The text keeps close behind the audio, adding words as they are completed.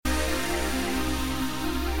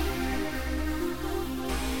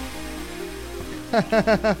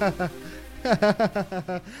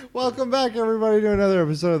Welcome back, everybody, to another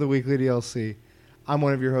episode of the Weekly DLC. I'm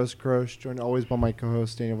one of your hosts, Krosh, joined always by my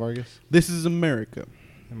co-host, Daniel Vargas. This is America.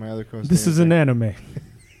 And my other co-host, This is an anime.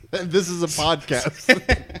 This is a podcast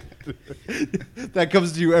that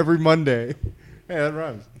comes to you every Monday. Hey, that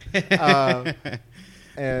rhymes.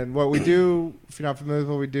 And what we do, if you're not familiar with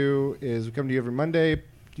what we do, is we come to you every Monday,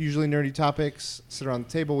 usually nerdy topics, sit around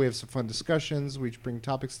the table, we have some fun discussions, we each bring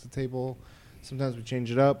topics to the table. Sometimes we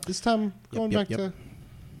change it up. This time, going back to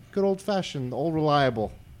good old-fashioned, old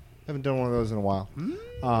reliable. Haven't done one of those in a while.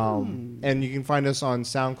 And you can find us on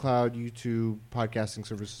SoundCloud, YouTube, podcasting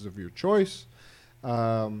services of your choice. We're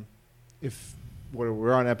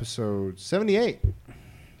on episode 78.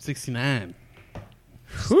 69.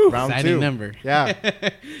 Round Exciting 2. number. Yeah.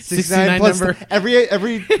 69 plus number.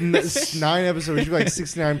 Every 9 episodes, we should be like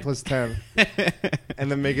 69 plus 10.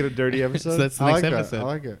 And then make it a dirty episode. So that's the I next like episode. That. I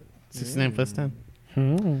like it. 69 plus 10.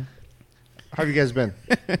 Hmm. How have you guys been?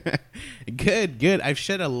 Good. I've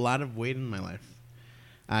shed a lot of weight in my life.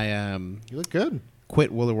 I You look good.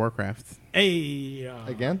 quit World of Warcraft. Hey.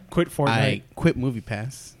 Again? Quit Fortnite. I quit Movie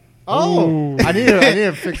Pass. Oh, Ooh. I need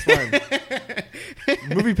to fix mine.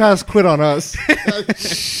 Movie Pass quit on us.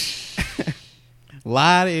 A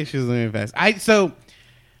lot of issues with Movie Pass. I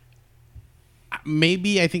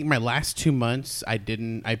think my last 2 months I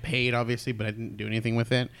paid obviously, but I didn't do anything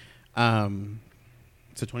with it.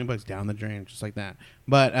 So $20 down the drain, just like that.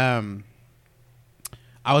 But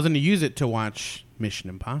I was going to use it to watch Mission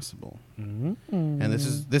Impossible, and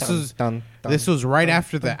this was right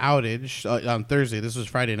after the outage on Thursday. This was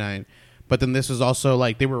Friday night, but then this was also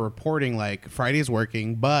like they were reporting like Friday's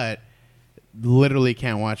working, but literally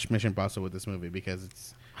can't watch Mission Impossible with this movie because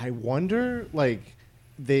it's. I wonder,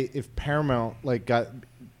 if Paramount got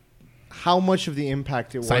how much of the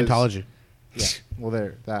impact it was. Scientology. Yeah,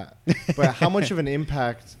 well, that. But how much of an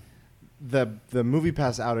impact the Movie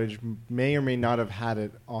Pass outage may or may not have had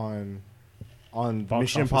it on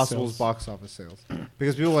Mission Impossible's box office sales?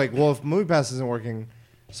 Because people are like, well, if Movie Pass isn't working,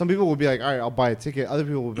 some people will be like, all right, I'll buy a ticket. Other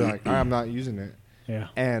people will be like, all right, I'm not using it. Yeah.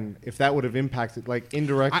 And if that would have impacted,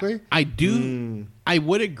 indirectly, I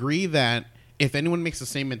would agree that if anyone makes a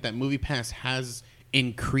statement that Movie Pass has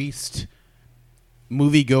increased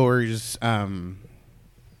moviegoers,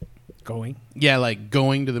 Going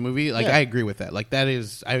to the movie, Yeah. I agree with that. That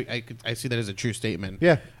is, I see that as a true statement.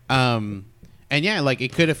 yeah. And yeah,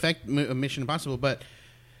 it could affect Mission Impossible, but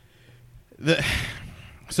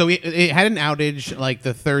so it had an outage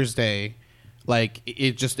the Thursday,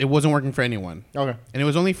 it wasn't working for anyone. Okay. And it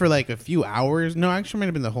was only for a few hours. No, actually, it might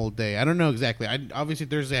have been the whole day. I don't know exactly. Obviously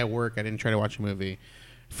Thursday at work, I didn't try to watch a movie.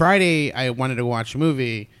 Friday, I wanted to watch a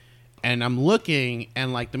movie, and I'm looking,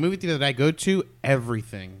 and the movie theater that I go to,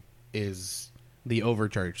 everything is the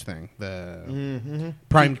overcharge thing, the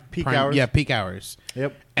prime peak hours. Yeah, peak hours.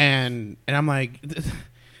 Yep. And I'm like,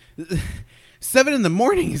 7 in the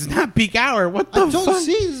morning is not peak hour. What the I don't fuck?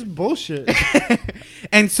 see this bullshit.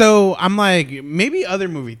 And so I'm like, maybe other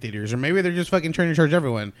movie theaters, or maybe they're just fucking trying to charge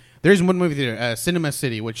everyone. There's one movie theater, Cinema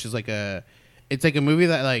City, which is it's a movie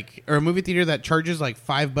that or a movie theater that charges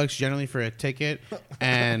 $5 generally for a ticket,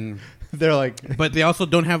 and They're like, but they also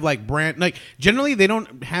don't have brand generally they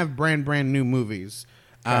don't have brand new movies.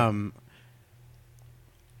 Okay.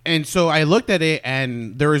 And so I looked at it,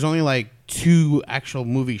 and there was only 2 actual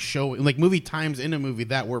movie movie times in a movie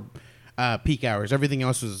that were peak hours. Everything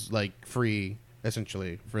else was free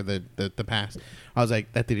essentially for the pass. I was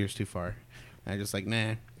like, that theater's too far. And I just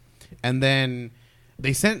nah. And then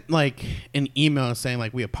they sent an email saying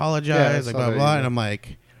we apologize, Yeah, I saw blah that blah, email. and I'm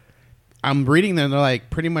like, I'm reading them. They're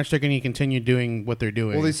pretty much they're going to continue doing what they're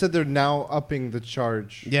doing. well, they said they're now upping the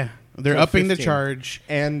charge. Yeah, they're to upping the 15. charge.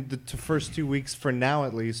 And the first 2 weeks, for now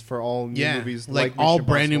at least, for all new movies. all Mission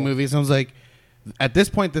brand new Impossible. movies. I was like, at this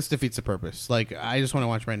point, this defeats the purpose. I just want to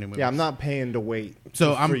watch brand new movies. Yeah, I'm not paying to wait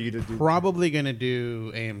So for I'm you to do probably going to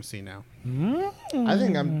do AMC now. I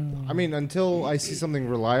think until I see something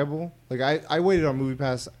reliable. I waited on Movie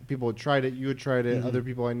Pass. People had tried it. You had tried it. Other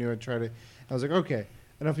people I knew had tried it. I was like, okay,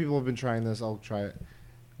 enough people have been trying this. I'll try it.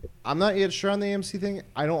 I'm not yet sure on the AMC thing.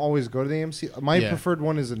 I don't always go to the AMC. My preferred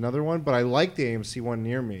one is another one, but I like the AMC one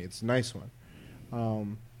near me. It's a nice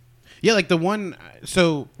one. Yeah, the one.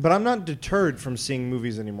 So, But I'm not deterred from seeing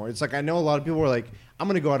movies anymore. It's I know a lot of people are like, I'm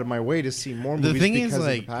going to go out of my way to see more movies. the thing because is, of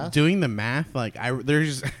the past. doing the math.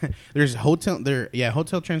 There's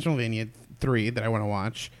Hotel Transylvania 3 that I want to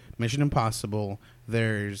watch. Mission Impossible.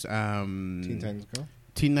 There's Teen Titans Go.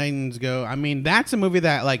 Teen Titans Go. I mean, that's a movie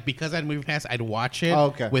that because I had Movie Pass, I'd watch it. Oh,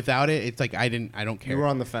 okay. Without it, it's I don't care. You were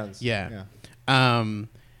on the fence. Yeah.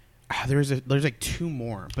 There's 2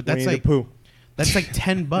 more, but that's Winnie the Pooh. That's like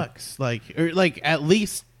 $10, like or like at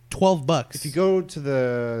least $12. If you go to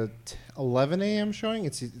the 11 a.m. showing,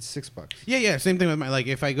 it's $6. Yeah, same thing with my like.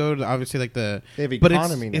 If I go to obviously like the They have but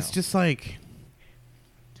economy now. it's just like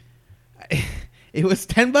it was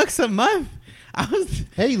 $10 a month. I was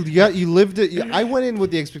Hey, you lived it. I went in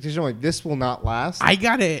with the expectation like this will not last. I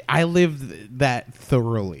got it. I lived that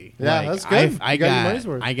thoroughly. Yeah, Like, that's good. I You got your money's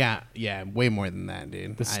worth. I got way more than that,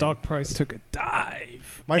 dude. The stock price took a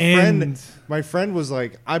dive. My friend was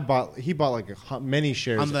like, he bought like many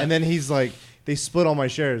shares, On the- and then he's like, they split all my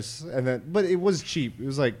shares, and then but it was cheap. It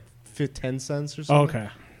was like 10 cents or something. Okay.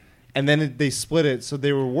 And then they split it, so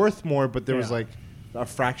they were worth more, but there was Yeah. like a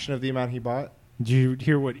fraction of the amount he bought. Did you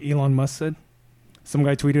hear what Elon Musk said? Some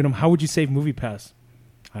guy tweeted him, "How would you save MoviePass?"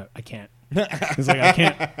 I can't. He's like, I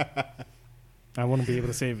can't. I want to be able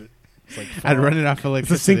to save it. It's like I'd run it off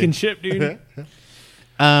It's a sinking ship, dude.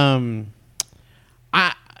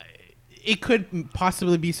 It could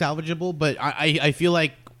possibly be salvageable, but I feel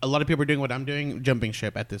like a lot of people are doing what I'm doing, jumping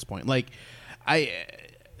ship at this point. Like,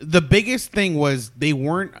 the biggest thing was they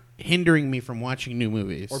weren't hindering me from watching new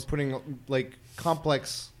movies. Or putting like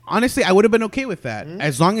complex. Honestly, I would have been okay with that Mm-hmm.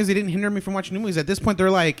 as long as they didn't hinder me from watching new movies. At this point, they're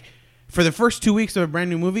like, for the first 2 weeks of a brand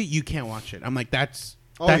new movie, you can't watch it. I'm like, that defeats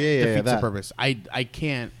the that. purpose. I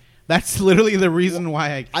can't. That's literally the reason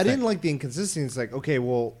why I didn't like the inconsistency. It's like, okay,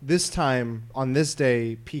 well, this time on this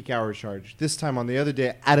day, peak hour charge. This time on the other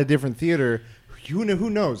day, at a different theater. Who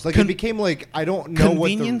knows? Like, it became like, I don't know what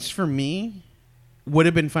convenience for me would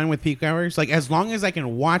have been fine with peak hours. Like, as long as I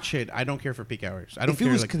can watch it, I don't care for peak hours. I don't if care.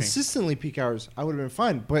 it was like, consistently peak hours, I would have been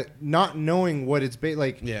fine. But not knowing what it's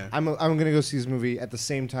like, Yeah. I'm gonna go see this movie at the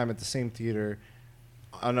same time at the same theater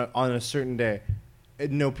on a certain day,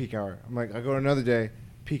 no peak hour. I'm like, I go another day,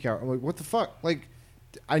 peak hour. I'm like, what the fuck? Like,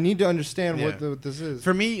 I need to understand Yeah. what this is.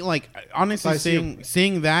 For me, like, honestly, I see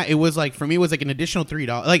seeing that, it was like, for me, it was like an additional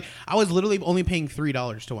 $3. Like, I was literally only paying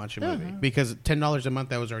 $3 to watch a movie Yeah. because $10 a month,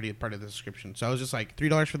 that was already a part of the subscription. So I was just like,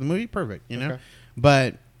 $3 for the movie? Perfect, you know? Okay.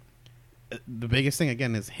 But the biggest thing,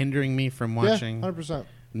 again, is hindering me from watching 100%.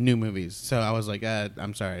 new movies. So I was like,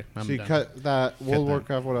 I'm sorry. I'm So you done. cut that World of that.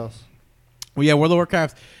 Warcraft. What else? Well, yeah, World of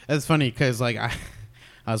Warcraft. That's funny because like I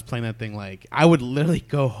was playing that thing. Like I would literally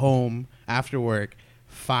go home after work,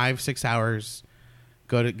 5-6 hours,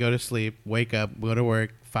 go to sleep, wake up, go to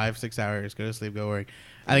work, 5-6 hours, go to sleep, go to work.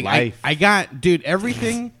 I got, dude,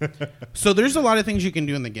 everything. So there's a lot of things you can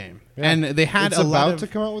do in the game, Yeah. and they had It's a lot about of. to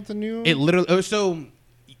come out with the new. It literally. Oh, so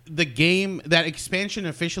the game, that expansion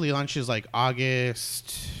officially launches like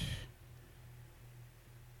August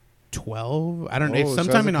 12. I don't know. Oh, It's so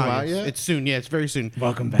sometime hasn't in come out August. yet? It's soon. Yeah, it's very soon.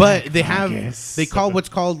 Welcome back. But they have August. they call what's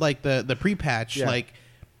called like the pre-patch. Yeah. Like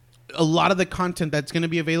a lot of the content that's going to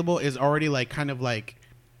be available is already like kind of like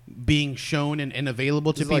being shown and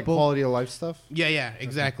available to Is it like people. quality of life stuff. Yeah,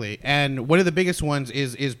 exactly. And one of the biggest ones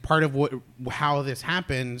is part of how this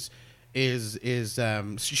happens is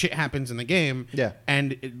shit happens in the game. Yeah.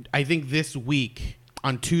 And I think this week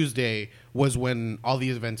on Tuesday was when all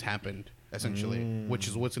these events happened, essentially, which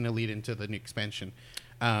is what's going to lead into the new expansion.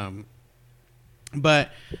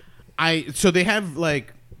 But so they have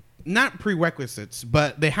like not prerequisites,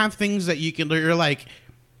 but they have things that you're like,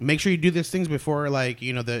 make sure you do these things before like,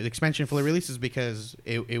 you know, the expansion fully releases because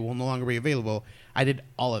it will no longer be available. I did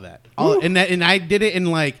all of that. And I did it in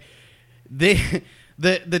like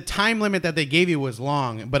the time limit that they gave you was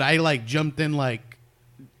long, but I like jumped in like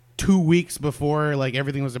 2 weeks before like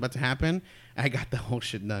everything was about to happen. I got the whole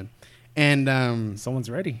shit done. And Someone's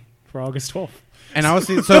ready for August 12th. and I was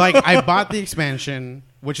so like I bought the expansion,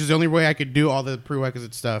 which is the only way I could do all the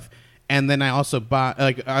prerequisite stuff. And then I also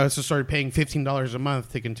I also started paying $15 a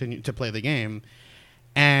month to continue to play the game.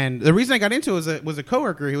 And the reason I got into it was a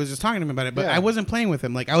coworker. He was just talking to me about it, but Yeah. I wasn't playing with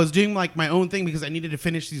him. Like I was doing like my own thing because I needed to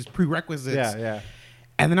finish these prerequisites. Yeah.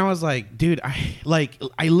 And then I was like, dude,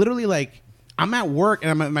 I literally like I'm at work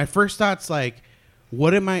and my first thought's like,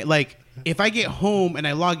 what am I like? If I get home and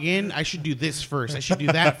I log in, I should do this first. I should do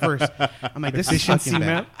that first. I'm like, this is Efficiency fucking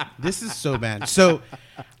bad. map? This is so bad. So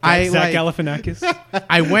Zach Galifianakis.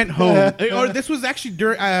 I went home. Or this was actually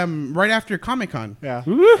right after Comic-Con. Yeah.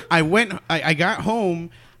 I got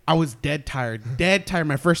home. I was dead tired.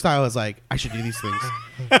 My first thought was like, I should do these things.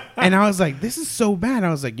 And I was like, this is so bad. I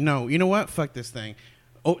was like, no, you know what? Fuck this thing.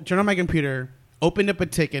 Turn on my computer, opened up a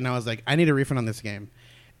ticket, and I was like, I need a refund on this game.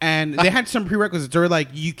 And they had some prerequisites. They were like,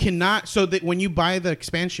 you cannot. So that when you buy the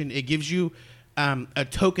expansion, it gives you a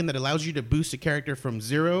token that allows you to boost a character from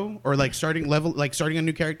 0 or like starting a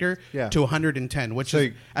new character to 110, which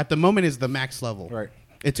is, at the moment is the max level. Right.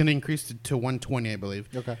 It's going to increase to 120, I believe.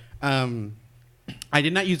 Okay. I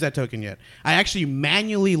did not use that token yet. I actually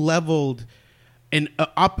manually leveled an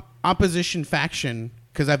opposition faction,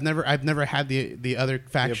 because I've never had the other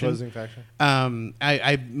faction. The opposing faction.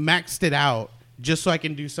 I maxed it out just so I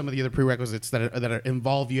can do some of the other prerequisites that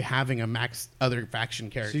involve you having a maxed other faction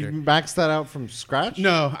So character. you maxed that out from scratch?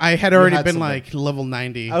 No, I had already had been something. like level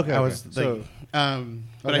 90. Okay, I was okay. like,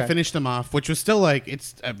 but okay. I finished them off, which was still like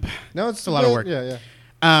it's No, it's a lot of good. work. Yeah,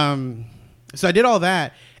 yeah. So I did all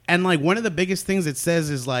that, and like one of the biggest things it says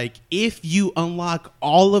is like if you unlock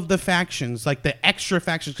all of the factions, like the extra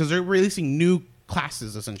factions, because they're releasing new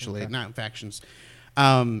classes essentially, not factions.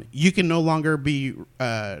 You can no longer be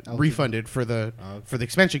refunded for the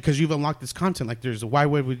expansion because you've unlocked this content. Like, there's why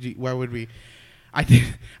would we? I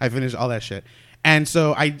finished all that shit, and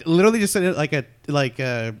so I literally just sent it like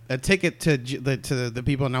a ticket to the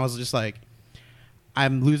people, and I was just like,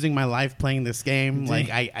 I'm losing my life playing this game. Like,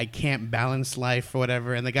 I can't balance life or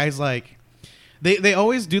whatever. And the guy's like, they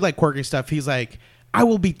always do like quirky stuff. He's like, I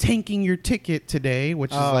will be tanking your ticket today,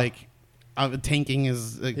 which is like. Tanking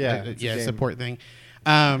is a support thing.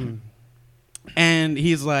 And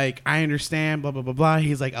he's like, I understand, blah blah blah blah.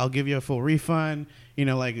 He's like, I'll give you a full refund. You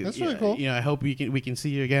know, like That's really cool. You know, I hope we can see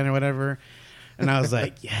you again or whatever. And I was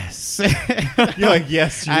like, yes. You're like,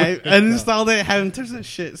 yes. I uninstalled it, haven't touched that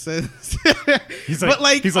shit since. He's But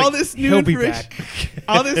like he's all this new he'll be information, back.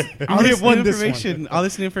 all this may have won new this one. information, all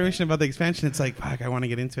this new information about the expansion. It's like, fuck, I want to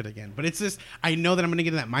get into it again. But it's just, I know that I'm gonna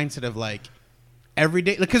get in that mindset of like every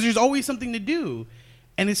day, because there's always something to do,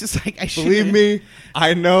 and it's just like I should Believe me,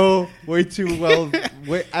 I know way too well.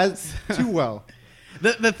 Too well.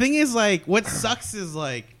 The thing is, like, what sucks is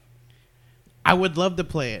like I would love to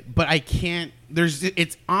play it, but I can't.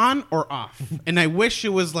 It's on or off, and I wish it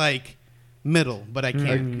was like middle, but I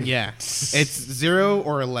can't. Yeah, it's 0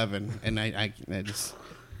 or 11, and I'm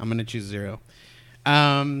gonna choose 0.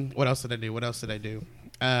 What else did I do?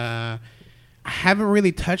 I haven't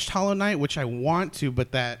really touched Hollow Knight, which I want to,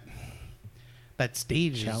 but that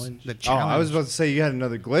stage Challenge? is the Oh, challenge. I was about to say you had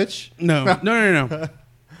another glitch. No.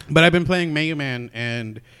 But I've been playing Mega Man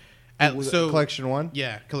and Collection 1.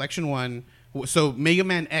 Yeah, Collection 1. So Mega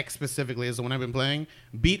Man X specifically is the one I've been playing.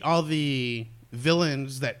 Beat all the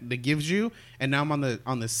villains that gives you, and now I'm on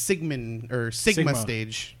the Sigma Sigma.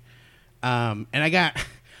 stage, and I got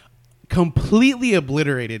completely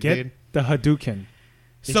obliterated, Get dude. the Hadouken.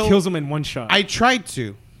 It So kills him in one shot. I tried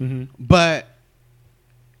to, but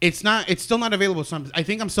it's still not available. So I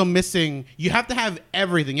think I'm still missing. You have to have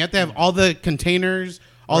everything. You have to have all the containers,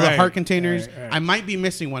 all the Right, heart containers. right. I might be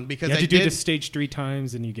missing one because you have I to do did. the stage 3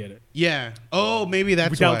 times and you get it. Yeah. Oh, maybe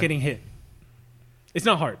that's without why. getting hit. It's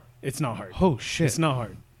not hard. It's not hard. Oh shit. It's not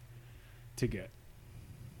hard to get.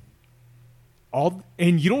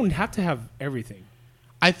 And you don't have to have everything.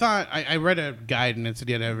 I thought I read a guide and it said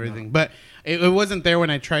you had to have everything, but it wasn't there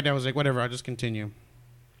when I tried. I was like, whatever, I'll just continue.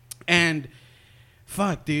 And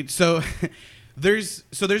fuck, dude. So there's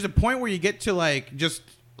a point where you get to like just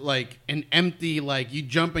like an empty, like you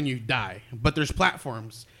jump and you die, but there's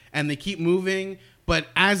platforms and they keep moving. But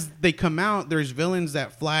as they come out, there's villains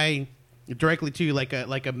that fly directly to you like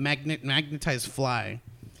a magnetized fly,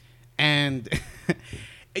 and.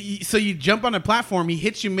 So you jump on a platform, he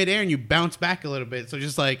hits you midair, and you bounce back a little bit. So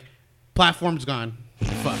just like, platform's gone.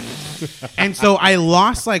 Fuck. And so I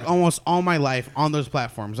lost like almost all my life on those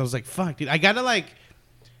platforms. I was like, fuck, dude. I gotta like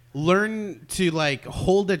learn to like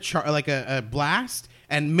hold a blast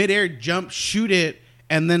and midair jump, shoot it,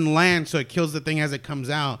 and then land so it kills the thing as it comes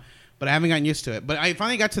out. But I haven't gotten used to it. But I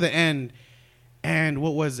finally got to the end, and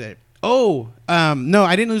what was it? No,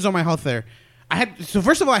 I didn't lose all my health there. So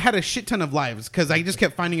first of all, I had a shit ton of lives because I just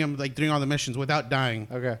kept finding them like doing all the missions without dying.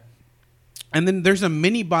 Okay. And then there's a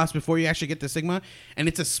mini boss before you actually get to Sigma, and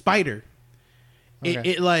it's a spider. Okay.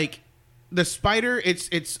 It like the spider.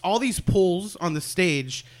 It's all these poles on the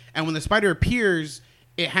stage, and when the spider appears,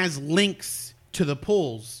 it has links to the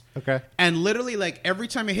poles. Okay. And literally, like every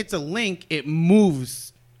time it hits a link, it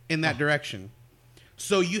moves in that direction.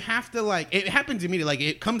 So you have to like it happens immediately. Like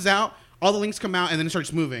it comes out, all the links come out, and then it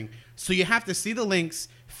starts moving. So you have to see the links,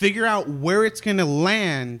 figure out where it's going to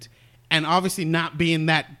land, and obviously not be in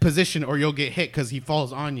that position or you'll get hit because he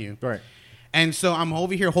falls on you. Right. And so I'm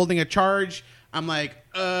over here holding a charge. I'm like,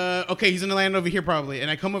 okay, he's going to land over here probably. And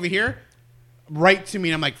I come over here, right to me,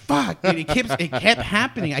 and I'm like, fuck, dude, it kept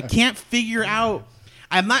happening. I can't figure out.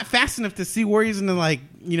 I'm not fast enough to see where he's going to, like,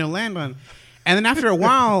 land on. And then after a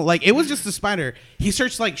while, like, it was just a spider. He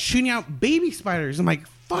starts, like, shooting out baby spiders. I'm like,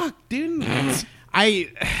 fuck, dude.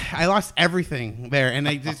 I lost everything there, and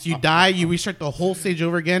you die, you restart the whole stage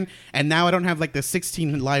over again, and now I don't have like the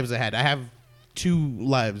 16 lives I had. I have 2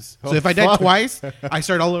 lives. So Oh, if I die fuck. twice, I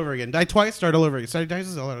start all over again. Die twice, start all over again. Start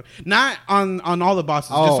twice, all over. Not on all the bosses,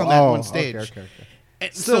 just on that one stage. Okay.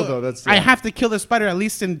 And Still, though, that's- I have to kill the spider at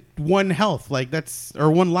least in 1 health, like that's or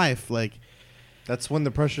 1 life, like. That's when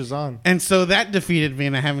the pressure's on. And so that defeated me,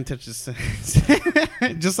 and I haven't touched it since.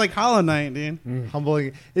 Just like Hollow Knight, dude.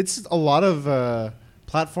 Humbling. It's a lot of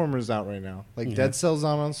platformers out right now. Like Yeah. Dead Cells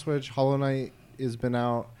on Switch. Hollow Knight has been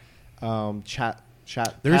out. Chat.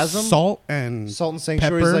 There's Chasm? Salt and Salt and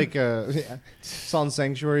Sanctuary is Pepper. like a Salt and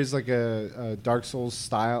Sanctuary is like a Dark Souls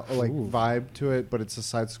style like vibe to it, but it's a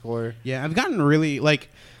side scroller. Yeah, I've gotten really like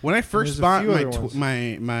when I first There's a bought few my, other ones.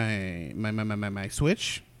 my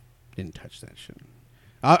Switch, didn't touch that shit.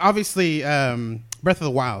 Obviously, Breath of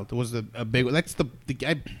the Wild was a big. That's the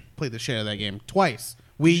I played the shit out of that game twice.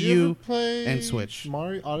 Wii Did you U ever play and Switch.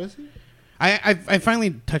 Mario Odyssey. I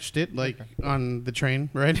finally touched it like on the train,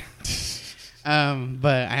 right?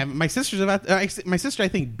 But I have my sister's about. My sister I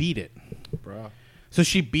think beat it. Bro. So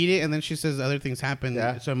she beat it, and then she says other things happen.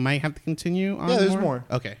 Yeah. So I might have to continue on. Yeah, there's more.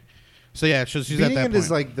 Okay. So yeah, so she's Beating at that it point.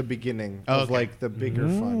 is like the beginning Oh, of okay. like the bigger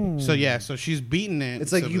fun. So yeah, so she's beaten it.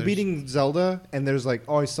 It's like so you there's- beating Zelda, and there's like,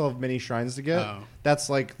 oh, I still have many shrines to get. Oh. That's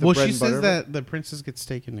like the Well, bread she and butter. says that the princess gets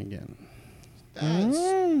taken again.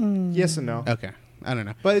 Yes and no, Okay, I don't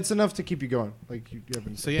know. but it's enough to keep you going. Like you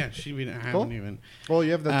haven't. So yeah, she beat it. I haven't Cool. even. Well,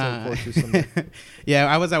 you have that to look forward to someday. Yeah,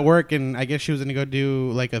 I was at work and I guess she was gonna go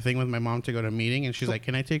do like a thing with my mom to go to a meeting, and she's like,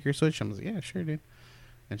 "Can I take your Switch?" I was like, "Yeah, sure, dude."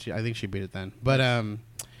 And I think she beat it then. But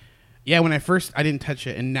yeah, when I didn't touch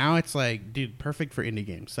it, and now it's like, dude, perfect for indie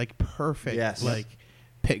games. Like perfect. Yes. Like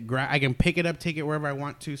I can pick it up, take it wherever I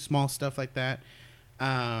want to, small stuff like that.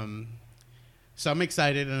 So I'm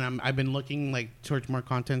excited, and I've been looking like towards more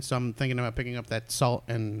content. So I'm thinking about picking up that Salt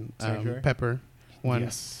and Sanctuary? Pepper one.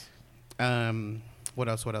 Yes. What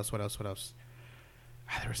else? There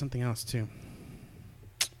was something else too.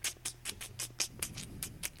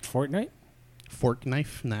 Fortnite. Fork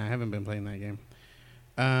Knife? Nah, I haven't been playing that game.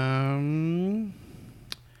 I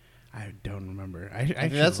don't remember. I I mean,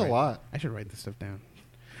 should that's a write- lot. I should write this stuff down.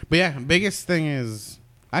 But yeah, biggest thing is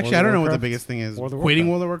actually World I of don't know what the Warcraft? biggest thing is. World of Quitting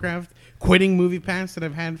Warcraft. World of Warcraft, quitting Movie Pass that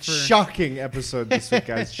I've had for Shocking episode this week,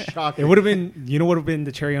 guys. Shocking. It would have been. You know what would have been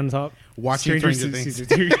the cherry on top? watching Stranger Things. Season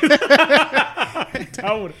 2.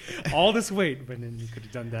 That would all this weight, but then you could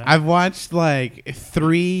have done that. I've watched like I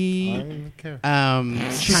 3 don't care.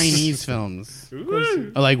 Chinese films.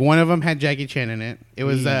 Ooh. Like one of them had Jackie Chan in it. It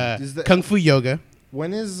was Is that- Kung Fu Yoga.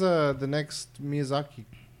 When is the next Miyazaki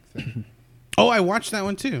thing? Oh, I watched that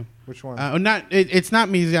one too. Which one? It's not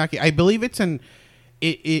Miyazaki. I believe it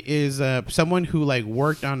is someone who like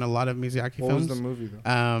worked on a lot of Miyazaki what films. was the movie though?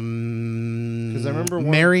 'Cause I remember one-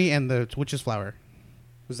 Mary and the Witch's Flower.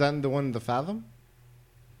 Was that the one, the Fathom?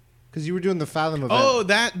 Because you were doing the Fathom event. Oh,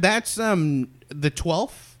 that's the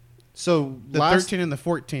 12th, so the last 13th, and the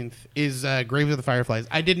 14th is Graves of the Fireflies.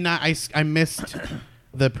 I did not. I missed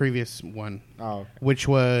the previous one, oh, which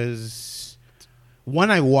was one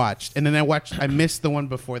I watched, and then I missed the one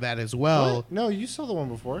before that as well. what? No, you saw the one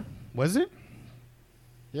before. Was it?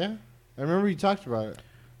 Yeah, I remember you talked about it.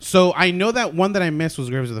 So I know that one that I missed was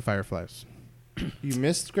Graves of the Fireflies. You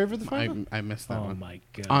missed Grave of the Fathom. I missed that Oh one my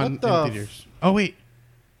god. on What the in theaters. Oh wait,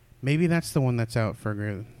 maybe that's the one that's out for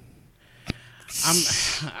Grave.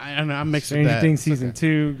 I don't know. I'm mixed with Stranger that. Things season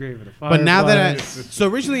 2, Grave of the Fireflies. But now that so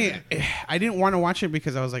originally I didn't want to watch it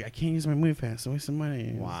because I was like, I can't use my movie pass. I waste some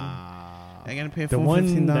money. Wow. I gotta pay the full one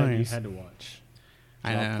 $15. that you had to watch.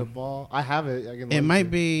 I Drop the know. ball. I have it. I can. It load might too.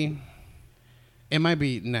 be. It might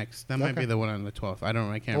be next. That might Okay. be the one on the 12th. I don't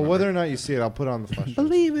know. I can't. Well, remember. whether or not you see it, I'll put it on the flash. drive.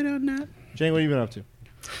 Believe it or not. Jane, what have you been up to?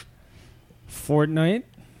 Fortnite.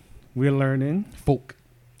 We're learning. Folk.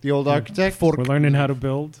 The old architect. We're learning how to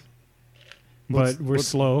build, What's- but we're what's-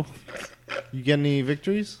 slow. You get any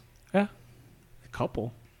victories? Yeah, a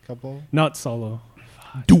couple. Couple Not solo.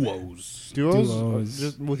 Duos. duos? Duos.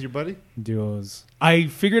 Just with your buddy? Duos. I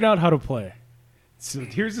figured out how to play. So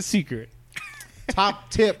here's the secret. Top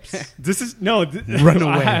tips. This is no. Run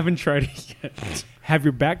I away. haven't tried it yet. Have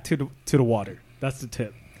your back to the water. That's the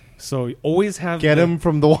tip. So you always have Get him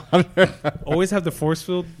from the water. Always have the force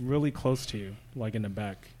field really close to you, like in the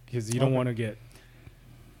back, because you don't Okay. want to get.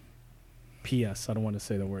 P.S. I don't want to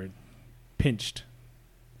say the word. Pinched.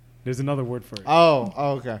 There's another word for it. Oh,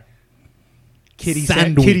 okay. Kitty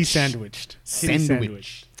Sandwich. kitty sandwiched. Kitty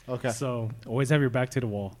Sandwich. Okay. So always have your back to the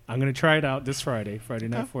wall. I'm gonna try it out this Friday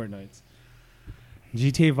Night Fortnights.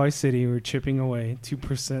 GTA Vice City, we're chipping away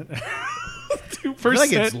 2%. 2%. I feel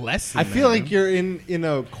like it's less. I feel like you're in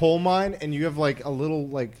a coal mine and you have like a little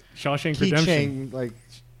like Shawshank Redemption. keychain, like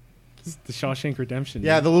It's the Shawshank Redemption.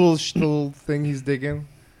 yeah, dude. the little thing he's digging.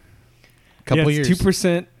 Couple it's years.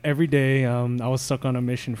 2% every day. I was stuck on a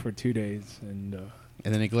mission for 2 days, and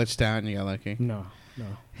And then it glitched out and you got lucky. no.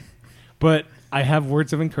 But I have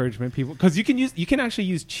words of encouragement, people, because you can actually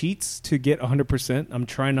use cheats to get 100%. I'm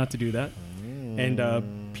trying not to do that,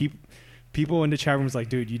 and people in the chat room was like,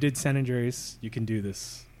 "Dude, you did San Andreas. You can do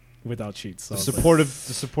this without cheats." So The I was like- supportive.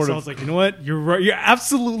 So I was like, you know what? You're right. You're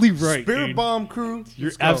absolutely right. Spirit dude. Bomb crew. You're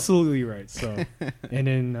Let's go. absolutely right. So, and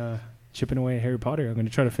then chipping away at Harry Potter. I'm going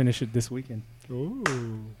to try to finish it this weekend. Ooh.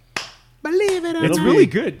 Believe it or It's It'll really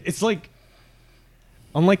be- good. It's like,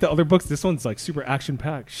 unlike the other books, this one's like super action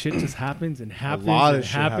packed. Shit just happens and happens lot and of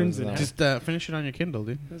shit happens happens and in that. Just finish it on your Kindle,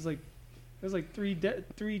 dude. there's like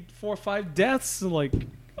 3, 4, 5 deaths. Like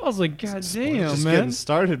I was like, God damn, Just man. getting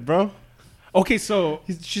started, bro. Okay, so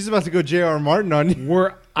She's about to go J.R. Martin on you.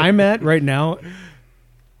 where I'm at right now,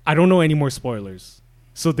 I don't know any more spoilers.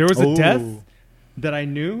 So there was a death Ooh. that I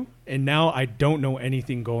knew, and now I don't know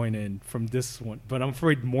anything going in from this one. But I'm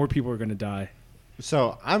afraid more people are going to die.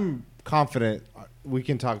 So I'm confident we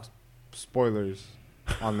can talk spoilers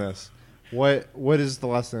on this. What is the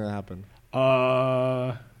last thing that happened?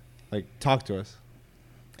 Like, talk to us.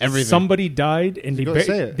 Everything. Somebody died, and Go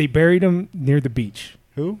say it. they buried him near the beach.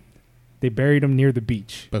 Who? They buried him near the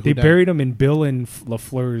beach. But who They died? buried him in Bill and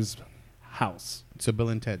LaFleur's house. So Bill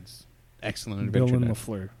and Ted's excellent Bill adventure. and Died.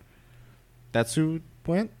 LaFleur. That's who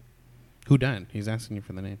went? Who died? He's asking you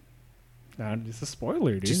for the name. Nah, it's a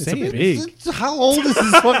spoiler, dude. Just it's say a it. big. How old is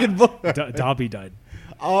this fucking book? Dobby died.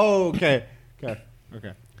 Oh, okay.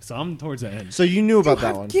 Okay. So I'm towards the end. So you knew about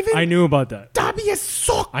that one. I knew about that. Dobby is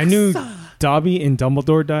so. I knew Dobby and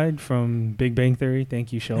Dumbledore died from Big Bang Theory.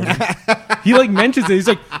 Thank you, Sheldon. He like mentions it. He's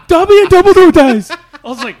like, Dobby and Dumbledore dies.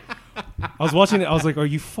 I was watching it. I was like, are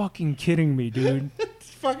you fucking kidding me, dude? It's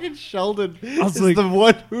fucking Sheldon. was Is like- the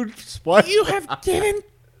one who spoiled. You have given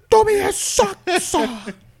Dobby a sock.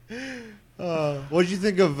 What did you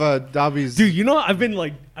think of Dobby's? Dude, you know, I've been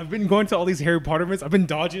going to all these Harry Potter events. I've been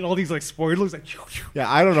dodging all these like spoilers. Like,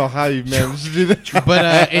 Yeah, I don't know how you managed to do that.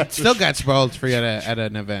 But it still got spoiled for you at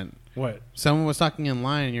an event. what? Someone was talking in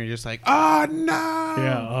line, and you're just like, "Oh no!"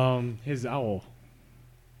 Yeah, his owl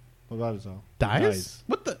What about his own? dies.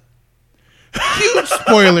 What the? Huge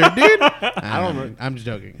spoiler, dude. I don't know. I'm just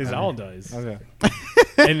joking. His owl dies. Okay.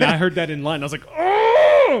 And I heard that in line. I was like,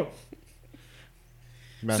 oh!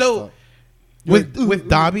 Messed So- up. With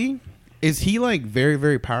Dobby, is he like very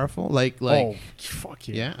very powerful? Like Oh, fuck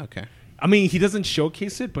yeah. yeah. Okay. I mean, he doesn't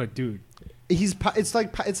showcase it, but dude, It's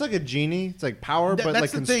like a genie. It's like power, but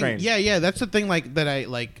like the constrained. thing. Yeah. That's the thing. Like that.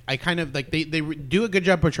 I kind of like they do a good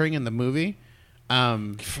job portraying in the movie.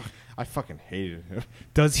 I fucking hated him.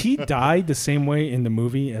 does he die the same way in the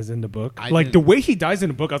movie as in the book? I Like didn't- the way he dies in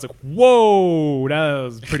the book, I was like, whoa, that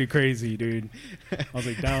was pretty crazy, dude. I was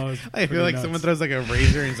like, that was. I feel pretty like nuts. someone throws like a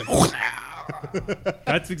razor and he's like,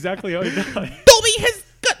 That's exactly how he died. Dobby has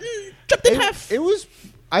gotten chopped in half. It was.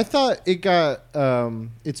 I thought it got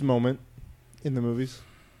its moment in the movies.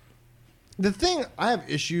 The thing I have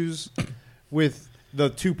issues with the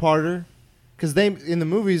two-parter because they in the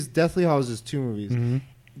movies Deathly Hallows is 2 movies. Mm-hmm.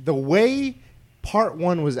 The way part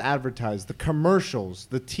 1 was advertised, the commercials,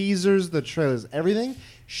 the teasers, the trailers, everything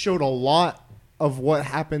showed a lot of what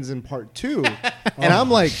happens in part 2. And I'm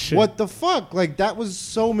like, shit. what the fuck? Like, that was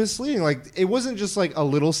so misleading. Like, it wasn't just like a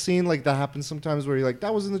little scene like that happens sometimes where you're like,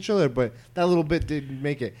 that was in the trailer, but that little bit didn't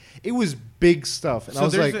make it. It was big stuff. And I So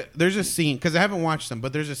was like, there's a scene because I haven't watched them,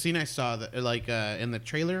 but there's a scene I saw that like in the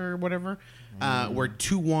trailer or whatever where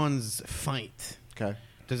 2 wands fight. okay.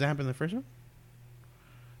 Does that happen in the first one?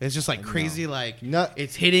 It's just like crazy, like No.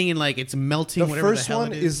 it's hitting and like it's melting. The whatever first the hell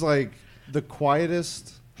one it is like the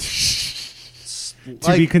quietest.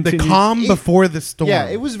 To be the continued. calm It- before the storm. Yeah,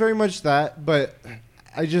 it was very much that, but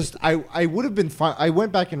I would have been fine. I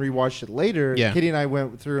went back and rewatched it later. Yeah. Kitty and I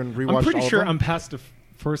went through and rewatched I'm pretty all sure of them. I'm past the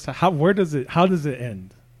first. How does it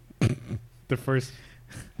end? The first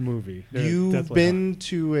movie. You've Deathly been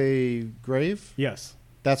to a grave? Hallows. Yes.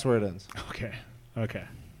 That's where it ends. Okay.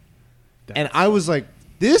 And I was like,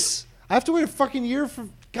 this? I have to wait a fucking year for...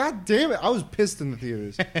 God damn it. I was pissed in the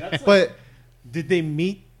theaters. But Did they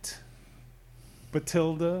meet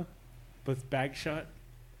Bathilda with Bagshot?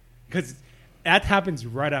 Because that happens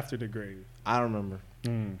right after the grave. I don't remember.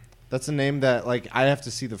 That's a name that, like, I have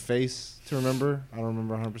to see the face to remember. I don't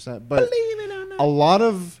remember 100%. But a lot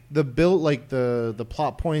of the build, like, the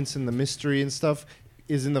plot points and the mystery and stuff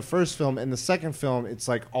is in the first film. In the second film, it's,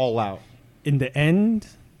 like, all out. In the end,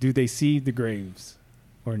 do they see the graves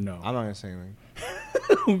or no? I'm not going to say anything.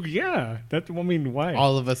 Yeah. That, I mean, why?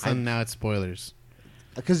 all of a sudden now it's spoilers.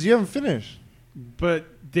 Because you haven't finished. But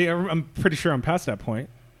I'm pretty sure I'm past that point.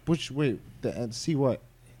 Which, wait, see what?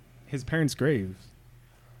 his parents' graves.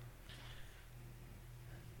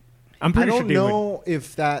 I'm pretty I sure don't they would. know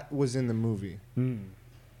if that was in the movie. Hmm.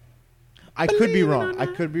 I could be wrong. I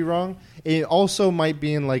could be wrong. It also might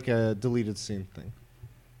be in like a deleted scene thing.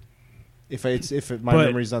 My But-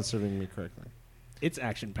 memory's not serving me correctly. It's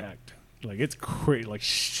action packed. Like it's crazy. Like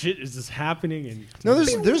shit is just happening and No,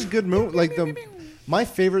 there's good like my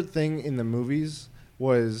favorite thing in the movies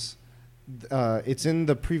was it's in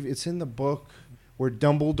the book where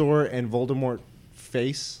Dumbledore and Voldemort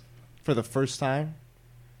face for the first time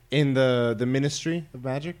in the Ministry of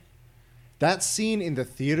Magic. That scene in the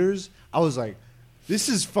theaters, I was like, this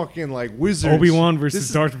is fucking like Wizards. Obi-Wan versus This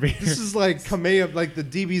is- Darth Vader. This is like Kamea, like the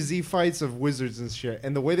DBZ fights of Wizards and shit.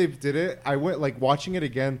 And the way they did it, I went like watching it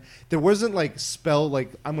again. There wasn't like spell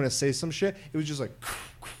like I'm gonna say some shit. It was just like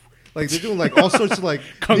they're doing like all sorts of like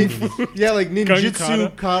Kung fu. yeah, like ninjutsu,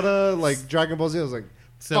 kata. kata, like Dragon Ball Z. I was like,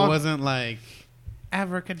 So fuck. it wasn't like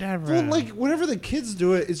abracadabra. Well, like whenever the kids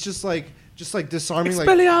do it, it's just like disarming. Like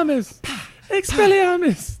Expelliarmus.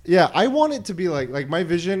 Expelliarmus. yeah, I want it to be like my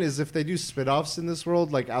vision is if they do spin-offs in this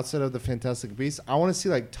world, like outside of the Fantastic Beasts, I want to see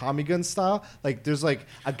like Tommy Gun style. Like there's like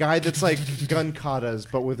a guy that's like gun katas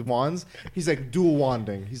but with wands. He's like dual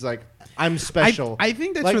wanding. He's like I'm special. I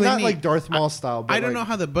think that's like really not neat. like Darth Maul style. But I don't like, know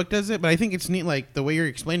how the book does it, but I think it's neat. Like the way you're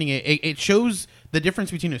explaining it, it shows the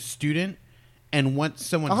difference between a student and once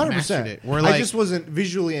someone's 100%. mastered it. Where like I just wasn't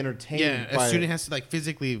visually entertained. yeah, a by student it. has to like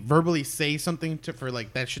physically, verbally say something for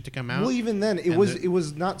like that shit to come out. Well, even then, it And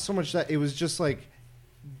was not so much that it was just like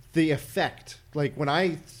the effect. Like when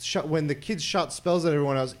when the kids shot spells at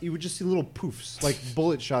everyone else, you would just see little poofs, like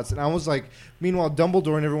bullet shots, and I was like, meanwhile,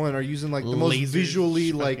 Dumbledore and everyone are using like the most Lasers,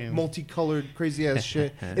 visually like fucking- multicolored, crazy ass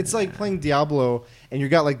shit. It's like playing Diablo, and you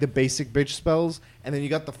got like the basic bitch spells, and then you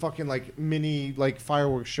got the fucking like mini like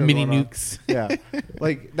fireworks show, mini going on. nukes. Yeah,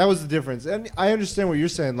 like that was the difference, and I understand what you're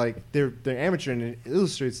saying. Like they're amateur and it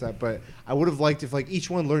illustrates that, but I would have liked if like each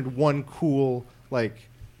one learned one cool like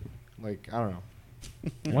I don't know.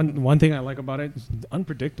 One thing I like about it is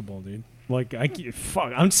unpredictable, dude. Like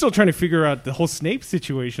fuck, I'm still trying to figure out the whole Snape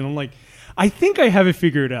situation. I'm like, I think I have it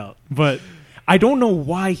figured out, but I don't know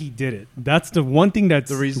why he did it. That's the one thing that's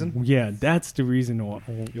The reason? Yeah, that's the reason.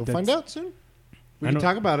 You'll find out soon. We I can know-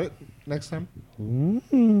 talk about it next time.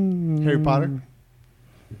 Mm. Harry Potter.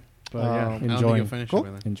 But yeah, I I don't think enjoying, you'll finish Cool. it by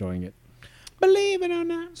then. enjoying it. Believe it or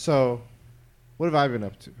not. So, what have I been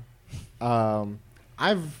up to?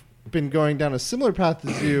 I've been going down a similar path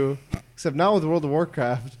as you, except not with World of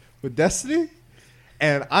Warcraft, with Destiny,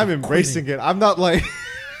 and I'm embracing it. I'm not like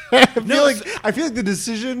I feel like the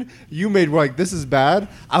decision you made were like this is bad.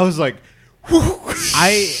 I was like,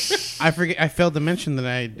 I forget. I failed to mention that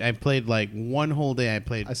I played like one whole day. I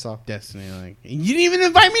played I saw. Destiny. Like you didn't even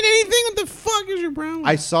invite me to anything. What the fuck is your problem?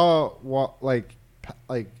 I saw what like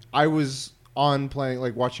I was on playing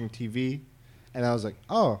like watching TV, and I was like,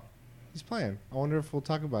 oh, he's playing. I wonder if we'll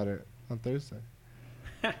talk about it on Thursday.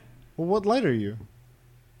 Well, what light are you?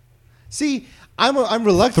 See, I'm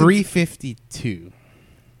reluctant. 352.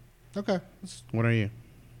 Okay, it's What are you?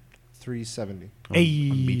 370. Hey.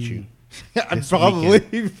 I'll beat you. I'm This probably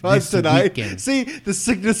weekend. fun This tonight. weekend. See, the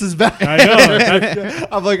sickness is back. I know.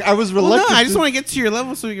 I'm like, I was Well, reluctant. no, I just want to get to your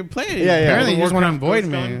level so we can play it. Yeah, yeah. Apparently, you just want to Warcraft avoid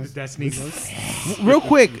goes down, me. the Destiny goes. Real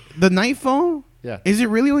quick, the Nightfall. Yeah, Is it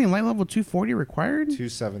really only light level 240 required?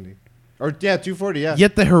 270. Or yeah, 240. Yeah,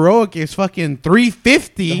 Yet the heroic is fucking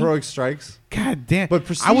 350. the heroic strikes. God damn. But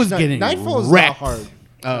Prestige I was getting Nightfall is wrecked. not hard.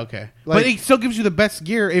 Oh, okay. Like- but it still gives you the best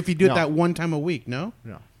gear if you do No. it that one time a week, no?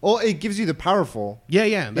 No. Well, it gives you the powerful. Yeah,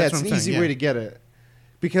 Yeah, that's it's what an I'm easy saying, way yeah. to get it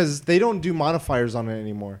because they don't do modifiers on it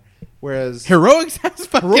anymore. Whereas Heroics has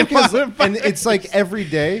fucking heroic has, modifiers. and it's like every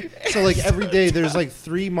day. So like every day, there's like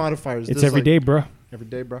 3 modifiers. It's There's every like, day, bro. Every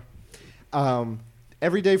day, bro.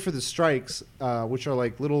 Every day for the strikes, which are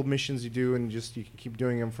like little missions you do, and just you can keep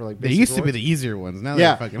doing them for like. They basic used to be rewards. the easier ones. Now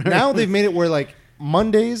Yeah. they're fucking Now they've made it where like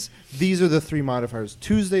Mondays, these are the 3 modifiers.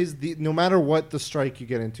 Tuesdays, no matter what the strike you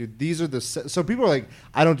get into, these are the. So people are like,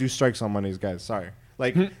 I don't do strikes on Mondays, guys. Sorry.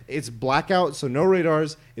 Like it's blackout, so no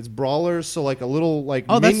radars. It's brawlers, so like a little like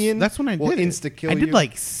minion. That's when I will did it. insta kill I did you.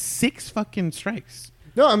 like 6 fucking strikes.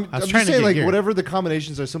 No, I'm I was just trying to saying get like gear. whatever the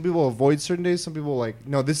combinations are. Some people avoid certain days. Some people like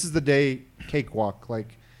no. This is the day cakewalk.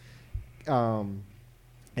 Like,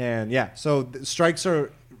 and yeah. So the strikes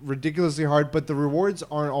are ridiculously hard, but the rewards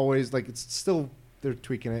aren't always like it's still they're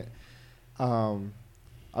tweaking it.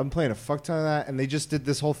 I'm playing a fuck ton of that, and they just did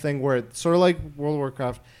this whole thing where it's sort of like World of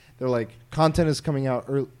Warcraft. They're like content is coming out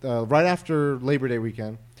right after Labor Day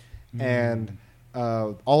weekend, and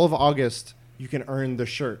all of August you can earn the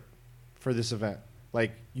shirt for this event.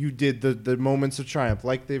 Like you did the moments of triumph,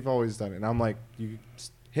 like they've always done it. And I'm like, you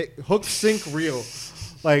hit hook, sync, reel.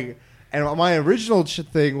 Like, and my original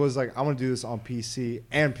thing was like, I want to do this on PC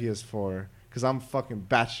and PS4 because I'm fucking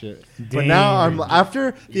batshit. But now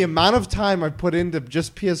after the amount of time I put into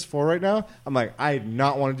just PS4 right now, I'm like, I do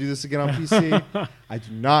not want to do this again on PC. I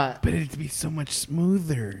do not. But it'd be so much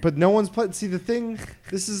smoother. But no one's played. See, the thing,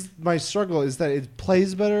 this is my struggle, is that it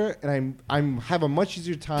plays better, and I'm have a much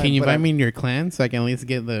easier time. Can you but invite me in your clan so I can at least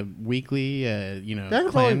get the weekly,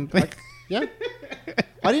 clan? Yeah.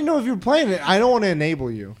 I didn't know if you were playing it. I don't want to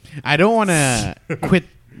enable you. I don't want to quit,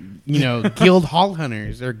 Guild Hall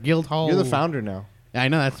Hunters or Guild Hall. You're the founder now. I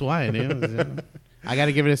know, that's why. Dude. I got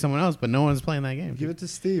to give it to someone else, but no one's playing that game. Give it to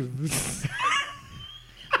Steve.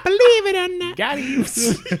 Believe it or not. Got you.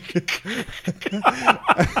 Steve's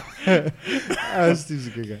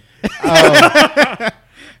a good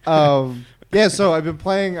guy. Yeah, so I've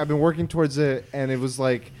been working towards it, and it was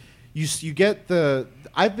like, you get the.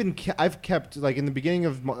 I've kept like in the beginning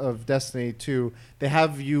of Destiny 2, they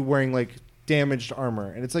have you wearing like damaged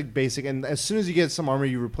armor, and it's like basic. And as soon as you get some armor,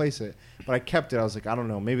 you replace it. But I kept it. I was like, I don't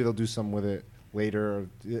know, maybe they'll do something with it later. Or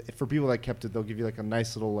for people that kept it, they'll give you like a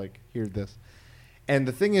nice little like, here, this. And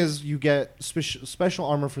the thing is, you get special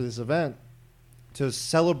armor for this event to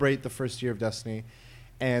celebrate the first year of Destiny,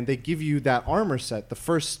 and they give you that armor set, the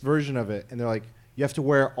first version of it, and they're like, you have to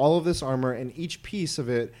wear all of this armor, and each piece of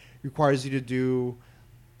it requires you to do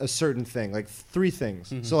a certain thing, like 3 things.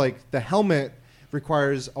 Mm-hmm. So like the helmet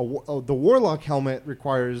requires the Warlock helmet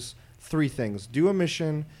requires 3 things: do a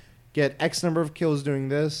mission, get X number of kills doing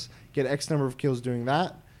this, get X number of kills doing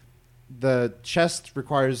that. The chest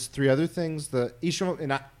requires 3 other things. Each of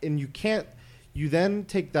them, and you can't. You then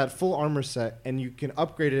take that full armor set and you can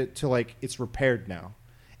upgrade it to like it's repaired now,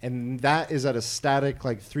 and that is at a static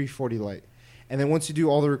like 340 light. And then once you do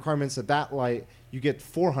all the requirements at that light, you get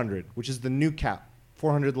 400, which is the new cap.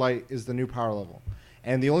 400 light is the new power level.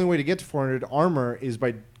 And the only way to get to 400 armor is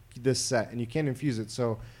by this set, and you can't infuse it.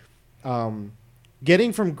 So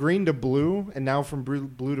getting from green to blue, and now from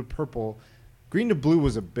blue to purple, green to blue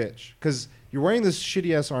was a bitch. Because you're wearing this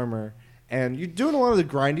shitty-ass armor, and you're doing a lot of the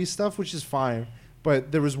grindy stuff, which is fine.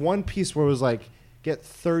 But there was one piece where it was like, get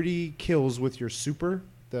 30 kills with your super,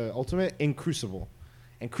 the ultimate, in Crucible.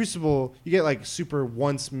 And Crucible, you get like super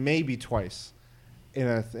once, maybe twice in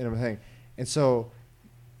a thing. And so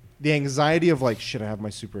the anxiety of like, shit, I have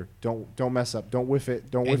my super. Don't mess up. Don't whiff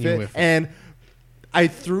it. Don't whiff it. And I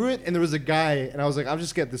threw it, and there was a guy, and I was like, I'll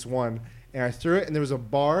just get this one. And I threw it, and there was a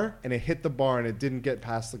bar, and it hit the bar, and it didn't get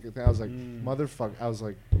past the thing. I was like, motherfucker. I was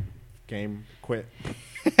like, game, quit.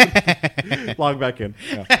 Log back in.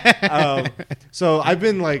 Yeah. So I've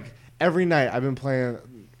been like, every night I've been playing,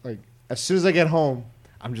 like, as soon as I get home,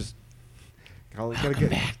 I'm just, gotta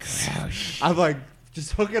get back. I'm like,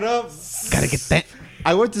 just hook it up. Gotta get that.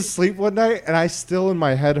 I went to sleep one night, and I still in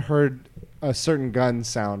my head heard a certain gun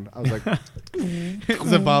sound. I was like,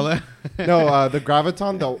 Zavala. No, the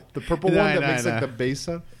Graviton, the purple one that makes like the bass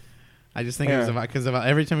sound. I just think it was Zavala, because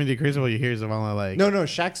every time you do Crucible, you hear Zavala like. No,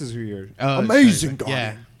 Shax is who you hear. Oh, amazing gun.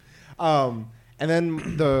 Yeah. And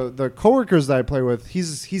then the coworkers that I play with,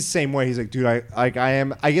 he's same way. He's like, dude, I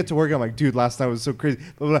get to work. I'm like, dude, last night was so crazy.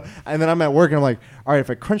 Blah, blah, blah. And then I'm at work and I'm like, all right, if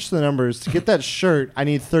I crunch the numbers to get that shirt, I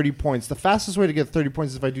need 30 points. The fastest way to get 30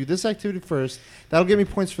 points is if I do this activity first. That'll give me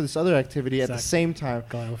points for this other activity at the same time.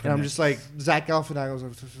 And I'm just like Zach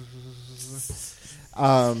Galifianakis.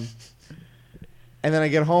 And then I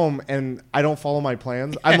get home and I don't follow my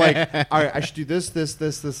plans. I'm like, all right, I should do this,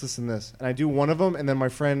 and this. And I do one of them, and then my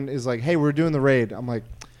friend is like, hey, we're doing the raid. I'm like,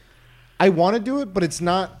 I want to do it, but it's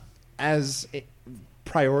not as a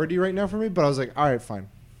priority right now for me. But I was like, all right, fine.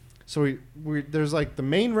 So there's like the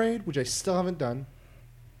main raid, which I still haven't done,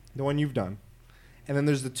 the one you've done. And then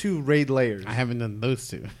there's the 2 raid layers. I haven't done those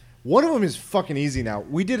 2. One of them is fucking easy now.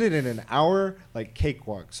 We did it in an hour, like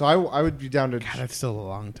cakewalk. So I would be down to... God, that's still a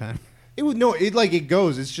long time. It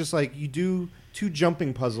goes. It's just like you do 2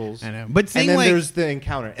 jumping puzzles. I know, but and then there's the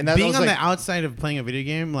encounter. And that being on the outside of playing a video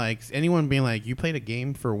game, like anyone being like, you played a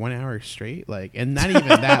game for 1 hour straight, like, and not even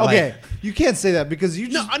that. Okay, you can't say that because you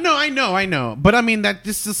just no, I know, but I mean that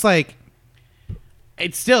just like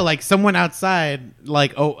it's still like someone outside,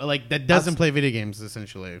 like that doesn't play video games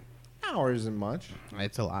essentially. Hour isn't much.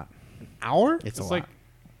 It's a lot. An hour? It's a lot. Like,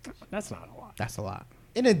 that's not a lot. That's a lot.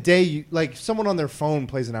 In a day, like someone on their phone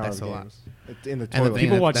plays an hour That's of a lot. games in the And toilet.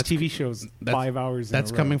 People watch that's- TV shows 5 hours. That's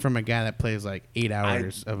in a row. coming from a guy that plays like 8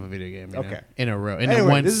 hours of a video game. Okay. In a row. In Anyway,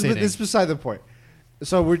 one this sitting. is beside the point.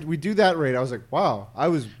 So we do that raid. I was like, wow. I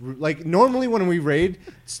was like, normally when we raid,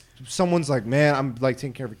 someone's like, man, I'm like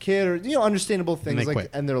taking care of a kid, or understandable things they like quit.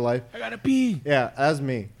 end their life. I gotta pee. Yeah, as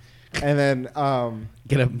me. And then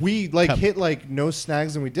Get a we like cup. hit like no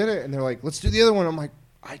snags and we did it, and they're like, let's do the other one. I'm like,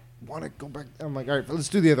 I want to go back. I'm like, all right, let's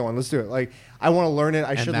do the other one. Let's do it. Like, I want to learn it.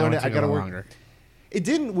 I And should that learn one it. I took a gotta little work. longer. It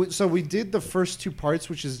didn't. So we did the first 2 parts,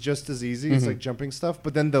 which is just as easy. It's Mhm. like jumping stuff.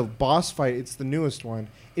 But then the boss fight, it's the newest one.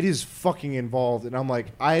 It is fucking involved, and I'm like,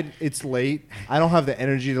 it's late. I don't have the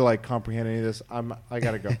energy to like comprehend any of this. I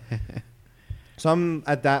gotta go. So I'm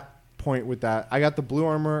at that point with that. I got the blue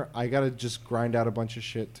armor. I gotta just grind out a bunch of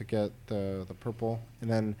shit to get the purple, and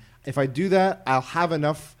then if I do that, I'll have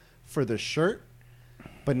enough for the shirt.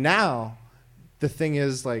 But now, the thing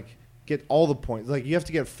is like get all the points. Like you have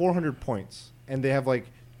to get 400 points, and they have like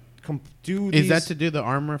do Is these. that to do the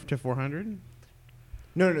armor to 400?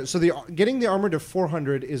 No. So getting the armor to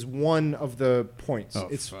 400 is one of the points. Oh,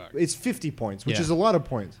 it's fuck. it's 50 points, which Yeah. is a lot of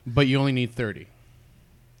points. But you only need 30.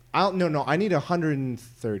 No. I need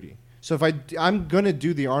 130. So if I'm gonna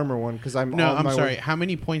do the armor one because I'm No, on I'm my sorry. way- How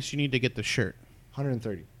many points do you need to get the shirt?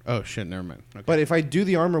 130. Oh shit, never mind. Okay. But if I do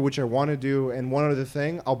the armor, which I want to do, and one other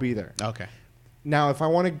thing, I'll be there. okay. Now, if I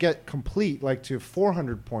want to get complete, like to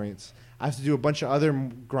 400 points, I have to do a bunch of other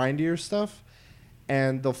grindier stuff.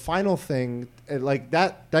 And the final thing, like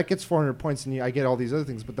that gets 400 points, and I get all these other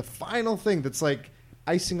things. But the final thing that's like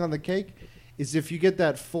icing on the cake is if you get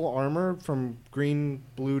that full armor from green,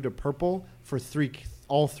 blue to purple for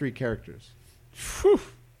all 3 characters. Whew.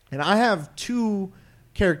 And I have 2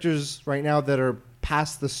 characters right now that are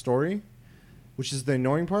past the story, which is the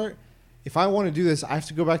annoying part. If I want to do this, I have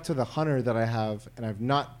to go back to the hunter that I have and I've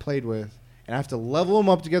not played with, and I have to level them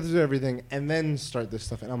up together to everything, and then start this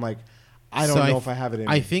stuff. And I'm like, I don't know if I have it in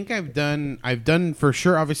I me. think I've done for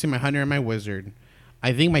sure, obviously, my hunter and my wizard.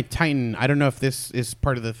 I think my titan, I don't know if this is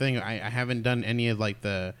part of the thing. I haven't done any of like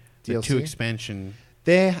the DLC? 2 expansion.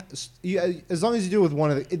 As long as you do it with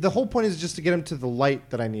one of the whole point is just to get him to the light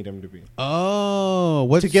that I need him to be Oh,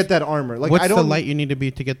 what's to get that armor. Like what's I don't the light you need to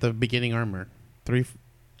be to get the beginning armor?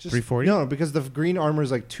 340? No, because the green armor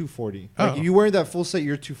is like 240. Oh. Like you wear that full set,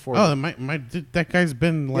 you're 240. Oh, that guy's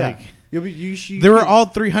been like. Yeah. You They were all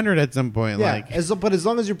 300 at some point. Yeah, Like, but as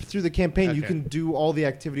long as you're through the campaign, you Okay. can do all the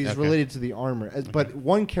activities Okay. related to the armor. But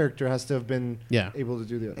one character has to have been Yeah. able to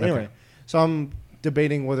do the other. Okay. Anyway, so I'm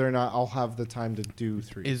debating whether or not I'll have the time to do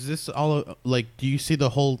 3. is this all like? Do you see the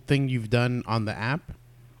whole thing you've done on the app,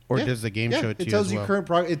 or Yeah. does the game show it to it you? tells as you well? current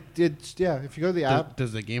progress. If you go to the app,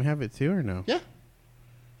 Does the game have it too, or no? yeah.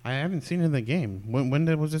 I haven't seen it in the game. When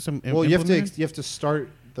was this? Well, you implemented? have to start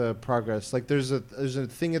the progress. Like there's a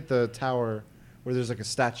thing at the tower where there's like a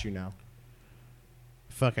statue now.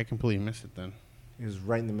 Fuck, I completely missed it then. It was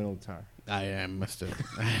right in the middle of the tower. I must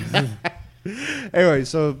have. Anyway,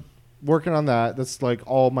 so working on that. That's like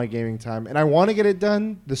all my gaming time, and I want to get it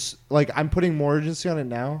done. I'm putting more urgency on it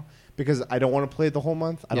now because I don't want to play it the whole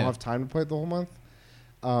month. I don't Yeah. have time to play it the whole month.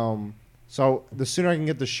 So the sooner I can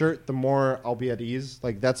get the shirt, the more I'll be at ease.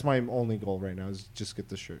 Like that's my only goal right now is just get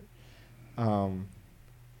the shirt.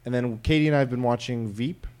 And then Katie and I have been watching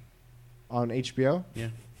Veep on HBO. Yeah.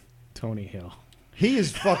 Tony Hill. He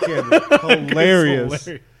is fucking hilarious.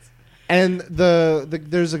 And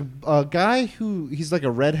there's a guy who he's like a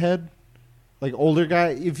redhead, like older guy.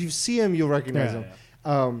 If you see him, you'll recognize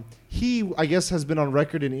him. He I guess has been on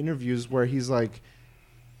record in interviews where he's like,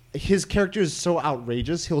 his character is so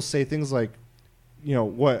outrageous. He'll say things like, you know,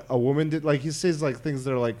 what a woman did. Like he says like things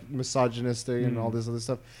that are like misogynistic and all this other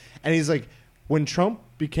stuff. And he's like, when Trump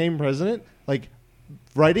became president, like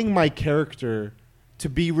writing my character to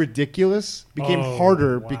be ridiculous became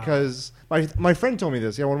harder because my friend told me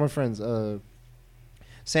this. Yeah, one of my friends,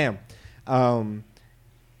 Sam,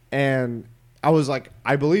 and I was like,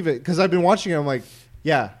 I believe it because I've been watching it. I'm like,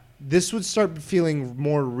 yeah, this would start feeling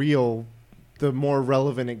more real the more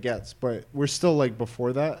relevant it gets. But we're still like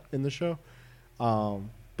before that in the show.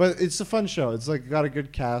 But it's a fun show. It's like got a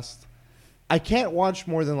good cast. I can't watch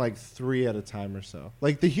more than like 3 at a time or so.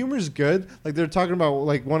 Like the humor's good. Like they're talking about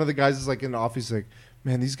like one of the guys is like in the office like,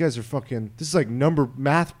 man, these guys are fucking. This is like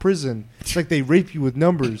math prison. It's like they rape you with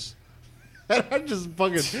numbers. And I just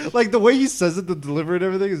fucking like the way he says it, the delivery and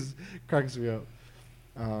everything is cracks me up.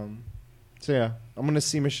 So yeah, I'm gonna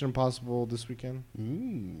see Mission Impossible this weekend.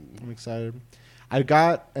 I'm excited. I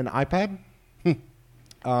got an iPad.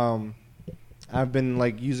 I've been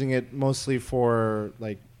like using it mostly for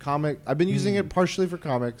like comic. I've been using it partially for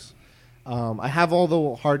comics. I have all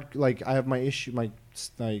the I have my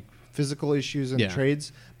like physical issues and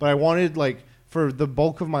trades, but I wanted like for the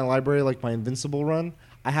bulk of my library, like my Invincible run,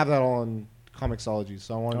 I have that all in Comixology,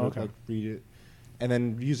 so I wanted to like read it and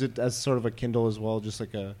then use it as sort of a Kindle as well, just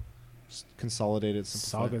like a consolidated.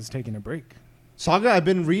 Saga's taking a break. Saga, I've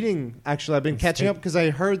been reading. Actually, I've been catching up because I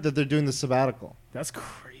heard that they're doing the sabbatical. That's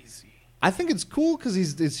crazy. I think it's cool because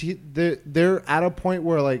they're at a point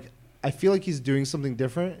where like I feel like he's doing something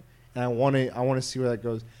different, and I want to see where that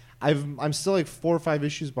goes. I'm still like 4 or 5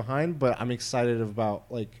 issues behind, but I'm excited about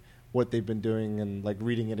like what they've been doing and like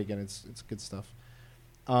reading it again. It's good stuff.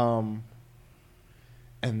 And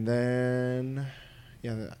then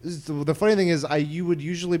the funny thing is you would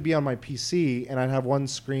usually be on my PC and I'd have one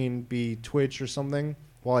screen be Twitch or something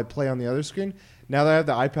while I play on the other screen. Now that I have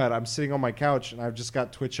the iPad, I'm sitting on my couch and I've just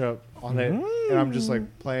got Twitch up on it, and I'm just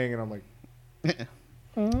like playing, and I'm like,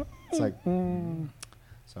 it's like,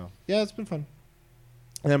 so yeah, it's been fun.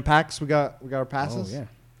 And then PAX, we got our passes. Oh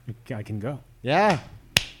yeah, I can go. Yeah.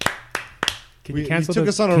 Can you cancel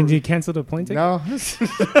the plane ticket? No,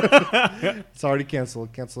 it's already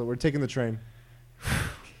canceled. Cancel it. We're taking the train.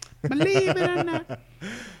 Believe it or not.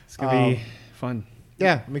 It's gonna be fun.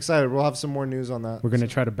 Yeah, I'm excited. We'll have some more news on that. We're gonna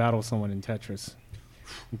try to battle someone in Tetris.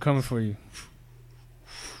 I'm coming for you.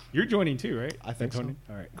 You're joining too, right? I think so.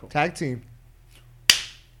 All right, cool. Tag team.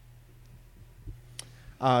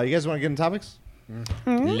 You guys want to get in topics?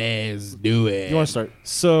 Let's do it. You want to start?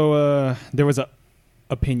 So there was a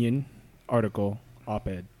opinion article,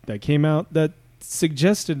 op-ed, that came out that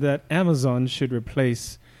suggested that Amazon should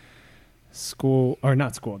replace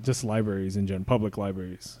just libraries in general, public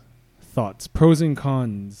libraries. Thoughts, pros and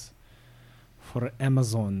cons for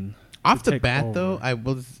Amazon. Off the bat, though, I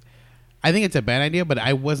think it's a bad idea, but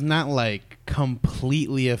I was not like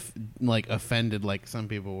completely offended like some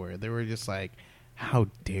people were. They were just like, "How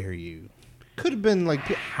dare you?" Could have been like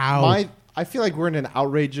How I feel like we're in an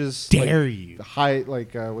outrageous dare you high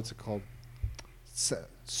what's it called?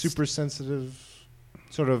 Super sensitive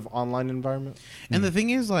sort of online environment. And the thing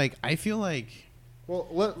is, like, I feel like, well,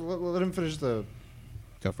 let him finish the.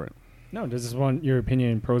 Go for it. No, does this want your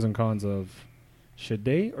opinion, pros and cons of should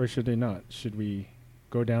they or should they not? Should we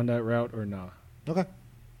go down that route or not? Okay.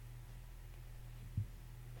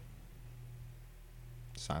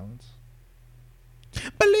 Silence.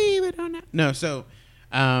 Believe it or not. No, so,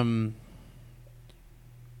 I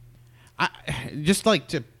just like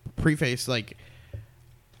to preface, like,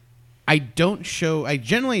 I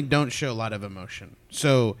generally don't show a lot of emotion.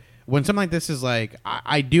 So when something like this is like,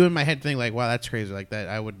 I do in my head think like, wow, that's crazy. Like that,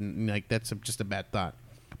 I wouldn't like, that's just a bad thought.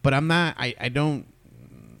 But I'm not, I don't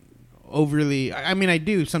overly, I mean, I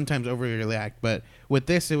do sometimes overly react, but with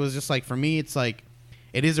this, it was just like, for me, it's like,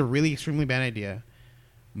 it is a really extremely bad idea,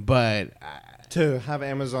 but to have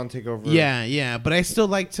Amazon take over. Yeah. But I still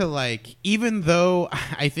like to like, even though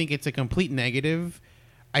I think it's a complete negative,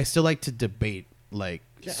 I still like to debate like,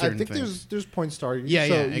 I think there's points to argue. Yeah,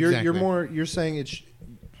 so exactly. You're saying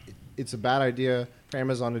it's a bad idea for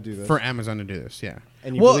Amazon to do this. For Amazon to do this, yeah.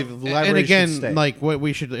 And you believe the library and again, should stay. like what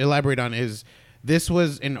we should elaborate on is this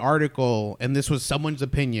was an article and this was someone's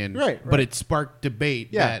opinion, right. But it sparked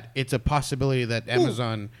debate that it's a possibility that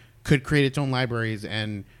Amazon could create its own libraries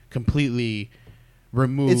and completely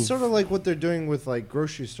remove. It's sort of like what they're doing with like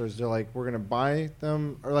grocery stores. They're like, we're gonna buy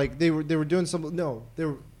them, or like they were doing some. No, they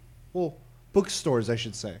were bookstores, I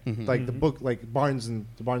should say. Mm-hmm. Like the book, like Barnes and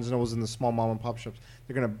Nobles and the small mom and pop shops.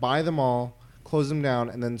 They're gonna buy them all, close them down,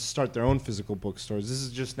 and then start their own physical bookstores. This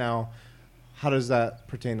is just now. How does that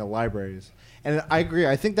pertain to libraries? And I agree.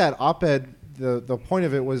 I think that op-ed, the point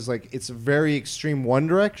of it was like it's a very extreme one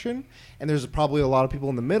direction, and there's probably a lot of people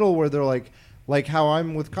in the middle where they're like how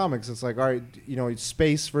I'm with comics. It's like, all right,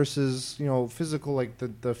 space versus physical, like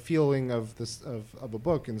the feeling of this of a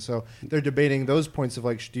book, and so they're debating those points of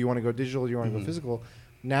like, do you want to go digital? Do you want to go physical?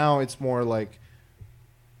 Now it's more like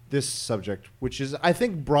this subject, which is I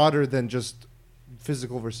think broader than just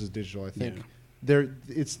physical versus digital. I think they're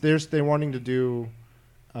wanting to do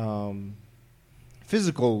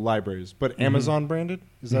physical libraries, but Amazon branded.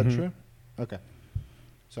 Is that true? Okay,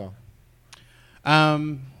 so.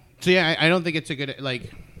 So yeah, I don't think it's a good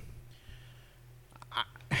like.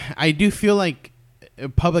 I do feel like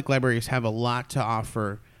public libraries have a lot to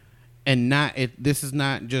offer, and this is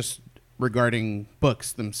not just regarding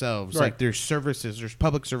books themselves. Right. Like there's services, there's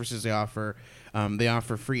public services they offer. They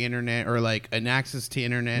offer free internet or like an access to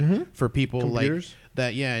internet for people Computers. like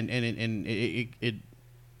that. Yeah, and it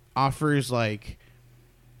offers like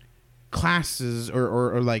classes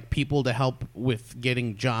or like people to help with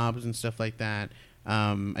getting jobs and stuff like that.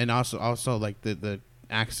 And also like the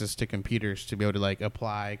access to computers to be able to like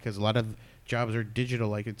apply, because a lot of jobs are digital.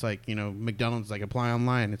 Like it's like McDonald's like apply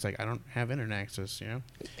online. It's like I don't have internet access.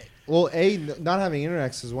 Well, not having internet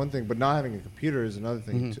access is one thing, but not having a computer is another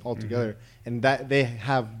thing altogether. And that they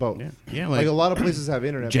have both. Yeah. Like a lot of places have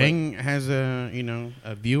internet. Jang has a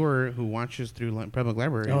viewer who watches through public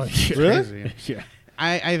libraries. Oh, It's really? crazy. Yeah.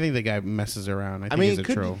 I think the guy messes around. I think he's a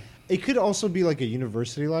troll. It could also be like a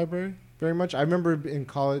university library. very much. I remember in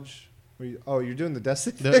college. You're doing the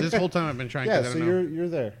Destiny. This whole time I've been trying. Yeah, I so don't know. you're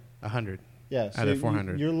there. 100. Yeah, so out of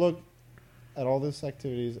 400. You look at all this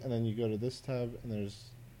activities, and then you go to this tab, and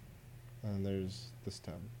there's this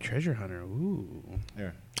tab. Treasure Hunter. Ooh.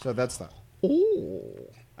 Yeah. So that's that. Ooh.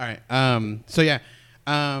 All right. So yeah.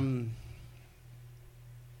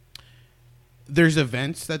 There's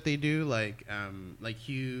events that they do, like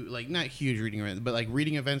not huge reading events, but like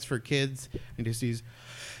reading events for kids and just these.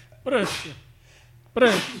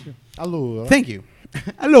 Allora. Thank you.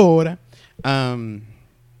 Allora.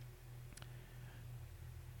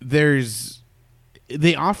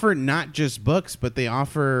 They offer not just books, but they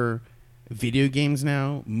offer video games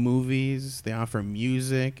now, movies, they offer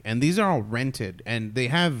music, and these are all rented, and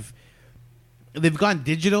they've gone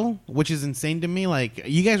digital, which is insane to me. Like,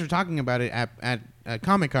 you guys were talking about it at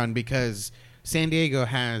Comic-Con, because San Diego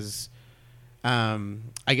has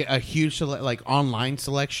a huge online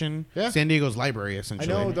selection. Yeah. San Diego's library,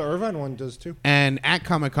 essentially. I know the Irvine one does too. And at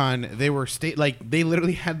Comic-Con, they were they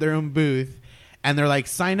literally had their own booth, and they're like,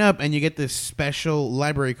 sign up and you get this special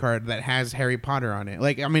library card that has Harry Potter on it.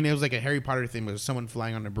 Like, I mean, it was like a Harry Potter theme. It was someone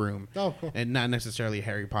flying on a broom. Oh, cool. And not necessarily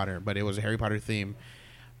Harry Potter, but it was a Harry Potter theme.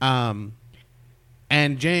 And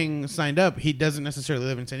Jang signed up. He doesn't necessarily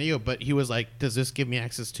live in San Diego, but he was like, does this give me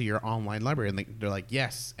access to your online library? And they're like,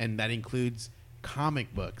 yes. And that includes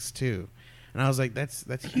comic books too. And I was like, that's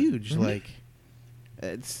huge. Mm-hmm. Like,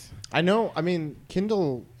 it's... I know. I mean,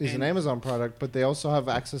 Kindle is an Amazon product, but they also have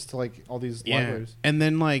access to like all these libraries. And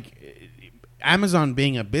then like Amazon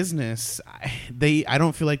being a business, I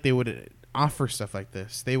don't feel like they would offer stuff like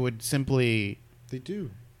this. They would simply... They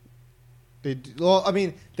do. Well, I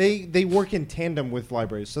mean, they work in tandem with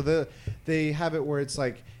libraries. So they have it where it's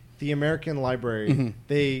like the American library.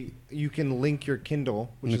 Mm-hmm. You can link your Kindle,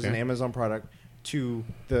 which is Okay. an Amazon product, to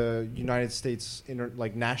the United States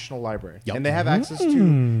national library, Yep. and they have access to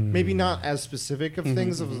maybe not as specific of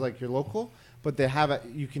things as like your local, but they have it.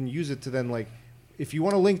 You can use it to then like if you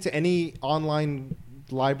want to link to any online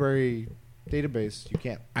library database, you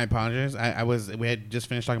can. I apologize. We had just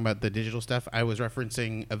finished talking about the digital stuff. I was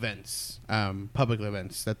referencing events, public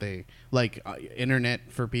events that they like,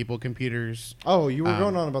 internet for people, computers. Oh, you were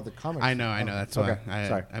going on about the comics. I know. Oh, That's okay. why.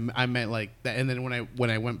 Sorry. I meant like that. And then when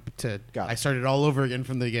I went to, Got it. I started all over again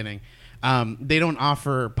from the beginning. They don't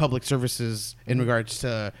offer public services in regards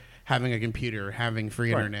to having a computer, having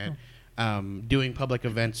free Right. internet. Doing public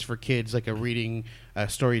events for kids, like a reading,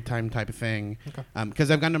 story time type of thing.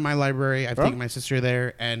 Because I've gone to my library, I've taken my sister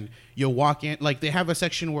there, and you'll walk in, like they have a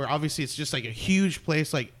section where obviously it's just like a huge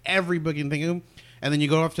place, like every book you can think of, and then you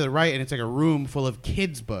go off to the right, and it's like a room full of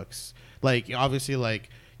kids' books, like obviously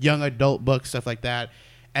like young adult books, stuff like that.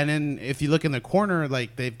 And then if you look in the corner,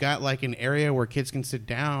 like they've got like an area where kids can sit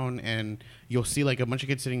down, and you'll see like a bunch of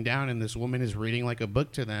kids sitting down, and this woman is reading like a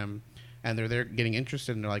book to them. And they're there getting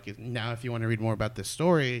interested, and they're like, now if you want to read more about this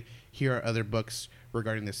story, here are other books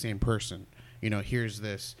regarding the same person. Here's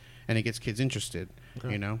this. And it gets kids interested,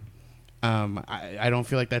 I don't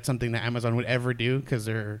feel like that's something that Amazon would ever do, because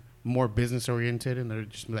they're more business-oriented, and they're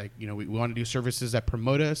just like, we want to do services that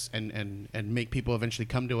promote us and make people eventually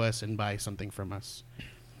come to us and buy something from us.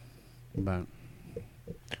 But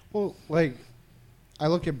Well, like, I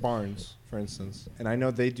look at Barnes, for instance, and I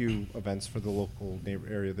know they do events for the local neighbor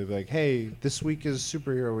area. They'll be like, hey, this week is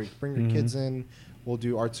superhero week. Bring your kids in. We'll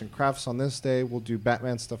do arts and crafts on this day. We'll do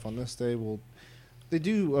Batman stuff on this day. They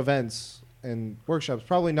do events and workshops,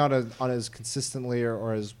 probably not as consistently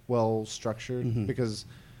or as well structured because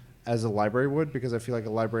as a library would, because I feel like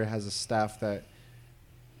a library has a staff that...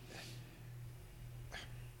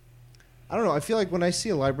 I don't know. I feel like when I see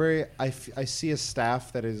a library, I see a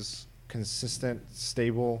staff that is consistent,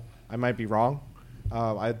 stable. I might be wrong.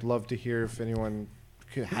 I'd love to hear if anyone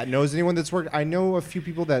knows anyone that's worked. I know a few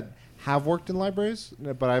people that have worked in libraries,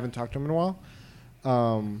 but I haven't talked to them in a while.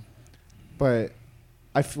 But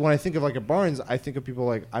when I think of like a Barnes, I think of people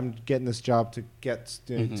like, I'm getting this job to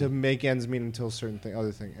to make ends meet until a certain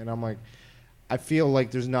other thing. And I'm like, I feel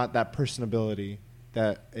like there's not that personability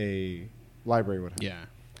that a library would have. yeah.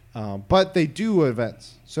 But they do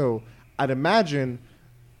events. So I'd imagine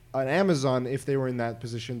an Amazon, if they were in that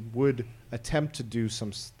position, would attempt to do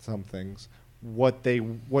some things. What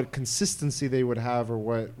consistency they would have, or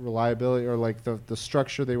what reliability, or like the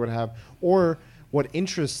structure they would have, or what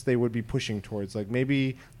interests they would be pushing towards. Like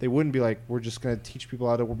maybe they wouldn't be like, we're just going to teach people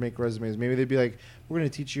how to make resumes. Maybe they'd be like, we're going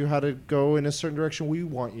to teach you how to go in a certain direction we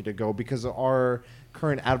want you to go because of our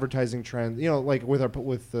current advertising trend. Like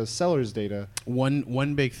with the sellers data.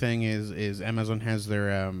 One big thing is Amazon has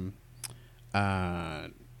their I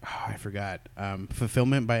forgot,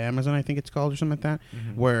 Fulfillment by Amazon, I think it's called, or something like that,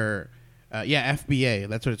 where FBA.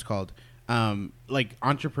 That's what it's called. Like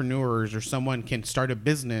entrepreneurs or someone can start a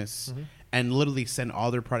business and literally send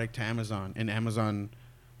all their product to Amazon, and Amazon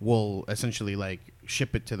will essentially like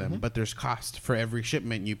ship it to them. But there's cost for every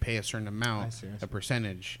shipment. You pay a certain amount, I see. a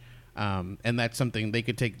percentage, and that's something they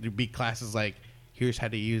could take. There'd be classes like, here's how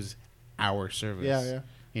to use our service. Yeah.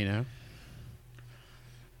 You know.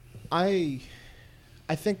 I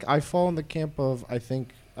think I fall in the camp of, I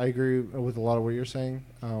think I agree with a lot of what you're saying.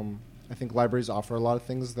 I think libraries offer a lot of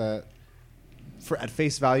things that, for at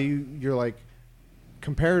face value, you're like,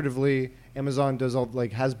 comparatively, Amazon does all,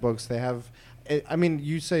 like, has books. They have, I mean,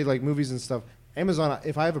 you say like movies and stuff. Amazon,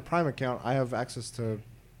 if I have a Prime account, I have access to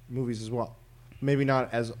movies as well. Maybe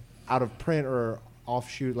not as out of print or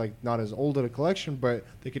offshoot, like not as old at a collection, but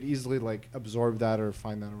they could easily like absorb that or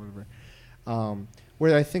find that or whatever.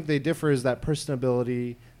 Where I think they differ is that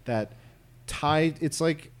personability, that tied. It's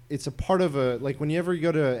like it's a part of a, like whenever you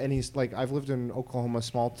go to any, like I've lived in Oklahoma,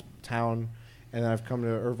 small town, and then I've come to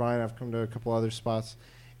Irvine. I've come to a couple other spots,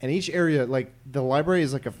 and each area, like the library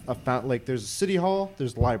is like like there's a city hall,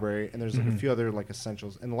 there's the library, and there's like a few other like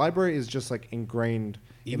essentials, and the library is just like ingrained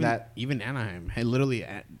in that. Even Anaheim, literally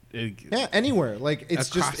anywhere, like it's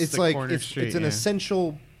just it's like it's an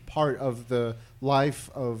essential part of the life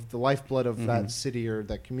of the lifeblood of that city or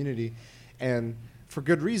that community, and for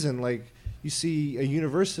good reason. Like you see a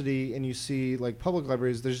university and you see like public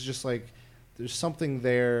libraries, there's just like there's something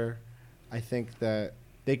there. I think that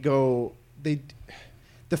the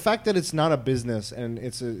fact that it's not a business and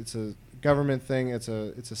it's a government thing, it's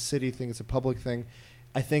a city thing, it's a public thing,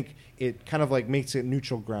 I think it kind of like makes it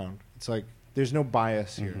neutral ground. It's like there's no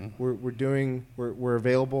bias here. We're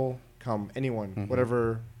available. Come anyone,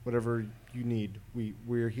 whatever you need.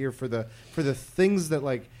 We're here for the things that,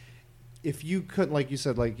 like, if you could, like you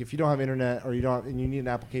said, like if you don't have internet or and you need an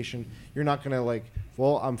application, you're not gonna like,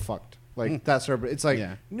 well, I'm fucked. Like that sort of, it's like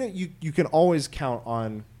you can always count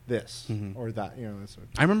on this or that. You know, that's what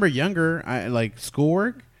I remember younger. I like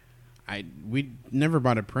schoolwork. We never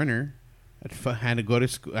bought a printer. I had to go to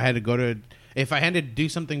school. If I had to do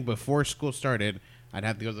something before school started, I'd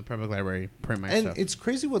have to go to the public library, print my stuff. And it's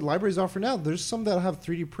crazy what libraries offer now. There's some that have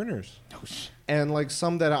 3D printers. And like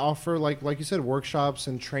some that offer like you said, workshops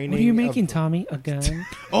and training. What are you making, Tommy? A gun?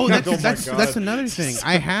 That's another thing.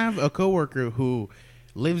 I have a coworker who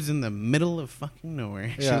lives in the middle of fucking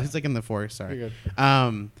nowhere. She lives like in the forest. Sorry.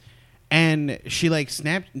 And she like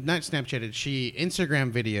not Snapchatted. She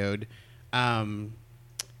Instagram videoed.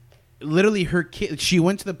 Literally, her kid. She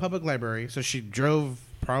went to the public library, so she drove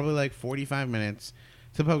probably like 45 minutes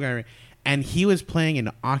to the public library, and he was playing an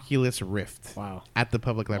Oculus Rift. Wow! At the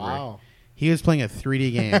public library. Wow! He was playing a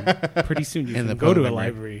 3D game. Pretty soon you can go to a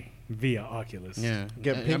library via Oculus. Yeah,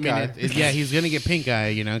 get pink eye. He's gonna get pink eye,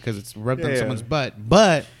 you know, because it's rubbed on someone's butt.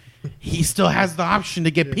 But he still has the option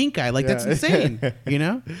to get pink eye. Like that's insane, you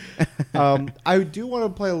know. I do want to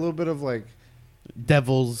play a little bit of like.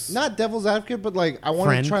 Not devil's advocate, but like I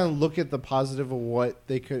want to try and look at the positive of what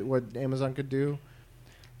Amazon could do.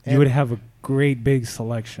 You would have a great big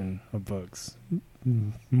selection of books,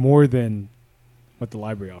 more than what the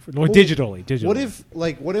library offers. Or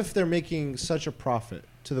digitally. What if they're making such a profit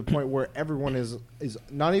to the point where everyone is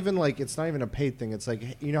not even like, it's not even a paid thing. It's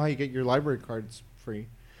like, you know how you get your library cards free?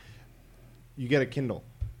 You get a Kindle.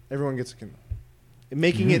 Everyone gets a Kindle.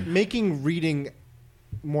 Making reading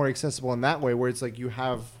more accessible in that way, where it's like you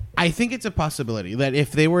have. I think it's a possibility that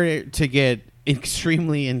if they were to get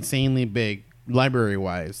extremely insanely big library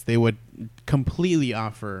wise, they would completely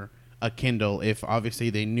offer a Kindle. If obviously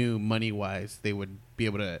they knew money wise, they would be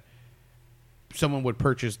able to. Someone would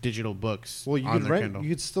purchase digital books. Well, you on could their rent. Kindle. You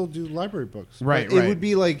could still do library books. Right. It would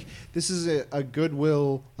be like, this is a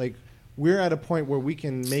Goodwill. Like, we're at a point where we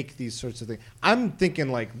can make these sorts of things. I'm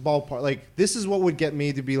thinking like ballpark. Like, this is what would get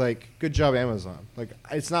me to be like, good job, Amazon. Like,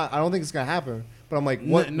 it's not. I don't think it's gonna happen. But I'm like,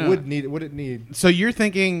 what would it need? So you're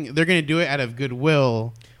thinking they're gonna do it out of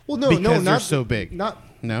goodwill? Well, because they're not so big.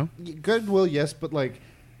 No. Goodwill, yes, but like,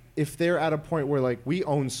 if they're at a point where like we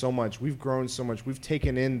own so much, we've grown so much, we've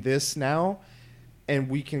taken in this now, and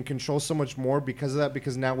we can control so much more because of that.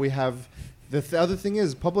 Because now we have. The other thing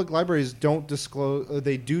is, public libraries don't disclose.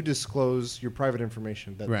 They do disclose your private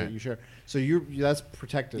information that you share. So that's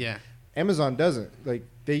protected. Yeah. Amazon doesn't. Like,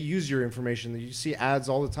 they use your information. You see ads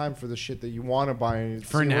all the time for the shit that you want to buy.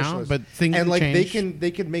 For now, but things and like change.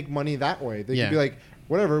 they can make money that way. They can be like,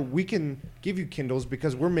 whatever. We can give you Kindles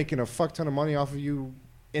because we're making a fuck ton of money off of you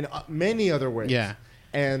in many other ways. Yeah.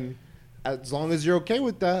 And as long as you're okay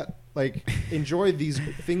with that. Like, enjoy these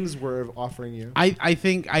things we're offering you. I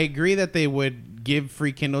think I agree that they would give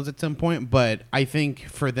free Kindles at some point, but I think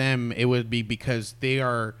for them it would be because they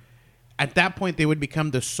are at that point they would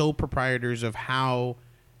become the sole proprietors of how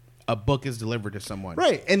a book is delivered to someone.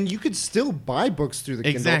 Right, and you could still buy books through the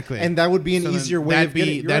Exactly. Kindle, and that would be an So then easier way of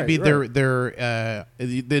getting. that'd be their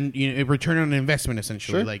then a return on investment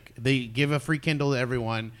essentially. Sure. Like they give a free Kindle to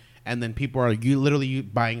everyone, and then people are literally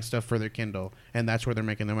buying stuff for their Kindle, and that's where they're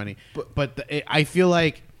making their money. But I feel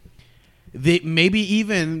like they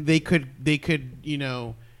could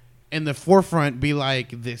in the forefront be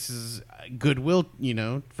like, this is goodwill,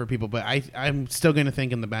 for people. But I'm still going to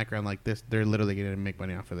think in the background like this, they're literally going to make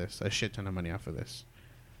money off of this, a shit ton of money off of this.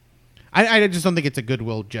 I just don't think it's a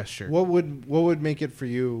goodwill gesture. What would make it for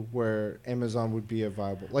you where Amazon would be a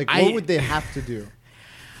viable? Like, what would they have to do?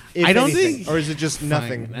 If I don't anything? think, or is it just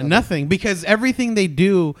nothing? Nothing, because everything they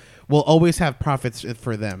do will always have profits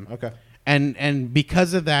for them. Okay. And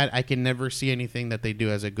because of that, I can never see anything that they do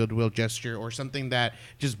as a goodwill gesture or something that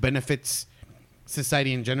just benefits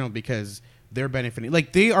society in general, because they're benefiting.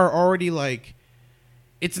 Like, they are already like,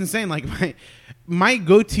 it's insane. Like, my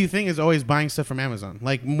go-to thing is always buying stuff from Amazon.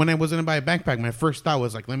 Like, when I was going to buy a backpack, my first thought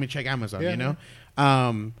was like, let me check Amazon,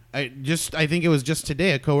 I think it was just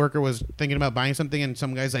today a coworker was thinking about buying something, and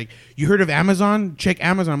some guy's like, you heard of Amazon? Check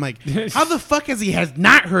Amazon. I'm like, how the fuck has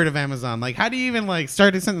not heard of Amazon? Like, how do you even like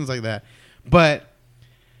start a sentence like that? But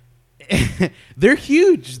they're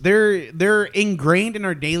huge. They're ingrained in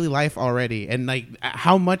our daily life already, and like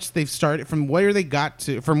how much they've started from where they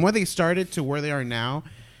started to where they are now.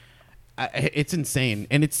 It's insane,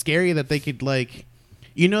 and it's scary that they could like,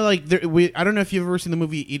 I don't know if you've ever seen the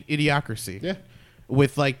movie Idiocracy. Yeah.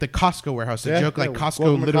 With like the Costco warehouse, a joke like Costco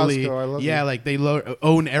welcome to literally, Costco, I love it. like they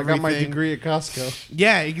own everything. I got my degree at Costco.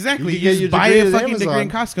 Yeah, exactly. You You get just your buy degree a at fucking degree in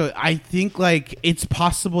Amazon. Costco. I think like it's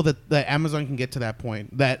possible that Amazon can get to that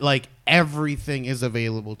point, that like everything is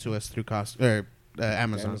available to us through Costco or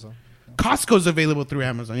Amazon. Amazon. Costco's available through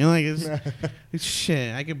Amazon. It's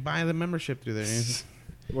shit. I could buy the membership through there.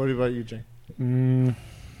 What about you, Jay? I'm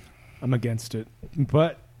against it,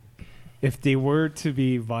 but if they were to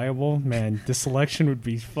be viable, man, the selection would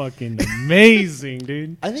be fucking amazing,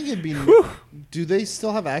 dude. I think it'd be. Do they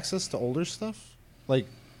still have access to older stuff, like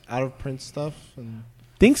out of print stuff? And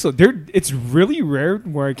Think so. It's really rare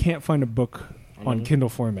where I can't find a book on Kindle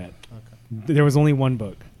format. Okay. There was only one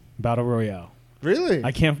book, Battle Royale. Really?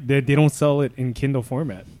 I can't. They don't sell it in Kindle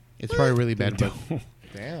format. It's probably a really bad book.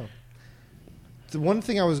 Damn. The one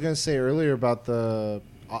thing I was going to say earlier about the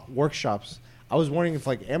workshops, I was wondering if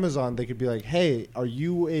like Amazon, they could be like, hey, are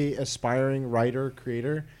you a aspiring writer,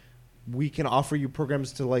 creator? We can offer you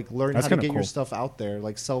programs to like learn That's how to kinda get your cool. stuff out there,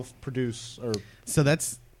 like self-produce or So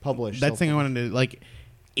that's publish. That's the thing I wanted to like.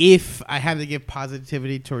 If I had to give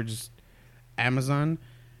positivity towards Amazon,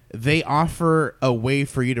 they offer a way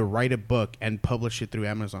for you to write a book and publish it through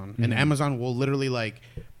Amazon, and Amazon will literally like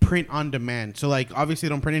print on demand. So like obviously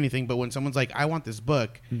they don't print anything, but when someone's like, I want this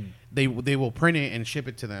book, they will print it and ship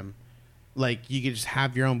it to them. Like you could just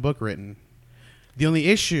have your own book written. The only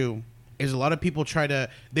issue is a lot of people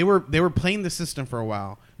they were playing the system for a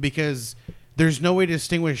while because there's no way to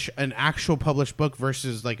distinguish an actual published book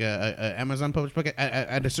versus like a Amazon published book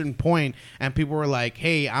at a certain point, and people were like,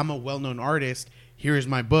 hey, I'm a well-known artist, here's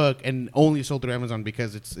my book, and only sold through Amazon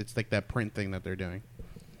because it's like that print thing that they're doing.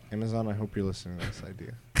 Amazon, I hope you're listening to this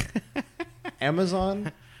idea.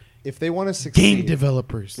 Amazon, if they want to succeed, Game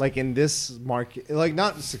developers. like in this market, like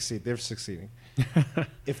not succeed, they're succeeding.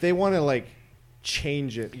 If they want to like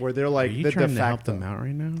change it, where they're Are like you the trying de to help facto, them out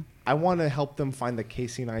right now? I want to help them find the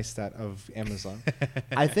Casey Neistat of Amazon.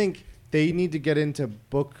 I think they need to get into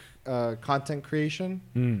book content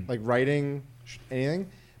creation, like writing, anything,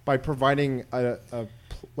 by providing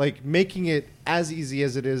like making it as easy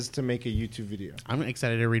as it is to make a YouTube video. I'm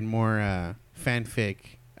excited to read more fanfic,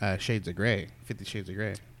 Shades of Grey, 50 Shades of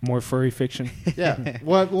Grey. More furry fiction. Yeah.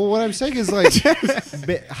 What I'm saying is like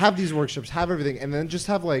have these workshops, have everything, and then just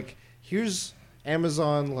have like here's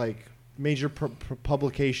Amazon like major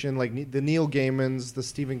publication like the Neil Gaimans, the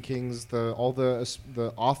Stephen Kings, all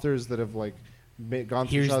the authors that have like gone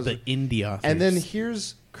through. Here's the indie authors. And then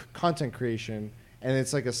here's content creation, and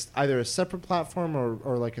it's like either a separate platform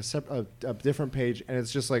or like a different page, and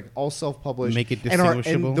it's just like all self-published. Make it and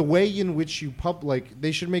distinguishable. the way in which you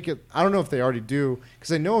they should make it. I don't know if they already do,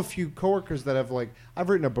 because I know a few coworkers that have like I've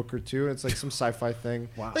written a book or two, and it's like some sci-fi thing.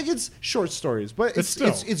 Wow. Like it's short stories, but But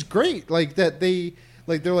still. it's great. Like that they're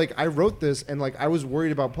like I wrote this, and like I was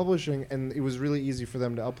worried about publishing, and it was really easy for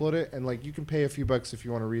them to upload it, and like you can pay a few bucks if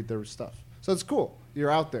you want to read their stuff. So it's cool.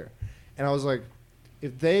 You're out there, and I was like,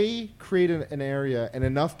 if they create an area and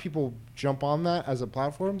enough people jump on that as a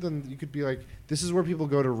platform, then you could be like, this is where people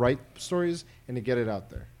go to write stories and to get it out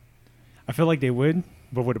there. I feel like they would,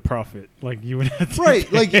 but with a profit. Like you would have to Right,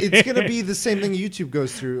 pay. like it's gonna be the same thing YouTube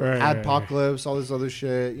goes through. Right, right, Adpocalypse, all this other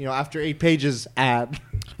shit. You know, after 8 pages, ad.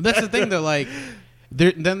 That's the thing though. Like,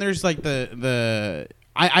 then there's like the.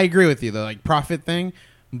 I agree with you, the like profit thing,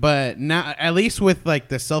 but now at least with like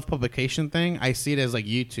the self publication thing, I see it as like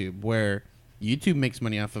YouTube, where YouTube makes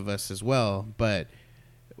money off of us as well. But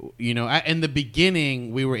you know, in the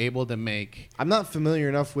beginning, we were able to make. I'm not familiar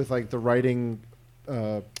enough with like the writing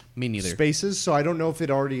Me neither. spaces, so I don't know if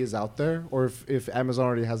it already is out there or if Amazon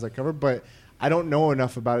already has that covered. But I don't know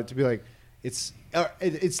enough about it to be like it's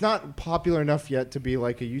not popular enough yet to be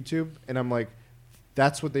like a YouTube, and I'm like.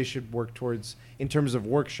 That's what they should work towards in terms of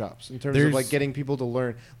workshops, in terms of like getting people to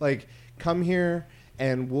learn. Like, come here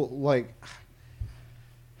and we'll like.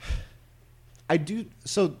 I do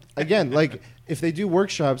so again. Like, if they do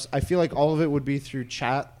workshops, I feel like all of it would be through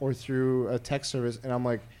chat or through a text service, and I'm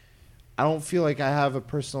like, I don't feel like I have a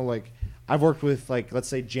personal like. I've worked with like let's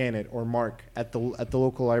say Janet or Mark at the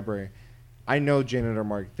local library. I know Janet or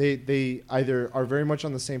Mark. They either are very much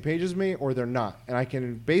on the same page as me or they're not. And I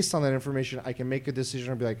can, based on that information, I can make a decision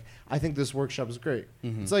and be like, I think this workshop is great.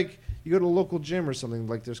 Mm-hmm. It's like you go to a local gym or something.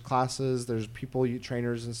 Like there's classes, there's people,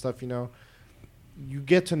 trainers and stuff, you know. You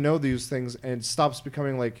get to know these things and it stops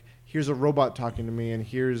becoming like, here's a robot talking to me and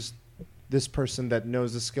here's this person that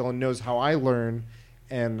knows the skill and knows how I learn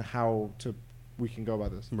and how we can go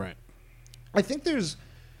about this. Right. I think it's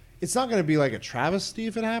not going to be like a travesty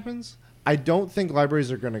if it happens. I don't think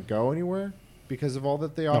libraries are going to go anywhere because of all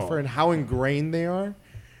that they offer and how ingrained they are.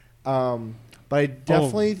 But I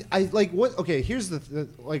definitely, I like what. Okay, here's the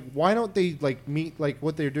like. Why don't they like meet like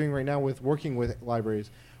what they're doing right now with working with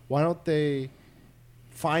libraries? Why don't they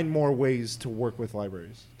find more ways to work with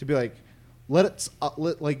libraries to be like,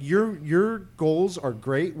 like your goals are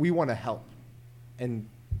great. We want to help and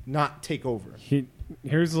not take over.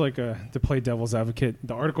 Here's like to play devil's advocate.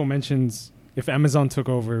 The article mentions. If Amazon took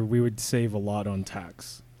over, we would save a lot on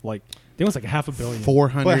tax. Like, I think it was like $500 million.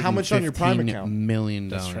 $400. But how much on your Prime account? $1 million.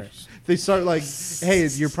 That's right. They start like, hey,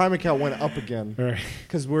 your Prime account went up again Right.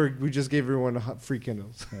 because we just gave everyone free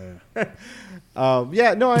Kindles. Yeah. No,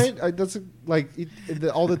 that's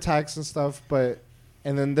all the tax and stuff, and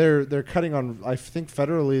then they're cutting on. I think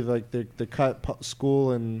federally, like they cut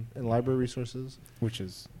school and library resources, Which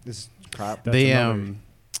is this crap. That's They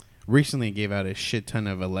recently gave out a shit ton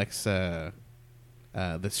of Alexa.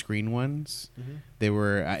 The screen ones, they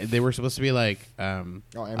were supposed to be like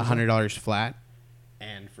 $100 flat,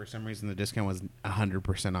 and for some reason the discount was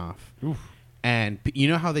 100% off. Oof. And you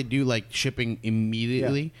know how they do like shipping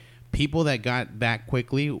immediately? Yeah. People that got that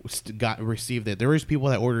quickly received it. There was people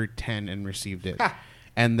that ordered 10 and received it,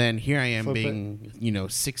 and then here I am being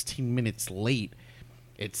 16 minutes late.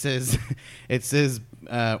 It says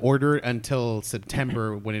order until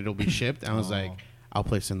September when it'll be shipped. I was like. I'll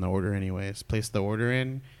place in the order anyways. Place the order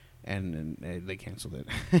in, and they canceled it.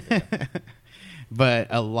 Yeah. But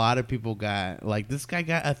a lot of people got like this guy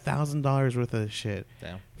got $1,000 worth of shit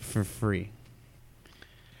for free.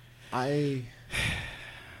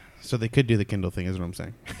 So they could do the Kindle thing, is what I'm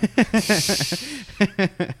saying.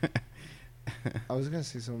 I was gonna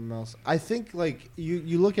say something else. I think like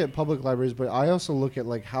you look at public libraries, but I also look at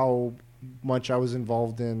like how much I was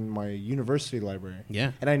involved in my university library.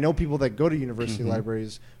 Yeah. And I know people that go to university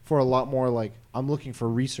libraries for a lot more like, I'm looking for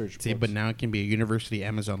research See, books. but now it can be a university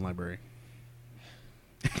Amazon library.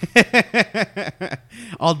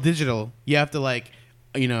 All digital. You have to virtual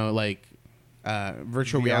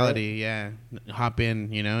VR reality, yeah. Hop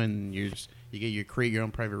in, and you create your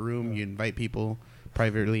own private room, you invite people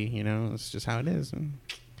privately, it's just how it is.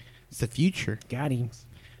 It's the future. Got him.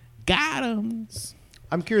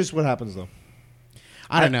 I'm curious what happens though.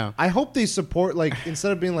 I don't know. I hope they support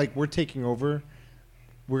instead of being like we're taking over,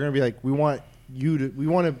 we're gonna be like we're on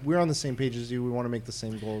the same page as you. We want to make the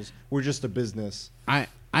same goals. We're just a business. I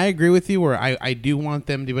agree with you. Where I do want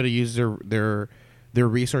them to be able to use their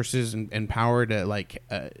resources and power to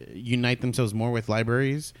unite themselves more with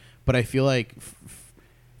libraries. But I feel like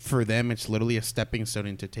for them, it's literally a stepping stone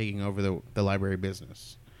into taking over the library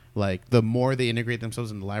business. Like, the more they integrate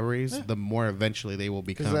themselves into libraries, the more eventually they will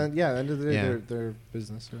become. Because at the end of the day, they're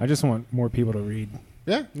business. I just want more people to read.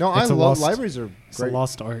 Yeah. No, I love libraries are great. It's a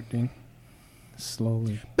lost art, dude.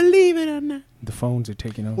 Slowly. Believe it or not. The phones are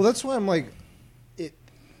taking over. Well, that's why I'm like,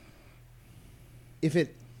 if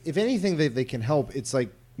anything they can help, it's like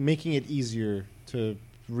making it easier to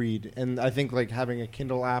read. And I think like having a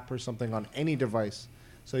Kindle app or something on any device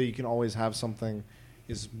so you can always have something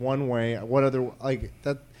is one way. What other, like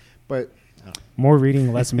that, but. More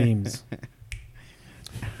reading, less memes.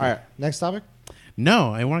 All right, next topic?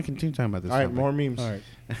 No, I want to continue talking about this. All right, topic. more memes. All right.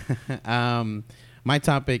 My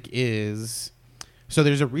topic is, so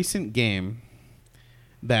there's a recent game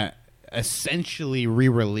that essentially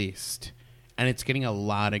re-released, and it's getting a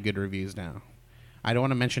lot of good reviews now. I don't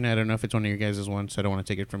want to mention it. I don't know if it's one of your guys' ones, so I don't want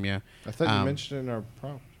to take it from you. I thought you mentioned it in our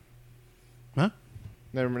prompt. Huh?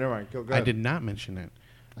 Never mind. Go ahead. I did not mention it.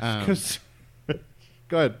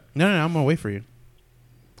 Go ahead. No, I'm going to wait for you.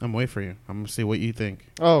 I'm going to see what you think.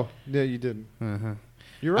 Oh, yeah, you did. Uh-huh.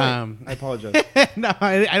 You're right. I apologize. No,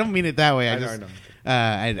 I don't mean it that way. I know.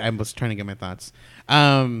 I was trying to get my thoughts.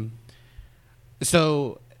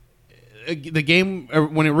 So the game,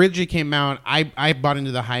 when it originally came out, I bought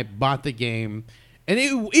into the hype, bought the game, and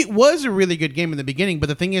it was a really good game in the beginning. But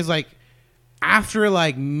the thing is, like, after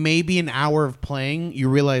like maybe an hour of playing, you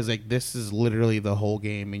realize like this is literally the whole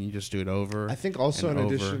game, and you just do it over. I think also in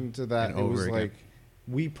addition to that, it was again. like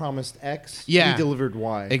we promised X, yeah, we delivered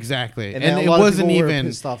Y. Exactly, and it wasn't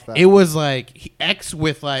even. It was like X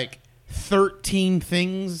with like 13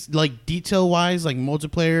 things, like detail wise, like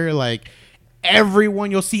multiplayer, like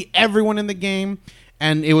everyone. You'll see everyone in the game,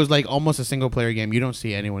 and it was like almost a single player game. You don't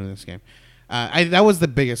see anyone in this game. That was the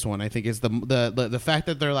biggest one, I think, is the fact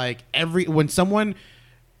that they're like when someone,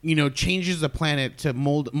 you know, changes the planet to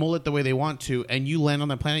mold it the way they want to, and you land on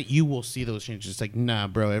the planet, you will see those changes. It's like, nah,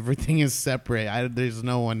 bro, everything is separate. There's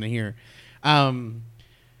no one here. And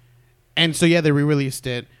so yeah, they re-released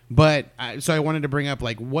it. But so I wanted to bring up,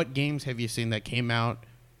 like, what games have you seen that came out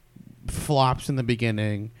flops in the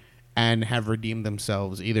beginning and have redeemed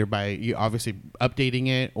themselves either by you obviously updating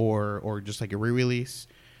it or just like a re-release?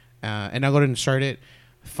 And I'll go ahead and start it.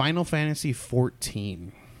 Final Fantasy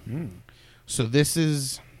 14. So this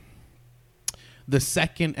is the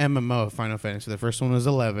second MMO of Final Fantasy. The first one was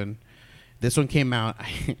 11. This one came out.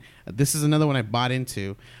 This is another one I bought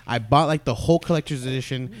into. I bought like the whole collector's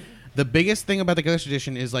edition. The biggest thing about the collector's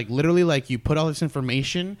edition is like literally like you put all this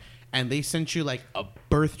information and they sent you like a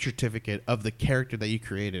birth certificate of the character that you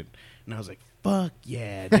created. And I was like, fuck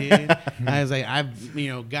yeah, dude. I was like,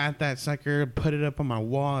 I've got that sucker, put it up on my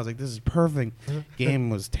wall. I was like, this is perfect. Game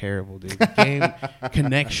was terrible, dude. Game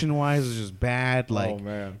connection wise was just bad. Like, oh,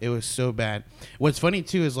 man. It was so bad. What's funny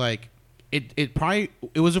too is like it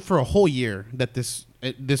was for a whole year that this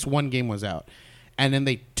one game was out. And then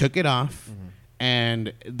they took it off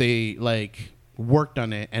and they like worked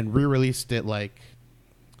on it and re-released it like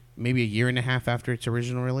maybe a year and a half after its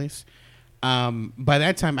original release. By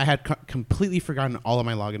that time, I had completely forgotten all of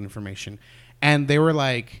my login information. And they were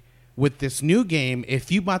like, with this new game,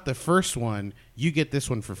 if you bought the first one, you get this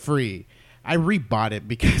one for free. I rebought it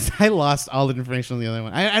because I lost all the information on the other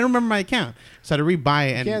one. I don't remember my account. So I had to rebuy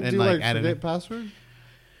it and do like add forget it. Password?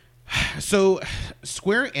 So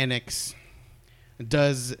Square Enix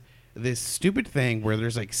does this stupid thing where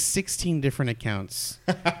there's like 16 different accounts.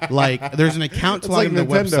 Like there's an account to log into the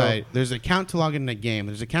website. There's an account to log into a game.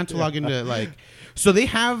 There's an account to log into like. So they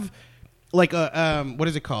have like a what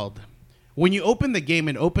is it called? When you open the game,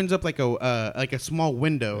 it opens up like a small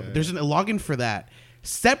window. Yeah. There's a login for that,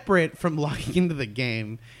 separate from logging into the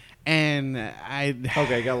game. And I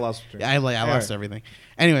got lost. I lost everything.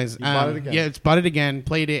 Anyways, bought it again. Yeah, it's bought it again,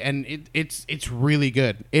 played it, and it's really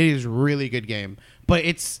good. It is a really good game, but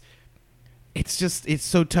it's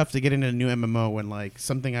so tough to get into a new MMO when like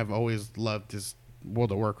something I've always loved is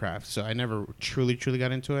World of Warcraft. So I never truly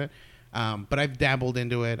got into it. But I've dabbled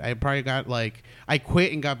into it. I probably got I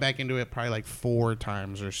quit and got back into it probably like 4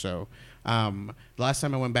 times or so. The last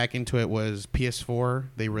time I went back into it was PS4.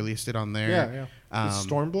 They released it on there. Yeah.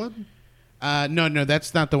 Stormblood? No,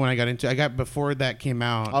 that's not the one I got into. I got before that came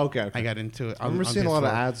out. Okay. I got into it. I remember seeing a lot of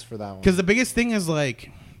ads for that one. Because the biggest thing is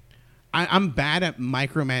like, I'm bad at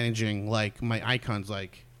micromanaging like my icons.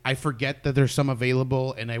 Like I forget that there's some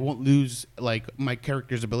available, and I won't lose like my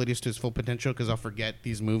character's abilities to his full potential because I'll forget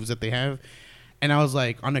these moves that they have. And I was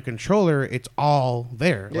like, on a controller, it's all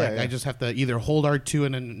there. Yeah, like I just have to either hold R2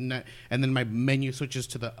 and then my menu switches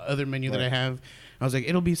to the other menu that I have. I was like,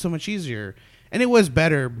 it'll be so much easier, and it was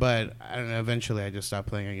better. But I don't know. Eventually, I just stopped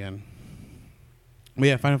playing again. But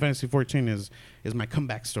yeah, Final Fantasy 14 is my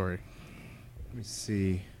comeback story. Let me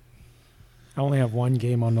see. I only have one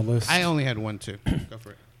game on the list. I only had one too. Go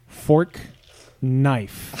for it. Fork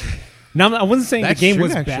Knife. Now, I wasn't saying That's the game true,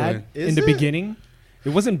 was actually. bad Is in the it? beginning. It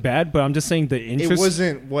wasn't bad, but I'm just saying the interest. It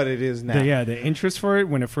wasn't what it is now. The interest for it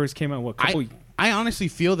when it first came out. I honestly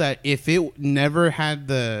feel that if it never had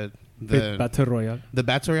the Battle Royale,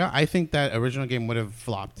 I think that original game would have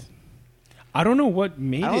flopped. I don't know what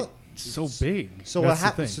made it so big. So what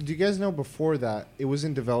happened? So do you guys know before that it was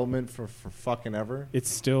in development for fucking ever? It's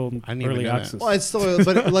still I didn't even early know that. access. Well, it's still,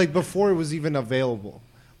 but like before it was even available.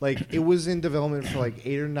 Like it was in development for like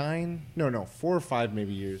 8 or 9, no, 4 or 5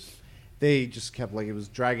 maybe years, they just kept like it was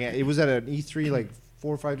dragging. It was at an E3 like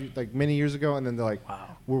 4 or 5 like many years ago, and then they're like,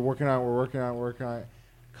 Wow. we're working on it.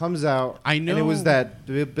 Comes out. I know. And it was that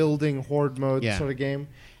building horde mode Yeah. sort of game,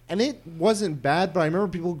 and it wasn't bad. But I remember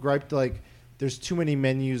people griped like, there's too many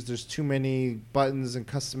menus, there's too many buttons and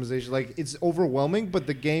customization. Like it's overwhelming, but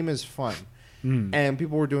the game is fun. And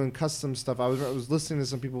people were doing custom stuff. I was listening to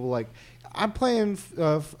some people like, I'm playing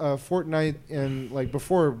Fortnite and like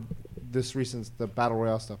before this recent the battle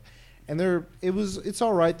royale stuff, and it's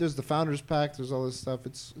all right. There's the founders pack. There's all this stuff.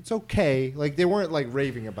 It's okay. Like they weren't like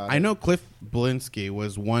raving about it. I know Cliff Blinsky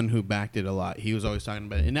was one who backed it a lot. He was always talking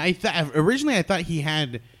about it, and I thought originally I thought he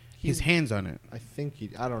had his hands on it. I think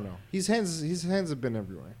I don't know. His hands have been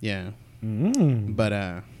everywhere. Yeah,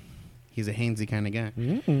 but he's a handsy kind of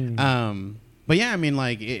guy. But yeah, I mean,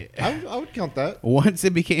 like I would count that. once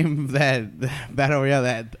it became that battle royale,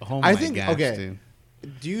 that I think okay.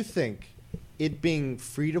 Do you think it being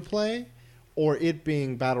free to play or it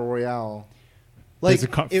being battle royale? Like,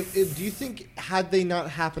 do you think had they not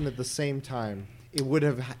happened at the same time, it would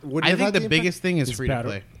have? I think the biggest thing is It's free to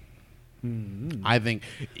battle. play. I think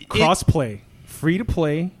Cross-play. Free to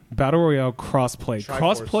play, battle royale, cross-play. Triforce.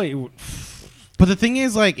 Cross-play. But the thing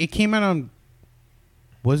is, like, it came out on.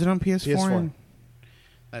 Was it on PS4? PS4.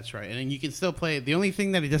 That's right, and then you can still play it. The only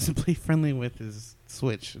thing that it doesn't play friendly with is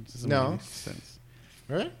Switch. It doesn't No. make any sense.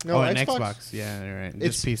 Right? No, and Xbox. Xbox. Yeah, you're right.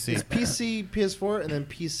 It's Just PC. It's PC, PS4, and then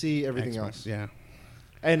PC, everything Xbox, else, Yeah.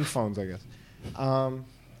 and phones, I guess.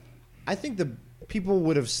 I think the people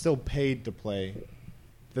would have still paid to play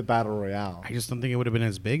the battle royale. I just don't think it would have been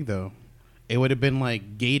as big though. It would have been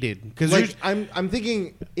like gated because Like I'm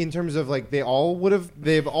thinking in terms of like they've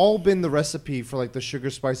all been the recipe for like the sugar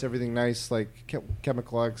spice everything nice like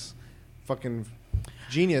Chemical X, fucking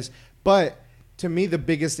genius. But to me the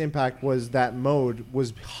biggest impact was that mode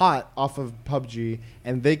was hot off of PUBG,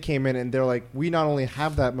 and they came in and they're like, we not only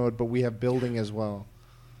have that mode but we have building as well.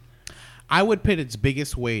 I would put its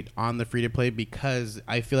biggest weight on the free to play because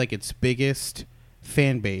I feel like its biggest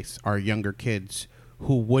fan base are younger kids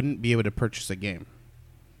who wouldn't be able to purchase a game.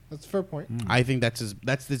 That's a fair point. I think that's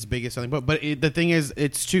its biggest selling point. But the thing is,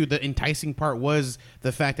 it's true. The enticing part was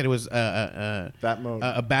the fact that it was That mode.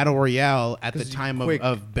 a battle royale at the 'Cause time quick.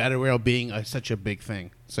 of battle royale being such a big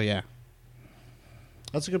thing. So yeah,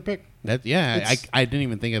 That's a good pick. I didn't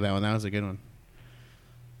even think of that one. That was a good one.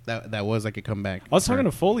 That was like a comeback. I was talking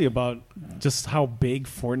to Foley about just how big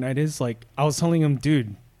Fortnite is. Like, I was telling him,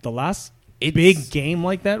 dude, the last big game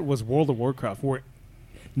like that was World of Warcraft, where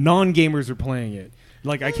non-gamers are playing it.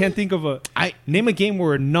 Like, I can't think of name a game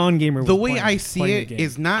where a non-gamer. The was way playing, I see playing it the game.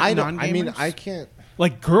 is not I non-gamers. don't. I mean, I can't.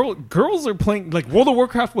 Like girls are playing. Like World of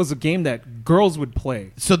Warcraft was a game that girls would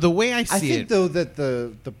play. So the way I I see think it, though that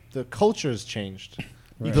the culture has changed.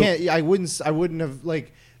 You Right. can't. I wouldn't have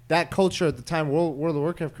like that culture at the time World of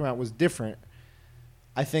Warcraft came out was different.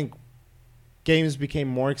 I think games became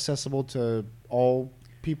more accessible to all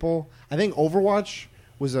people. I think Overwatch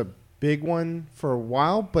was a big one for a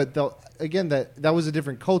while, but again that was a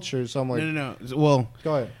different culture. So I'm like, no. Well,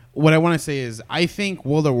 go ahead. what I want to say is I think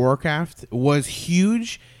World of Warcraft was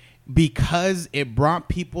huge because it brought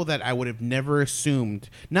people that I would have never assumed.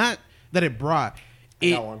 Not that it brought.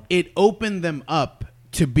 got one. It opened them up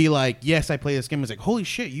to be like, yes, I play this game. It's like, holy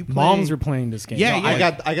shit, you play. Moms are playing this game. Yeah, No, I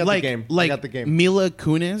got the like, game. I Like got the game. Mila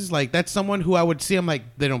Kunis, like that's someone who I would see. I'm like,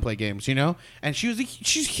 they don't play games, you know. And she's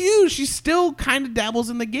huge. She still kind of dabbles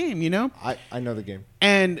in the game, you know. I know the game.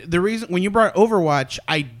 And the reason when you brought Overwatch,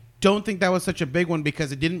 I don't think that was such a big one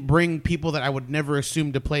because it didn't bring people that I would never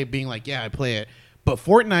assume to play. Being like, yeah, I play it. But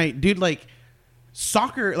Fortnite, dude, like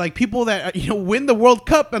soccer, like people that win the World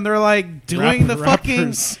Cup and they're like doing the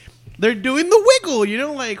fucking. They're doing the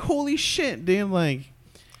wiggle, like, holy shit, dude. Like,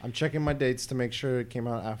 I'm checking my dates to make sure it came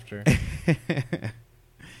out after.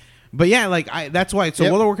 but yeah, like, that's why. So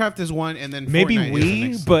Yep. World of Warcraft is one, and then Maybe Fortnite is the Wii,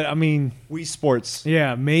 next. but I mean, Wii Sports.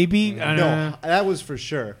 yeah, maybe. No, that was for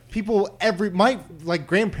sure. People, my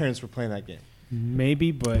grandparents were playing that game.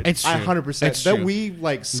 Maybe, but It's true. 100%. It's That true. we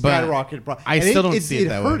skyrocketed. I still don't see it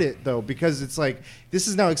that way. hurt it though because it's like this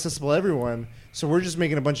is now accessible to everyone. So we're just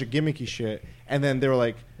making a bunch of gimmicky shit, and then they were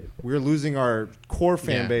like, we're losing our core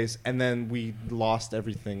fan Yeah. base, and then we lost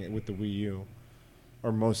everything with the Wii U,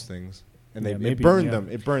 or most things, and Yeah, it maybe, burned yeah. them.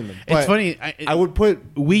 It burned them. It's But funny. I would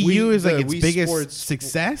put Wii U is like the its Wii biggest Sports-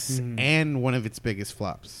 success and one of its biggest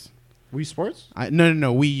flops. Wii Sports,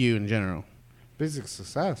 No. Wii U in general. basic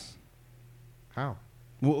success. How?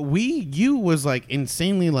 Wii U was like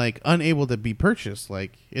insanely like unable to be purchased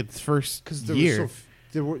like its first Because year.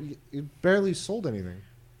 it barely sold anything.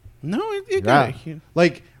 No, it got Yeah.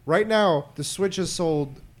 Like right now, the Switch has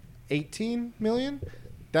sold 18 million.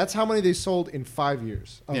 That's how many they sold in 5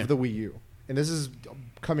 years of Yeah. the Wii U. And this is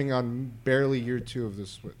coming on barely year 2 of the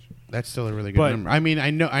Switch. That's still a really good But- number. I mean,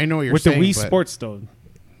 I know what you're With saying. the Wii but Sports, though,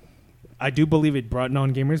 I do believe it brought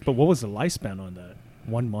non-gamers, but what was the lifespan on that?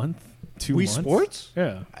 1 month? 2 Wii months? Sports?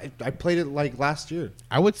 Yeah. I played it like last year.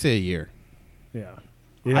 I would say a year. Yeah.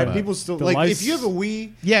 People still The like life- if you have a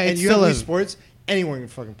Wii Yeah, and it's you have still Wii a- Sports, anyone can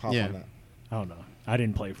fucking pop Yeah. on that. I don't know. I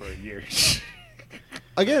didn't play for a year.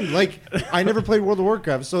 Again, like I never played World of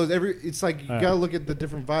Warcraft, so it's like you Yeah. gotta look at the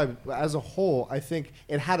different vibe. As a whole, I think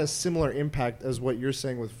it had a similar impact as what you're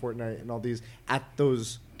saying with Fortnite and all these at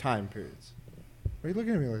those time periods. Why are you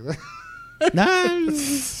looking at me like that?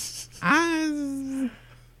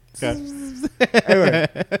 Okay. Anyway,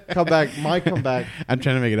 my comeback. I'm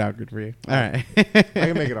trying to make it awkward for you. All right. I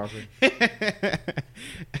can make it awkward.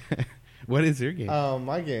 What is your game?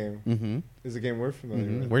 My game Mm-hmm. is a game we're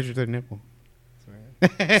familiar with. Where's your third nipple? Sorry.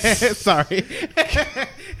 Sorry.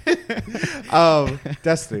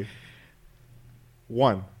 Destiny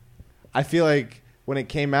 1. I feel like when it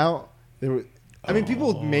came out, there were. I mean,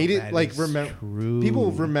 people made it that like is remember. true.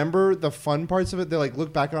 People remember the fun parts of it. They like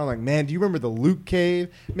look back on it like, man, do you remember the Loot Cave?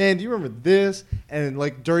 Man, do you remember this? And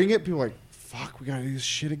like during it, people were like, fuck, we gotta do this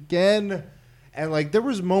shit again. And like there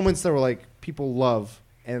was moments that were like people love,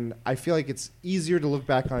 and I feel like it's easier to look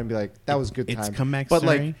back on and be like, that was good It's time. comeback But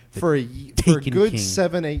story, like the for a Taken good King.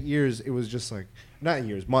 7-8 years, it was just like not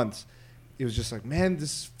years, months. It was just like, man, this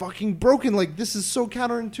is fucking broken. Like this is so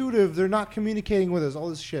counterintuitive. They're not communicating with us. All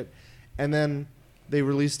this shit, and then they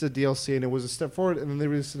released a DLC and it was a step forward, and then they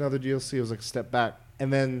released another DLC. It was like a step back,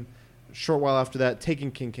 and then a short while after that, Taken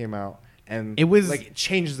King came out, and It was- like it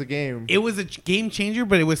changed the game. It was a game changer,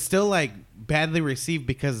 but it was still like badly received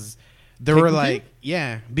because there Taken were King?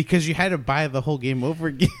 like, because you had to buy the whole game over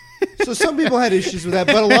again. So some people had issues with that,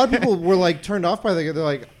 but a lot of people were like turned off by that. They're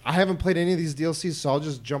like, I haven't played any of these DLCs, so I'll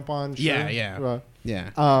just jump on. Sure. Yeah. Yeah.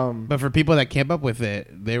 Um, But for people that kept up with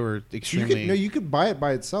it, they were extremely. you could buy it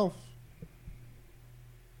by itself.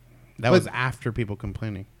 that but- was after people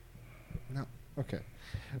complaining. No. Okay.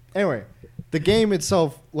 Anyway, the game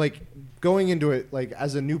itself, like going into it, like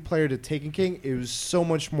as a new player to Taken King, it was so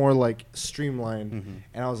much more like streamlined, Mm-hmm.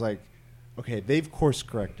 and I was like, okay, they've course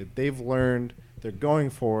corrected, they've learned, they're going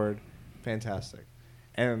forward, fantastic.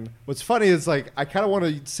 And what's funny is like I kind of want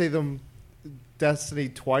to say them Destiny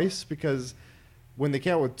twice because when they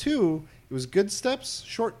came out with 2, it was good steps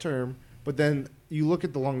short term, but then you look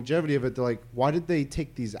at the longevity of it, they're like, why did they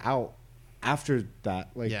take these out after that?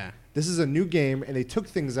 Like, Yeah. this is a new game, and they took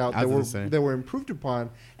things out I was gonna say. that were improved upon,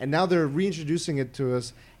 and now they're reintroducing it to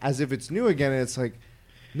us as if it's new again. And it's like,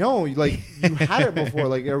 no, like you had it before.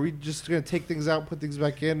 Like, are we just gonna take things out, put things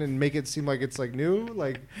back in, and make it seem like it's like new?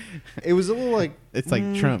 Like, it was a little like It's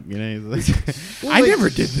like Trump, you know. He's like, well, I like- never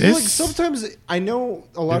did well, this. Like sometimes I know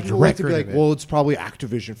a lot of There's people like to be record like, of it. well, it's probably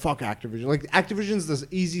Activision. Fuck Activision. Like Activision's this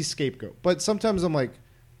easy scapegoat. But sometimes I'm like,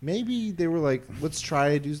 maybe they were like, let's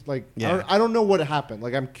try to do like. Yeah. I don't know what happened.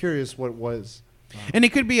 Like I'm curious what it was. And it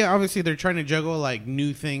could be obviously they're trying to juggle like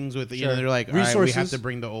new things with you know Sure. they're like all right, we have Resources. to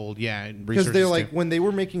bring the old and Because they're resources like too. when they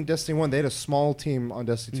were making Destiny 1, they had a small team on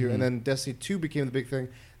Destiny 2, Mhm. and then Destiny 2 became the big thing,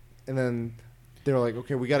 and then they were like,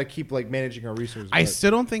 okay, we got to keep like managing our resources. I But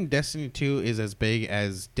still don't think Destiny 2 is as big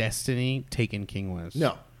as Destiny Taken King was.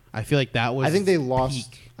 no, I feel like that was. I think they its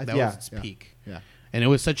lost- Peak. I- That yeah, was its yeah. peak, yeah, and it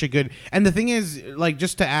was such a good. And the thing is, like,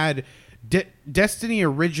 just to add, Destiny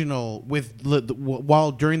original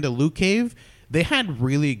while during the Loot Cave, they had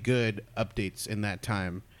really good updates in that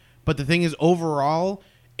time. But the thing is, overall,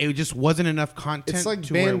 it just wasn't enough content. it's like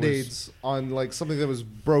to where it was- band-aids on like something that was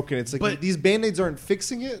broken. It's like But- these band-aids aren't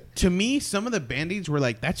fixing it. To me, some of the band-aids were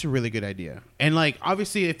like, that's a really good idea. And like,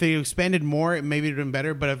 obviously, if they expanded more, it maybe would have been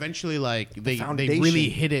better. But eventually, like, they foundation. really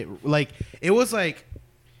hit it. Like, it was like,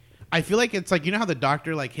 I feel like it's like, you know how the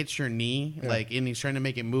doctor like hits your knee, Yeah. like, and he's trying to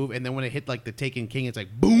make it move, and then when it hit like the Taken King, it's like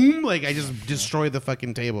boom, like I just destroyed the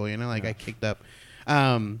fucking table, you know, like I kicked up.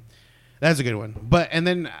 That's a good one. But and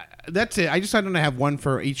then that's it. I just don't have one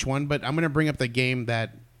for each one, but I'm gonna bring up the game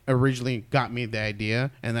that originally got me the idea,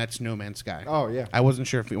 and that's No Man's Sky. Oh yeah, I wasn't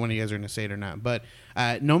sure if one of you guys are going to say it or not, but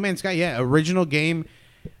No Man's Sky, yeah, original game,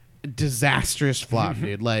 disastrous flop,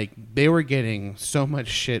 dude. Like, they were getting so much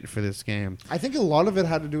shit for this game. I think a lot of it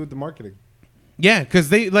had to do with the marketing. Yeah, because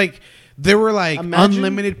there were like Imagine-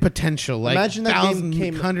 unlimited potential, like imagine that game thousands,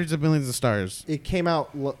 came- hundreds of millions of stars. It came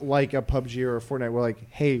out like a PUBG or a Fortnite. We're like,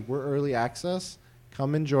 hey, we're early access.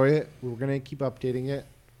 Come enjoy it. We're gonna keep updating it.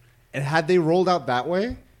 And had they rolled out that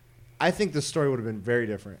way, I think the story would have been very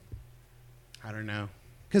different. I don't know.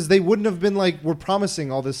 Because they wouldn't have been like, we're promising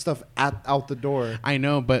all this stuff out the door. I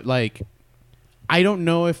know, but like, I don't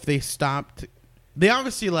know if they stopped they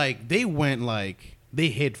obviously they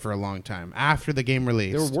hid for a long time after the game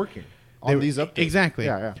released. They were working on these updates. Exactly.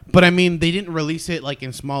 Yeah. But I mean, they didn't release it like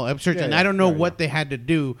in small episodes, and I don't know what yeah. they had to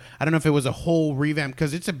do. I don't know if it was a whole revamp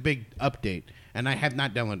because it's a big update, and I have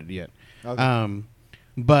not downloaded it yet. Okay.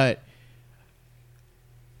 But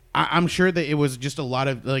I'm sure that it was just a lot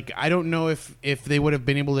of like I don't know if they would have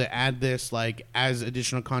been able to add this like as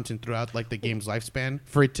additional content throughout like the game's lifespan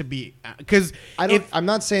for it to be because I'm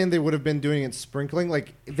not saying they would have been doing it sprinkling.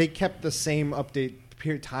 Like they kept the same update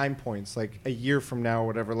period time points like a year from now or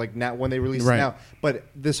whatever. Like now when they release it now, but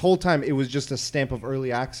this whole time it was just a stamp of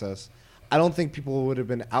early access. I don't think people would have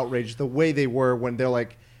been outraged the way they were when they're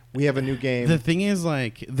like, we have a new game. The thing is,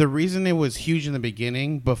 like, the reason it was huge in the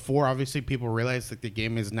beginning, before obviously people realized that the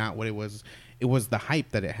game is not what it was the hype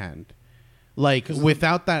that it had. Like,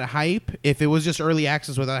 without that hype, if it was just early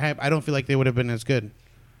access without hype, I don't feel like they would have been as good.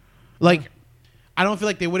 Like, I don't feel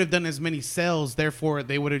like they would have done as many sales, therefore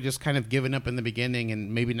they would have just kind of given up in the beginning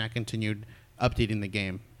and maybe not continued updating the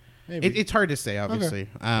game. It's hard to say, obviously.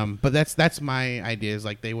 Okay. But that's my idea is,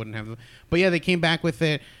 like, they wouldn't have... But, yeah, they came back with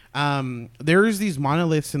it. There's these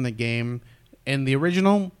monoliths in the game, and the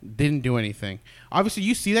original didn't do anything. Obviously,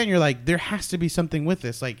 you see that, and you're like, there has to be something with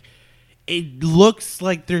this. Like, it looks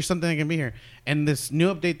like there's something that can be here. And this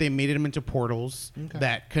new update, they made them into portals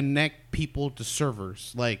that connect people to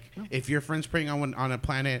servers. Like, if your friend's playing on a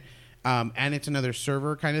planet, and it's another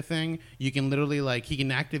server kind of thing, you can literally, like, he can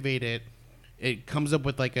activate it. It comes up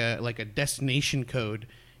with, like a destination code.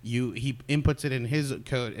 He inputs it in his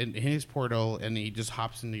code in his portal, and he just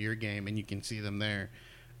hops into your game, and you can see them there.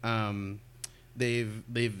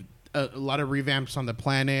 They've a lot of revamps on the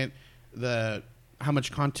planet. How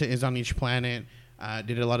much content is on each planet.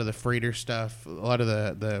 Did a lot of the freighter stuff, a lot of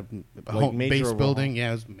the home base overhaul. Building.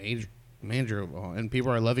 Yeah, it was major overhaul, and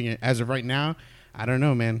people are loving it as of right now. I don't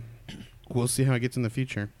know, man. We'll see how it gets in the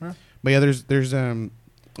future. Huh. But yeah, there's a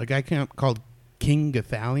guy called King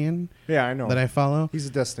Gathalion. Yeah, I know that I follow. He's a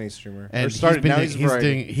Destiny streamer. And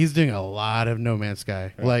he's doing a lot of No Man's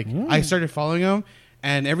Sky. Yeah. Like I started following him,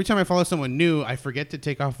 and every time I follow someone new, I forget to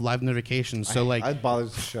take off live notifications. So like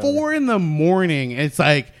 4 a.m, it's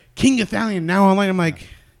like King Gathalion now online. I'm like,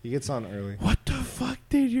 he gets on early. What the fuck,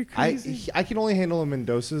 dude? You're crazy. I can only handle him in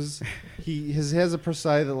doses. He has a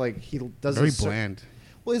persona that like he does very bland.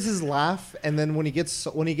 Well, it's his laugh, and then when he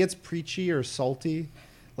gets preachy or salty,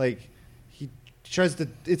 like. Tries to.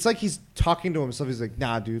 It's like he's talking to himself. He's like,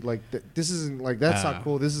 "Nah, dude. Like, this isn't like that's not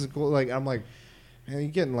cool. This isn't cool." Like, I'm like, "Man,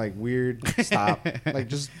 you're getting like weird. Stop. Like,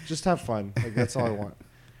 just have fun. Like, that's all I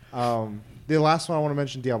want." The last one I want to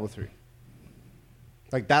mention, Diablo 3.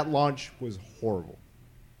 Like that launch was horrible.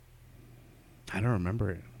 I don't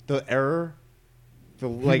remember it. The error.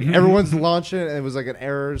 Like everyone's launching it, and it was like an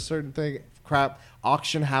error, certain thing. Crap.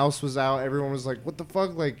 Auction House was out. Everyone was like, "What the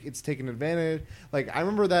fuck?" Like it's taking advantage. Like I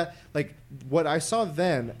remember that. Like what I saw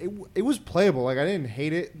then, it was playable. Like I didn't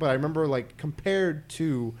hate it, but I remember like compared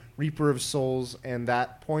to Reaper of Souls and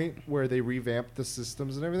that point where they revamped the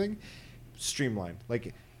systems and everything, streamlined.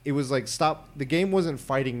 Like it was like stop. The game wasn't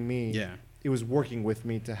fighting me. Yeah. It was working with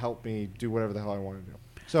me to help me do whatever the hell I wanted to do.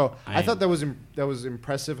 So I thought that was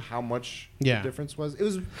impressive how much the difference was. It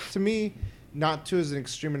was to me. Not to as an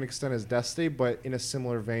extreme an extent as Destiny, but in a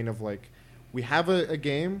similar vein of like, we have a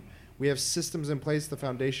game, we have systems in place, the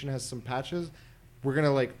foundation has some patches, we're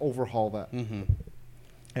gonna like overhaul that. Mm-hmm.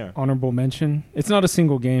 Yeah. Honorable mention: it's not a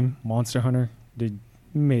single game. Monster Hunter, they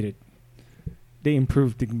made it. They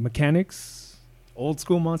improved the mechanics. Old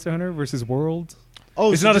school Monster Hunter versus World.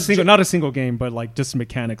 Oh, it's so not a single game, but like just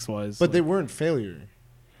mechanics wise. But like, they weren't failure.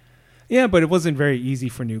 Yeah, but it wasn't very easy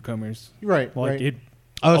for newcomers. Right. Like right. it.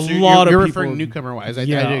 Oh, so you're referring newcomer-wise. I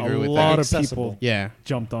do agree with that. A lot of people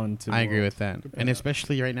jumped on to I agree with that. And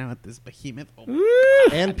especially right now at this Behemoth. Oh.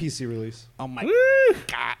 And PC release. Oh, my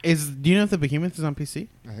God. Do you know if the Behemoth is on PC?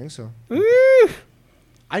 I think so.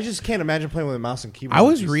 I just can't imagine playing with a mouse and keyboard. I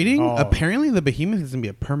was reading, apparently the Behemoth is going to be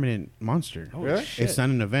a permanent monster. Oh, really? It's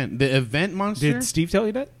not an event. The event monster... Did Steve tell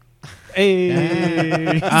you that?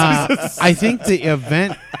 Hey. I think the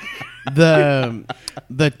event...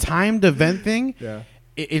 The timed event thing... Yeah.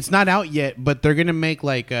 It's not out yet, but they're gonna make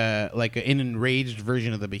like an enraged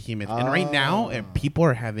version of the Behemoth. And right now, people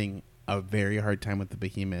are having a very hard time with the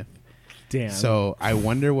Behemoth. Damn. So I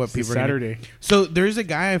wonder what people Saturday. So there's a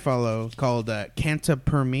guy I follow called Kanta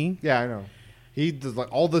Permi. Yeah, I know. He does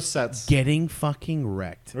like all the sets. Getting fucking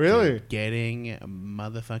wrecked. Really? Dude. Getting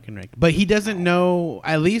motherfucking wrecked. But he doesn't know,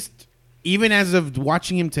 at least even as of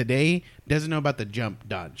watching him today, doesn't know about the jump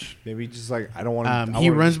dodge. Maybe just like, I don't want to.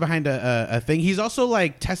 He runs behind a thing. He's also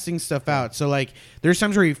like testing stuff out. So like there's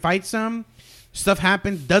times where he fights them stuff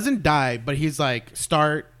happens, doesn't die, but he's like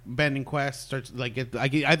start bending quest, starts like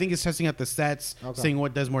I think it's testing out the sets, seeing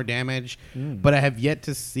what does more damage. But I have yet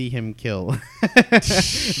to see him kill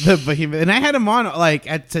the behemoth. And I had him on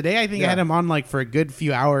like today. I think I had him on like for a good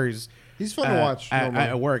few hours. He's fun to watch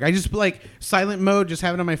at work. I just like silent mode, just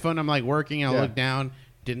have it on my phone. I'm like working. I look down,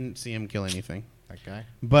 didn't see him kill anything. That guy.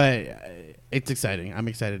 But it's exciting. I'm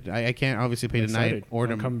excited. I can't obviously pay tonight or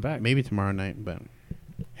coming back. Maybe tomorrow night. But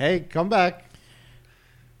hey, come back.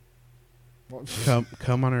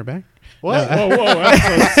 Come on our back. What? Whoa!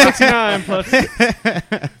 Episode 69 plus.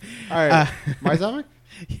 All right, my topic.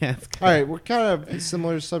 Yeah. All right, we're kind of a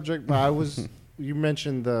similar subject, but you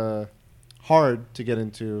mentioned the hard to get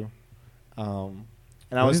into, and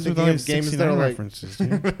I was thinking of games that are like references.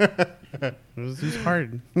 It was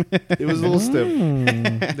hard. It was a little stiff,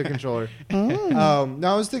 the controller.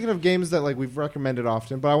 Now I was thinking of games that like we've recommended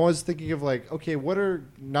often, but I was thinking of like, okay, what are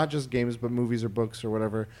not just games but movies or books or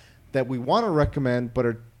whatever that we want to recommend,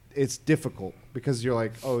 but it's difficult because you're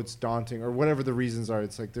like, oh, it's daunting or whatever the reasons are.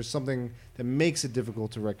 It's like there's something that makes it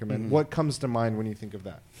difficult to recommend. What comes to mind when you think of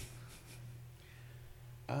that?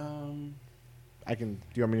 Do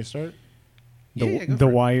you want me to start? The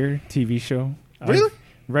Wire TV show. Really? I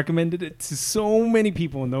recommended it to so many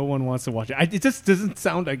people and no one wants to watch it. It just doesn't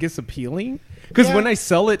sound, I guess, appealing. Because when I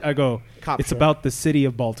sell it, I go, it's about the city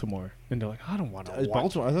of Baltimore. And they're like, I don't want to watch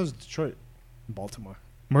Baltimore. I thought it was Detroit. Baltimore.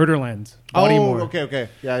 Murderland. Baltimore. Oh, okay.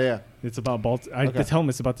 Yeah. It's about Baltimore. I tell them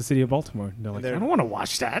it's about the city of Baltimore. And they're like, I don't want to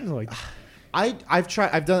watch that. Like, I've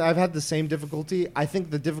had the same difficulty. I think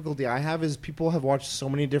the difficulty I have is people have watched so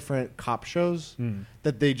many different cop shows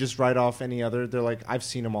that they just write off any other. They're like, I've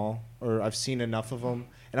seen them all, or I've seen enough of them.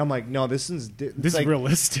 And I'm like, no, this is like,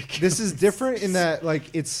 realistic. This is different in that like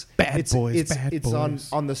it's bad boys.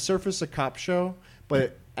 on the surface a cop show,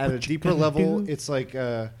 but at a deeper level, it's like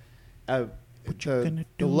the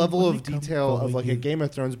level of detail of like a Game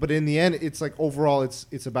of Thrones. But in the end, it's like overall,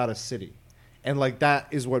 it's about a city. And like that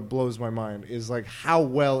is what blows my mind is like how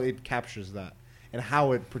well it captures that and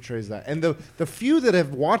how it portrays that. And the few that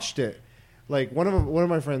have watched it, like one of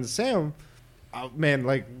my friends, Sam, man,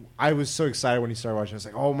 like I was so excited when he started watching. I was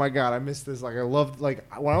like, oh my god, I missed this. Like I loved like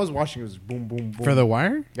when I was watching, it was boom, boom, boom. For The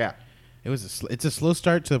Wire? Yeah, it was. It's a slow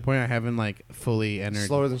start to the point I haven't like fully entered.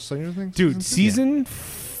 Slower than Stranger Things, dude. Season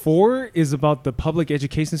 4 is about the public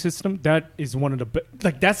education system. That is one of the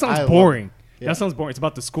like. That sounds boring. Yeah. That sounds boring. It's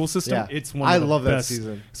about the school system. Yeah. It's one. I love that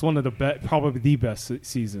season. It's one of the best, probably the best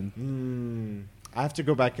season. I have to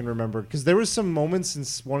go back and remember because there was some moments in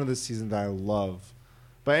one of the seasons that I love.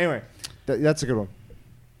 But anyway, that's a good one.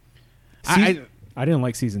 I didn't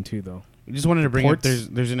like season 2 though. I just wanted to bring up.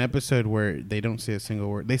 There's an episode where they don't say a single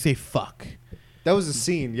word. They say "fuck." That was a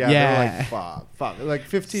scene. Yeah. They're like fuck. Like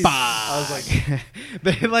 15. Fuck. I was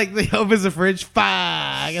like, they opens the fridge. Fuck.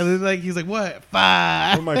 And then like he's like, what? Fuck.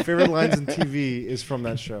 One of my favorite lines in TV is from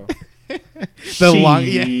that show. The long.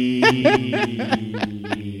 Yeah.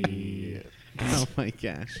 Oh my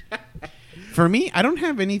gosh. For me, I don't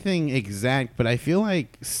have anything exact, but I feel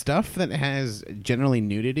like stuff that has generally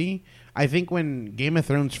nudity. I think when Game of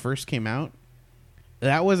Thrones first came out,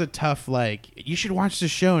 that was a tough, like, you should watch the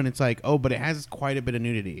show, and it's like, oh, but it has quite a bit of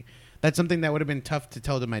nudity. That's something that would have been tough to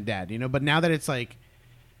tell to my dad, you know? But now that it's like,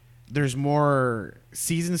 there's more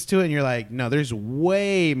seasons to it, and you're like, no, there's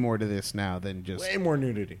way more to this now than just... Way more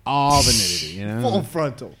nudity. All the nudity, you know?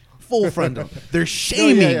 Full frontal. They're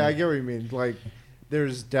shaming. No, yeah, I get what you mean. Like,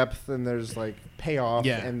 there's depth, and there's, like, payoff,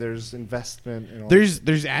 and there's investment. And all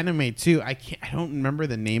there's anime, too. I don't remember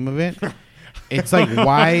the name of it. It's like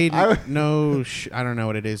wide. I don't know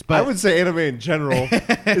what it is, but I would say anime in general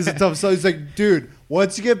is a tough. So it's like, dude,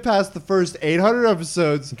 once you get past the first 800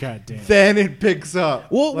 episodes, then it picks up.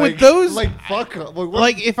 Well, like, with those, like fuck,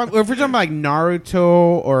 like if we're talking about like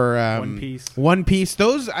Naruto or One Piece,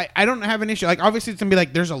 those I don't have an issue. Like obviously it's gonna be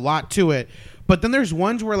like there's a lot to it, but then there's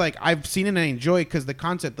ones where like I've seen it and I enjoy because the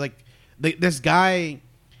concept, like this guy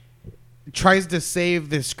tries to save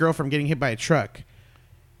this girl from getting hit by a truck.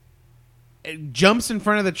 It jumps in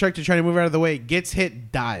front of the truck to try to move out of the way, gets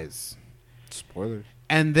hit, dies. Spoilers.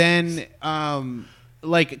 And then,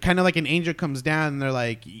 like, kind of like an angel comes down, and they're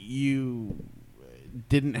like, you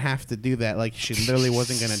didn't have to do that. Like, she literally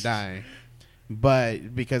wasn't going to die.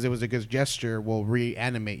 But because it was a good gesture, we'll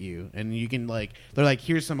reanimate you. And you can, like, they're like,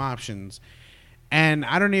 here's some options. And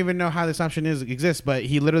I don't even know how this option exists, but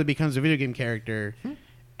he literally becomes a video game character.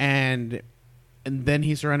 And then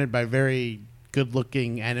he's surrounded by very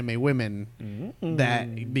good-looking anime women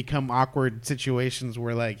that become awkward situations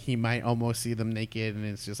where like he might almost see them naked, and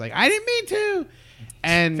it's just like I didn't mean to.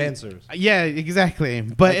 And Fan service. yeah, exactly.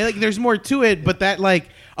 But like, there's more to it. But that like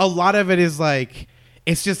a lot of it is like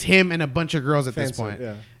it's just him and a bunch of girls at this Fan point.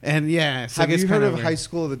 service, And yeah, so Have it gets you heard kinda of weird. High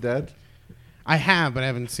School of the Dead? I have, but I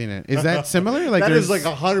haven't seen it. Is that similar? Like That is there's-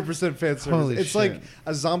 like 100% fan service. Holy It's shit. like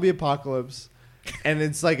a zombie apocalypse, and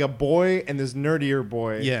it's like a boy and this nerdier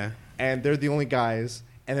boy. yeah. And they're the only guys.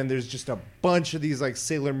 And then there's just a bunch of these like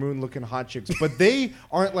Sailor Moon looking hot chicks, but they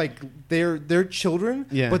aren't like they're children.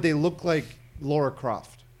 Yeah. But they look like Laura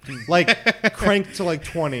Croft, like cranked to like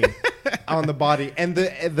 20 on the body. And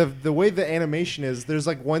the way the animation is, there's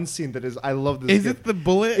like one scene that is I love this. Is it the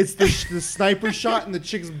bullet? It's the sniper shot, and the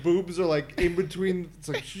chick's boobs are like in between. It's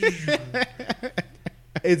like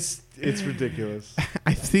it's ridiculous.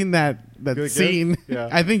 I've seen that Feel good? scene. Yeah.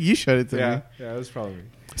 I think you showed it to me. Yeah, it was probably me.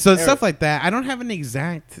 So Anyway. stuff like that. I don't have an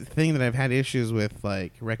exact thing that I've had issues with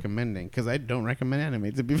like recommending because I don't recommend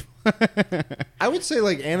anime to be. I would say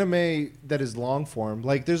like anime that is long form.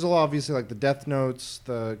 Like there's a lot, obviously like the Death Notes,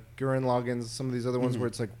 the Gurren Lagans, some of these other ones where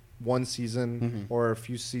it's like one season or a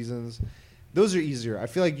few seasons. Those are easier. I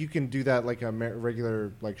feel like you can do that like a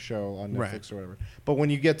regular like show on Netflix Right. or whatever. But when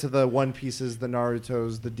you get to the One Pieces, the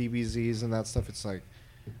Narutos, the DBZs, and that stuff, it's like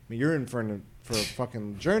I mean, you're in for a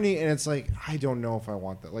fucking journey, and it's like I don't know if I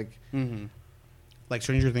want that. Like Like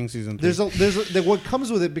Stranger Things season 3. what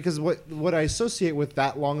comes with it, because what I associate with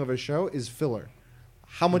that long of a show is filler.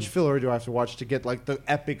 How much filler do I have to watch to get like the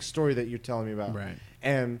epic story that you're telling me about? Right.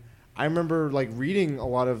 And I remember like reading a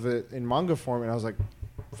lot of it in manga form, and I was like,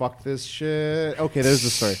 "Fuck this shit." Okay, there's the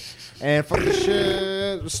story, and fuck this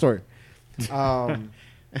shit story.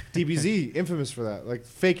 DBZ, infamous for that. Like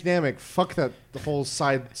fake Namek, fuck that the whole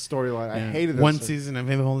side storyline. I hated that. one stuff. season of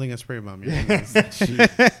him holding a spray bomb.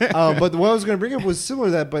 But what I was going to bring up was similar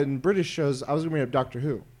to that, but in British shows, I was going to bring up Doctor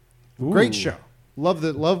Who. Great show.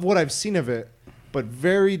 Love what I've seen of it, but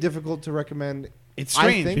very difficult to recommend. It's I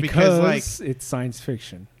strange think because like, it's science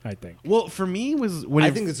fiction, I think. well, for me was when I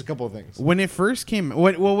it, think it's a couple of things. when it first came.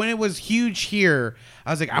 When it was huge here,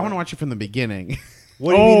 I was like, I want to watch it from the beginning.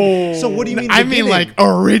 What do you mean? So what do you mean? I mean, beginning? like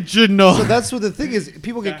original. So that's what the thing is.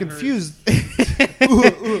 People get confused.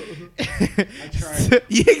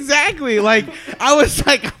 Exactly. Like I was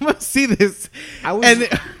like, I'm gonna see this, I and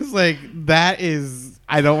it was like, that is.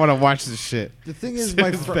 I don't want to watch this shit. The thing is,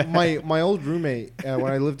 It's bad. my old roommate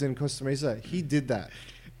when I lived in Costa Mesa, he did that.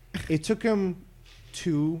 It took him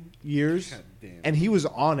 2 years, and he was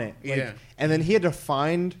on it. Like, Yeah. And then he had to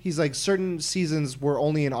find. He's like certain seasons were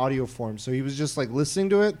only in audio form, so he was just like listening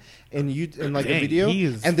to it in like a Dang, video. he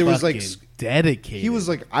is And there was like fucking dedicated. he was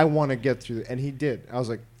like, I want to get through it, and he did. I was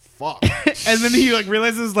like, fuck. and then he like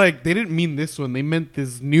realizes like they didn't mean this one; they meant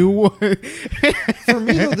this new one. For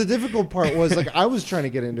me, though, the difficult part was like I was trying to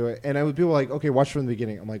get into it, and people were like, "Okay, watch from the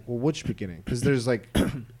beginning." I'm like, "Well, which beginning?" Because there's like,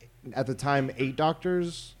 at the time, 8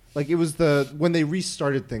 Doctors. Like it was when they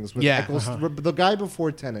restarted things with Yeah, Eccleston, the guy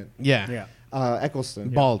before Tennant, Yeah. Eccleston,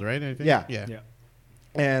 Bald, right? I think? Yeah. Yeah.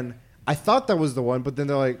 and I thought that was the one, but then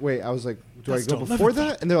they're like, "Wait," I was like, "Do That's I go the before 11th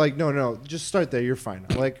that?" And they're like, "No, just start there. You're fine."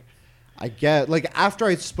 I'm like, I get like after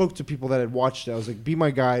I spoke to people that had watched it, I was like, "Be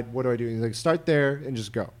my guide. What do I do?" And he's like, "Start there and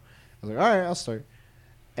just go." I was like, "All right, I'll start."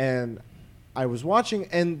 And I was watching,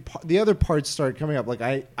 and the other parts started coming up. Like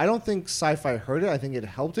I don't think Sci-Fi hurt it. I think it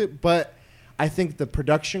helped it, but I think the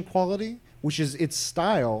production quality, which is its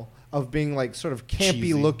style of being like sort of campy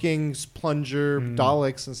Cheesy. looking plunger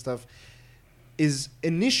Daleks and stuff, is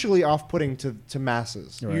initially off-putting to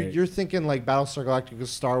masses. Right. You're thinking like Battlestar Galactica,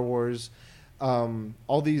 Star Wars,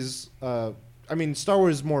 all these. I mean, Star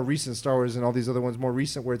Wars is more recent. Star Wars and all these other ones more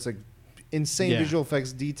recent, where it's like insane Yeah. visual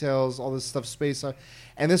effects, details, all this stuff, space.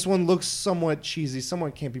 And this one looks somewhat cheesy,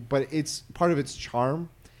 somewhat campy, but it's part of its charm.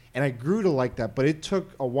 And I grew to like that, but it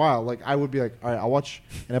took a while. Like I would be like, all right, I'll watch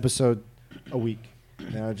an episode a week,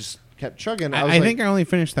 and I just kept chugging. I, was I like, think I only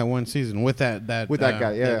finished that one season with that With that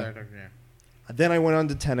guy, yeah. Then I went on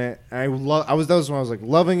to Tenet. And that was when I was like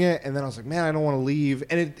loving it, and then I was like, man, I don't want to leave.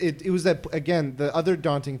 And it was that again. The other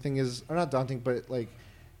daunting thing is, or not daunting, but like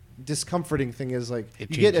discomforting thing is like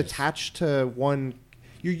It you get changes. attached to one.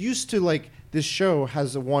 You're used to like this show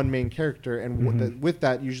has a one main character, and with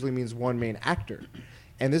that usually means one main actor.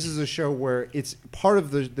 And this is a show where it's part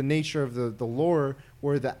of the nature of the lore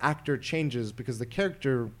where the actor changes because the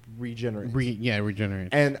character regenerates. Regenerate.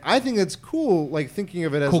 And I think it's cool, like thinking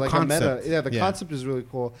of it as Cool like concept. a meta. Yeah, the concept is really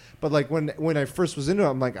cool. But like when I first was into it,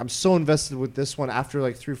 I'm like, I'm so invested with this one after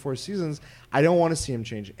like 3-4 seasons. I don't want to see him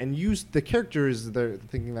change. And the character is there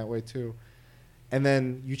thinking that way too. and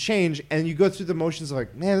then you change, and you go through the motions of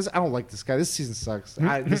like, man, I don't like this guy. This season sucks.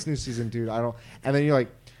 This new season, dude, I don't. And then you're like,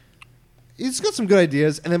 it's got some good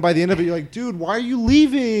ideas, and then by the end of it, you're like, dude, why are you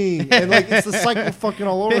leaving? And like, it's the cycle fucking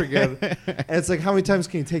all over again. And it's like, how many times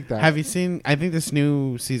can you take that? Have you seen? I think this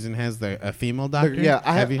new season has a female doctor.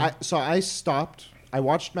 Yeah, so I stopped. I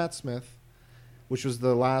watched Matt Smith, which was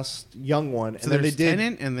the last young one, So and then they there's did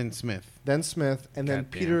Tennant and then Smith, then Smith, and then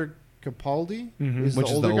Goddamn. Peter Capaldi Mhm. which the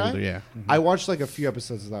is older the guy. older. Yeah. I watched like a few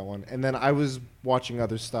episodes of that one, and then I was watching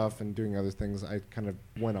other stuff and doing other things. I kind of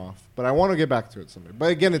went off, but I want to get back to it someday. But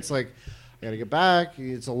again, it's like I got to get back.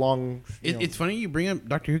 It's a long. It's funny you bring up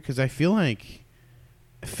Doctor Who because I feel like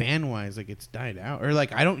fan wise, like it's died out, or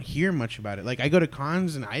like I don't hear much about it. Like I go to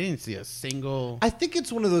cons and I didn't see a single. I think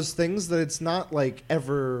it's one of those things that it's not like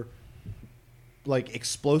ever like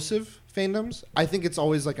explosive fandoms. I think it's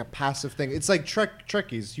always like a passive thing. It's like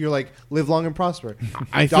Trekkies. You're like live long and prosper.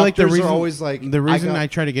 I feel like the Doctors reason are always like the reason I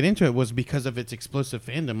tried to get into it was because of its explosive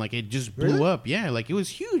fandom. Like it just blew Really? up. Yeah, like it was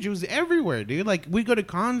huge. It was everywhere, dude. Like we go to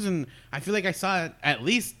cons and I feel like I saw at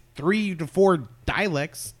least 3 to 4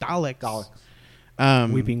 Daleks.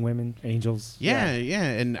 Weeping women, angels. Yeah,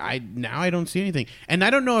 and I don't see anything, and I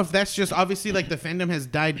don't know if that's just obviously like the fandom has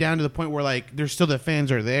died down to the point where like there's still the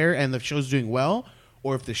fans are there and the show's doing well,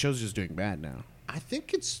 or if the show's just doing bad now. I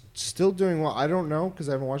think it's still doing well. I don't know because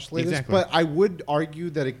I haven't watched the latest. Exactly. But I would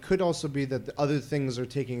argue that it could also be that the other things are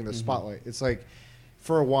taking Mm-hmm. the spotlight. It's like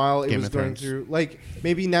for a while it Game was of going Thrones. through like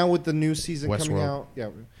maybe now with the new season coming Westworld. out. Yeah.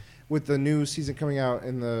 With the new season coming out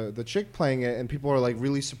and the chick playing it and people are like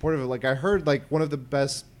really supportive of it. Like I heard like one of the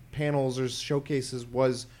best panels or showcases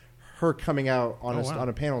was her coming out on Oh, wow. on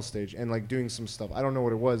a panel stage and like doing some stuff. I don't know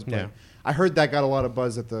what it was, but Yeah. I heard that got a lot of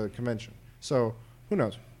buzz at the convention. So who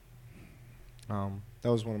knows? That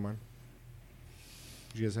was one of mine.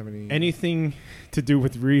 Do you guys have Anything to do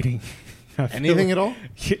with reading? I feel anything like- at all?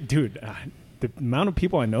 Yeah, dude, the amount of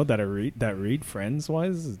people I know that read friends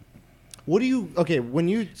wise. What do you when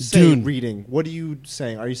you say Dune. reading? What are you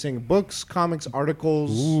saying? Are you saying books, comics,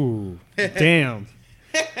 articles? Ooh, damn.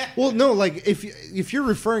 Well, no, like if you're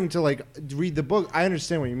referring to like read the book, I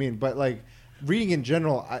understand what you mean, but like reading in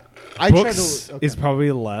general, I try Books to is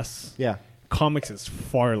probably less. yeah. Comics is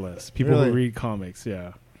far less. People Really? who read comics,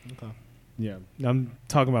 yeah. Okay. Yeah. I'm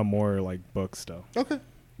talking about more like books though. Okay.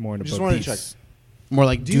 More in I the just book wanted to piece. check. More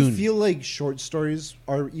like Do Dune. you feel like short stories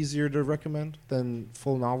are easier to recommend than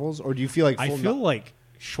full novels, or do you feel like I full feel like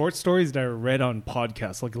short stories that are read on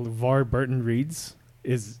podcasts, like LeVar Burton reads,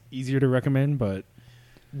 is easier to recommend. But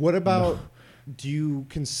What about? Do you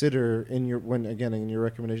consider in your in your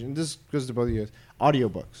recommendation? This goes to both of you guys.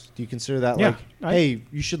 Audiobooks. Do you consider that Yeah, like, hey,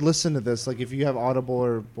 you should listen to this? Like if you have Audible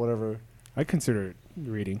or whatever. I consider it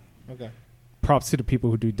reading. Okay. Props to the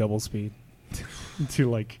people who do double speed. to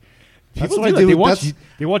like, That's people what I that. do.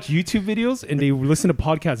 They watch YouTube videos and they listen to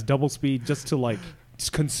podcasts double speed just to like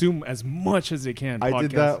just consume as much as they can. I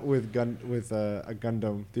did podcasts. that with a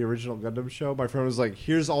Gundam, the original Gundam show. My friend was like,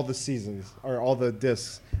 "Here's all the seasons or all the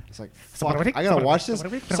discs." It's like, "Fuck, I gotta watch this."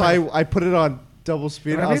 So I put it on double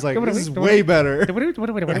speed. I was like, "This is way better."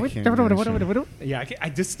 Yeah, I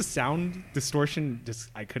just the sound distortion. Just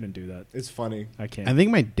I couldn't do that. It's funny. I can't. I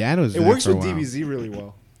think my dad was. It doing works that for with a while. DBZ really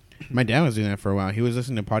well. My dad was doing that for a while. He was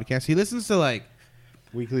listening to podcasts. He listens to like.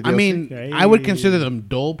 Weekly. I DLC? mean, Hey. I would consider them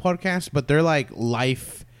dull podcasts, but they're like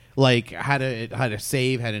life, like how to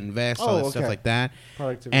save, how to invest, all that stuff okay. like that.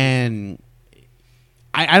 Productivity. And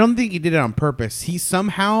I don't think he did it on purpose. He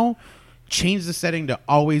somehow changed the setting to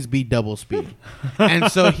always be double speed, and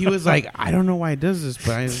so he was like, I don't know why he does this, but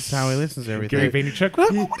that's how he listens to everything. Gary Vaynerchuk.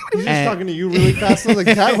 He's just And- talking to you really fast. I was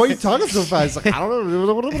like, Dad, why are you talking so fast? Like, I don't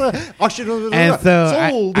know. And so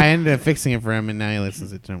Sold. I ended up fixing it for him, and now he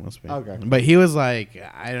listens to double speed. Okay. But he was like,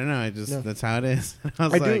 I don't know, No. that's how it is. I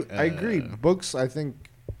was I like, do. I agree. Books, I think,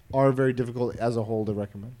 are very difficult as a whole to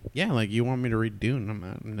recommend. Yeah, like you want me to read Dune?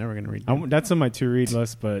 I'm never gonna read Dune. That's on my to read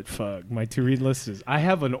list, but fuck, my to read list is I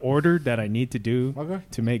have an order that I need to do Okay.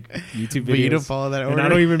 to make YouTube videos. But you don't follow that order. And I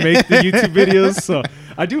don't even make the YouTube videos, so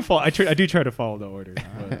I do follow. I do try to follow the order.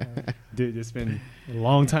 But, dude, it's been a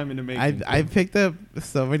long time in the making. I picked up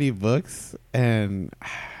so many books, and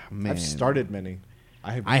man, I've started many.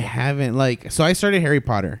 I haven't so I started Harry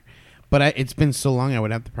Potter, but it's been so long I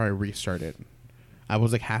would have to probably restart it. I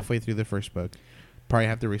was like halfway through the first book. Probably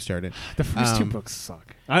have to restart it. The first two books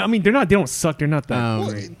suck. I mean, they're not. They don't suck. They're not that Um,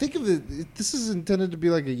 Well, great. think of it. This is intended to be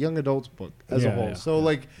like a young adult's book as a Yeah, whole. yeah. So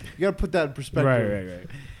like you got to put that in perspective.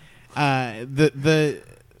 Right.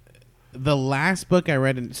 The last book I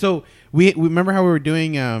read, so we remember how we were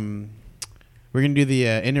doing we're gonna do the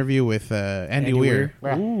interview with Andy Weir.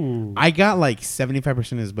 Yeah. Ooh. I got like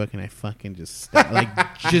 75% of his book, and I fucking just stopped. Like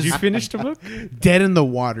Did you just finish the book? dead in the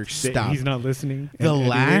water. Stop. He's not listening. The Eddie Weir-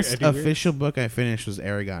 last Eddie Weir? official book I finished was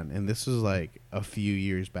Aragon, and this was like a few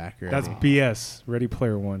years back. Already. That's BS. Ready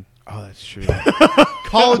Player One. oh, that's true.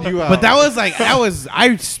 Called you out. But that was like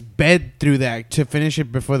I sped through that to finish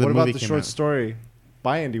it before the what movie about the came short out. story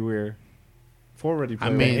by Andy Weir for Ready I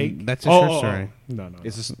Player mean, One? that's a short story. No.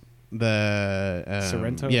 It's just The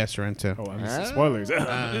Sorrento? Yeah, Sorrento. Oh, I'm spoilers.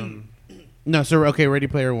 No, so okay, Ready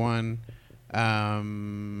Player One.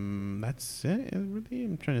 That's it. Really,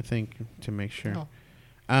 I'm trying to think to make sure.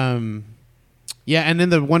 Oh. Yeah, and then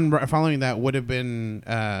the one following that would have been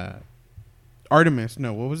Artemis.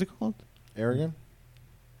 No, what was it called? Aragon?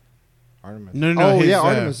 Artemis. No. Oh, his, yeah,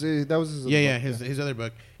 Artemis. That was his Yeah, book, his other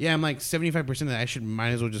book. Yeah, I'm like 75% of that. I might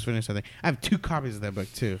as well just finish that thing. I have 2 copies of that book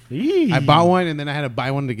too. Eee. I bought one and then I had to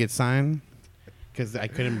buy one to get signed because I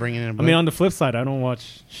couldn't bring it in. A book. I mean, on the flip side, I don't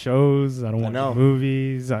watch shows. I don't watch know.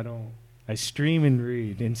 movies. I stream and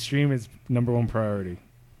read, and stream is number one priority.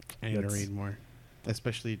 I need to that's- read more,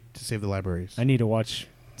 especially to save the libraries. I need to watch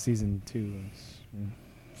season 2.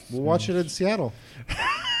 We'll watch it in Seattle.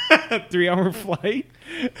 3-hour flight.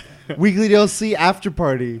 Weekly DLC after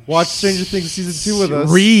party. Watch Stranger Things season 2 with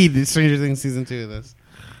us. Read Stranger Things season 2 with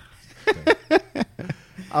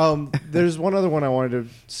us. There's one other one I wanted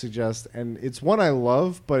to suggest, and it's one I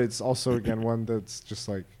love, but it's also again one that's just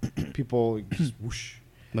like people just whoosh.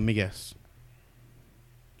 Let me guess.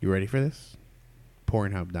 You ready for this?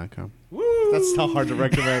 Pornhub.com. That's not hard to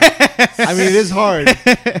recommend. I mean, it is hard.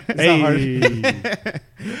 It's not hard.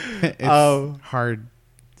 It's hard,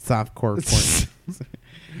 softcore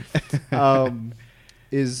porn.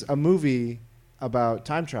 Is a movie about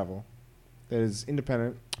time travel that is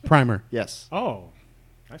independent. Primer. Yes, Oh,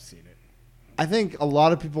 I've seen it. I think a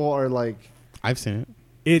lot of people are like, I've seen it.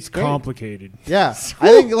 It's great. complicated. yeah. I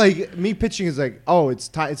think like me pitching is like, oh, it's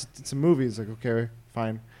a movie. It's like, okay,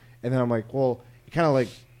 fine. And then I'm like, well, it kind of like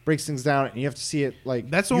breaks things down, and you have to see it like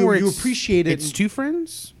That's you, one where you it's- appreciate it. It's 2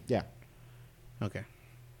 friends? Yeah. Okay.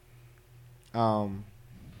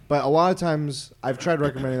 But a lot of times I've tried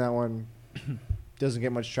recommending that one. Doesn't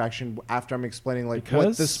get much traction after I'm explaining like what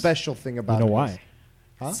Because the special thing about You know it why? is.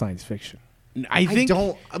 Huh? Science fiction. I think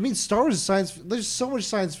I mean, Star Wars is science. There's so much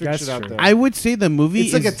science That's fiction out true. there. I would say the movie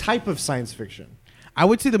it's like is a type of science fiction. I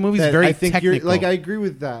would say the movie's that very I think technical. you're like. I agree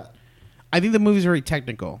with that. I think the movie's very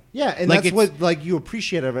technical. Yeah, and Like, that's it's- what like you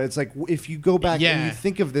appreciate of it. It's like if you go back and Yeah. you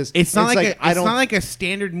think of this, It's not like, I it's don't. not like a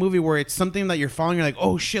standard movie where it's something that you're following. You're like,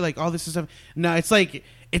 oh shit, like all this is stuff. No, it's like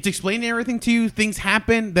it's explaining everything to you. Things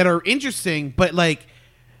happen that are interesting, but like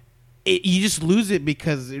you just lose it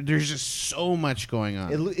because there's just so much going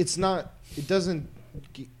on. it's not. It doesn't.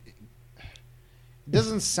 It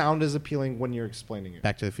doesn't sound as appealing when you're explaining it.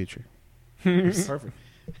 Back to the Future. Perfect.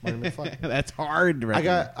 Marty McFly. That's hard. To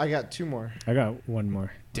recommend. I got 2 more. I got one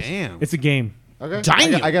more. Damn. It's a game. Okay.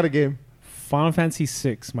 Dang. I got a game. Final Fantasy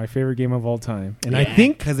VI, my favorite game of all time. And I Yeah,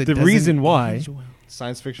 think 'cause it the doesn't reason why, age well.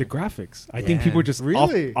 Science the fiction. graphics. I think Yeah. people are just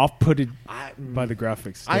Really? off-putted I, by the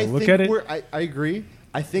graphics. I Look think at it. I agree.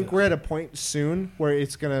 I think we're at a point soon where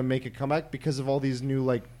it's gonna make a comeback because of all these new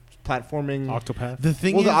like platforming. Octopath. The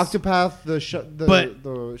thing Well, is, the Octopath, the But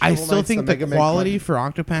the I Shovel still Knights, think the Mega Man quality Collection.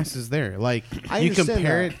 for Octopath is there. Like I you understand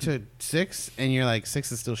compare that. it to 6, and you're like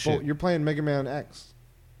 6 is still shit. Well, you're playing Mega Man X,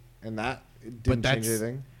 and that didn't change that's-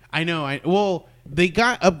 anything. I know. Well, they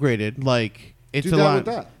got upgraded. Like it's Do a that lot. with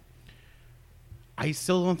that. I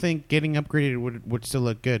still don't think getting upgraded would still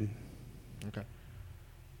look good. Okay.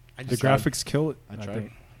 I The just graphics kill it. I tried.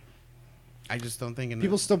 think. I just don't think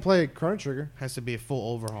People still play Chrono Trigger. has to be a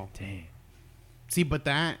full overhaul. Dang. See, but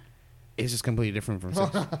that is just completely different from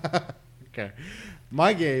 6. Okay.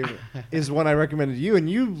 My game is one I recommended you, and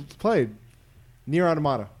you played Nier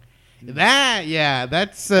Automata.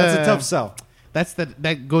 That's That's a tough sell.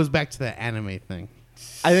 That goes back to the anime thing.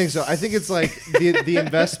 I think so. I think it's like the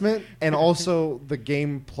investment and also the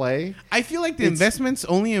gameplay. I feel like the It's- investment's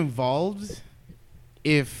only involved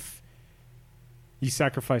if You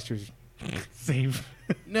sacrificed your save.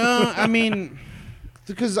 no, I mean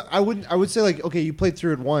Because I would say like, okay, you played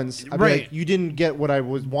through it once. I'd be Right. like, you didn't get what I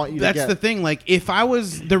would want you that's to get. the thing. Like if I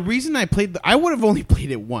was the reason I played, I would have only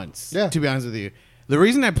played it once. Yeah. To be honest with you, the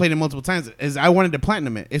reason I played it multiple times is I wanted to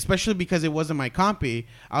platinum it, especially because it wasn't my copy.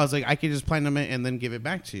 I was like, I could just platinum it and then give it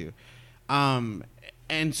back to you.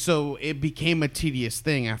 And so it became a tedious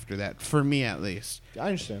thing after that, for me at least. I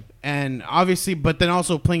understand. And obviously, but then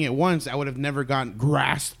also playing it once, I would have never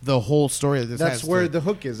grasped the whole story of this. That's has where to- the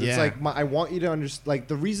hook is. It's Yeah. like I want you to understand. Like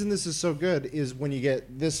the reason this is so good is when you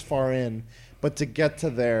get this far in, but to get to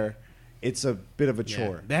there, it's a bit of a Yeah,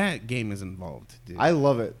 chore. that game is involved, dude. I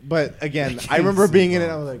love it, but again, That I remember game's being in it.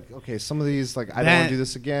 I involved. was like, okay, some of these, like, I don't want to do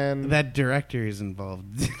this again. That director is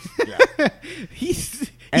involved. Yeah. he's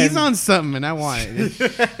And- on something, and I want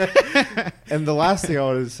it. And the last thing I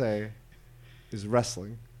wanted to say is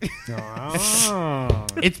wrestling. Ah.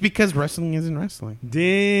 It's because wrestling isn't wrestling.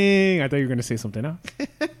 Dang! I thought you were going to say something else.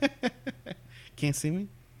 Can't see me.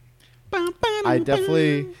 I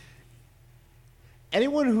definitely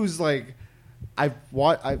anyone who's like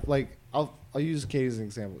I'll use Katie as an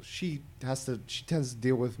example. She tends to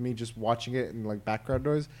deal with me just watching it and like background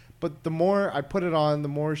noise. But the more I put it on, the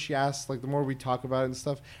more she asks, like the more we talk about it and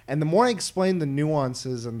stuff, and the more I explain the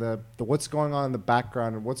nuances and the what's going on in the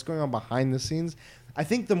background and what's going on behind the scenes, I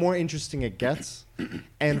think the more interesting it gets.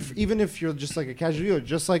 And even if you're just like a casual viewer,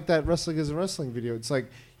 just like that Wrestling is a Wrestling video, it's like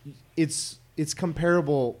it's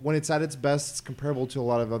comparable when it's at its best. It's comparable to a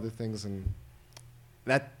lot of other things, and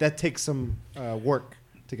that takes some work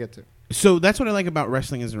to get to. So that's what I like about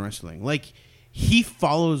Wrestling isn't wrestling. Like, he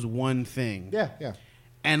follows one thing. Yeah.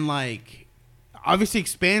 And like obviously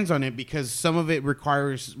expands on it because some of it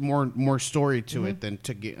requires more story to it than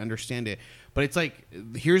to understand it. But it's like,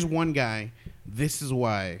 here's one guy, this is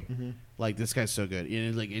why like this guy's so good.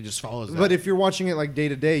 And it just follows that. But if you're watching it like day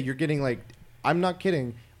to day, you're getting like, I'm not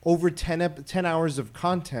kidding, over 10 hours of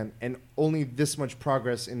content and only this much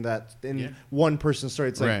progress in one person's story.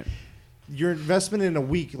 It's like right. your investment in a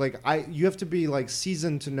week, like you have to be like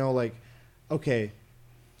seasoned to know, like, okay,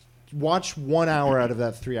 watch 1 hour out of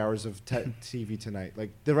that 3 hours of TV tonight. Like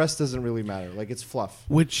the rest doesn't really matter. Like it's fluff.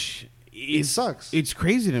 Which It sucks. It's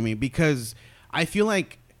crazy to me because I feel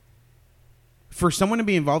like for someone to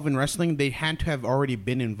be involved in wrestling, they had to have already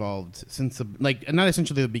been involved since not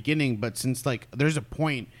essentially the beginning, but since like there's a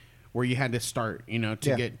point where you had to start,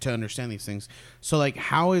 to get to understand these things. So like,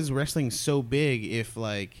 how is wrestling so big if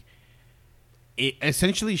like it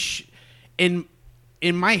essentially in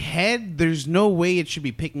my head, there's no way it should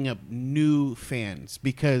be picking up new fans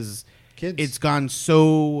because Kids. it's gone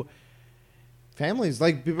so Families,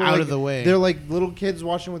 like people out like, of the way. They're like little kids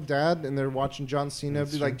watching with dad, and they're watching John Cena.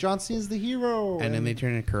 That's Be true. like, John Cena's the hero, and then they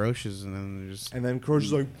turn into Ferocious, and then they're just and then Coach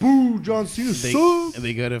is like, boo, John Cena sucks.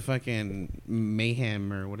 they go to fucking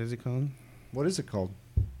Mayhem or what is it called? What is it called?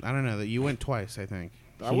 I don't know. That you went twice, I think,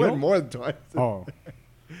 I went more than twice. Oh,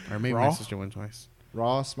 or maybe Raw? my sister went twice.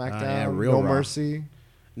 Raw, SmackDown, yeah, real No Raw. Mercy,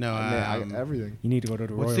 No, everything. you need to go to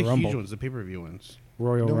the what's Royal the Rumble. huge ones? The pay-per-view ones.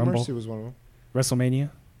 Royal No Rumble, Mercy was one of them. WrestleMania,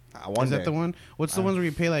 One Is day. that the one? What's the ones where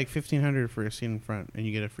you pay like $1,500 for a seat in front and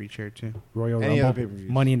you get a free chair too? Royal Any other Rumble, pay-per-views.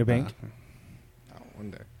 Money in the Bank.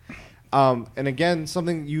 One day. And again,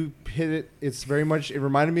 something you hit it. It's very much. It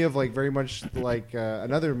reminded me of very much like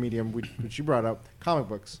another medium which you brought up, comic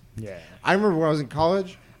books. Yeah. I remember when I was in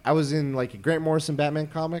college, I was in like a Grant Morrison Batman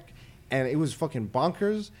comic, and it was fucking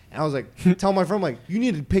bonkers. And I was like, telling my friend, like, you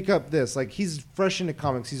need to pick up this. Like, he's fresh into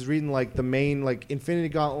comics. He's reading like the main, like, Infinity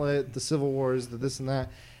Gauntlet, the Civil Wars, the this and that.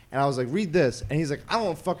 And I was like, read this. And he's like, I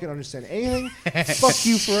don't fucking understand anything. Fuck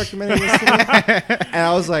you for recommending this to me. And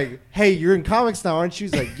I was like, hey, you're in comics now, aren't you?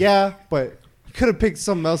 He's like, yeah, but you could have picked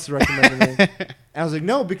something else to recommend to me. And I was like,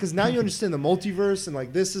 no, because now you understand the multiverse, and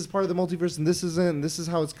like this is part of the multiverse, and this isn't, and this is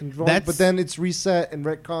how it's controlled. But then it's reset and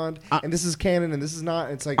retconned, and this is canon, and this is not.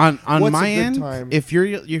 And it's like on what's my a good end, time? if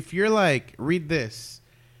you're like, read this,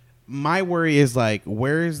 my worry is like,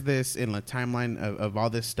 where is this in the timeline of all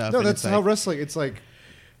this stuff? No, And that's it's how like, wrestling. It's like,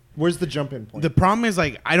 where's the jump in point? the problem is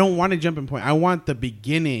like, I don't want a jumping point. I want the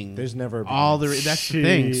beginning. There's never a all the. beginning. That's the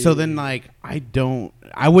thing. So then like,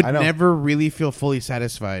 I would I know. never really feel fully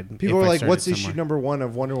satisfied. People if are I like, started what's issue somewhere. number 1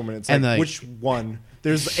 of Wonder Woman? It's And like, like- which one?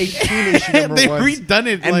 There's 18 issue number They've ones. redone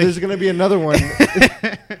it, and like- there's gonna be another one.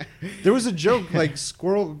 There was a joke like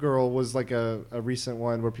Squirrel Girl was like a recent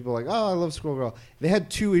one where people were like, oh, I love Squirrel Girl. They had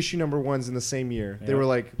 2 issue number 1s in the same year. They Yep. were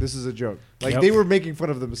like, this is a joke. Like Yep. they were making fun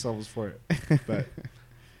of themselves for it. But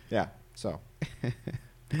yeah, so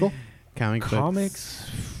cool. Comic books,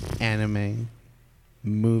 Comics. anime,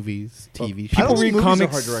 movies, TV I shows. don't People think read movies comics-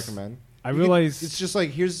 are hard to recommend. I You can- realize it's just like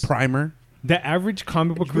here's Primer. the average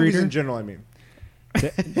comic book movies reader. in general. I mean,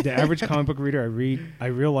 The average comic book reader I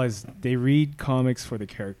realize they read comics for the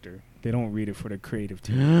character. They don't read it for the creative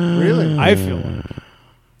team. really, I feel like.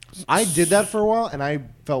 I did that for a while, and I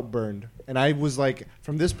felt burned. And I was like,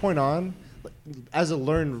 from this point on, as a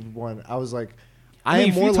learned one, I was like, I mean, am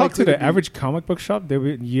if more you talk likely to the be- average comic book shop,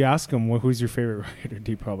 you ask them who's your favorite writer,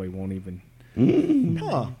 they probably won't even.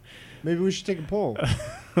 Huh. Maybe we should take a poll.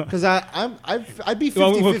 Because I'd be 50-50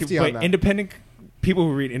 Well, on but that. independent people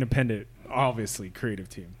who read independent, obviously creative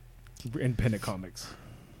team, independent comics.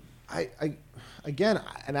 Again,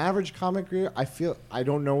 an average comic reader, I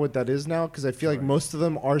don't know what that is now because I feel like most of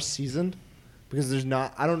them are seasoned because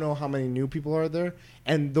I don't know how many new people are there,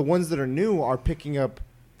 and the ones that are new are picking up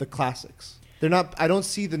the classics. They're not. I don't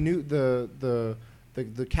see the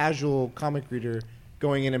casual comic reader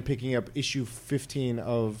going in and picking up issue 15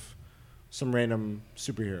 of some random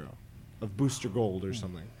superhero, of Booster Gold or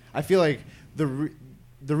something. I feel like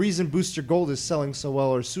the reason Booster Gold is selling so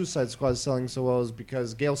well or Suicide Squad is selling so well is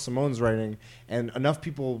because Gail Simone's writing, and enough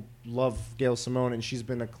people love Gail Simone, and she's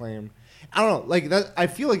been acclaimed. I don't know, like that. I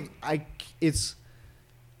feel like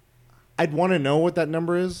I'd want to know what that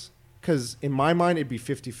number is, because in my mind it'd be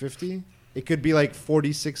 50-50. It could be like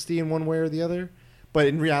 40-60 in one way or the other, but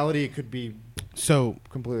in reality it could be so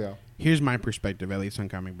completely off. Here's my perspective, at least on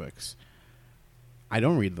comic books. I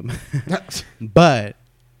don't read them, but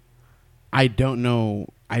I don't know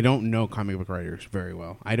comic book writers very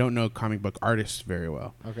well. I don't know comic book artists very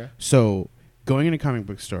well. Okay. So going in a comic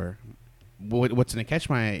book store, what's going to catch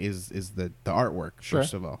my eye is the artwork,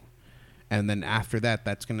 first of all. And then after that,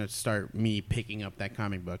 that's going to start me picking up that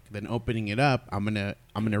comic book. Then opening it up, I'm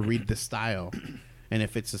going to read the style. And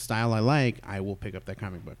if it's a style I like, I will pick up that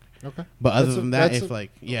comic book. Okay. But other than that,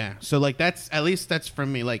 so like that's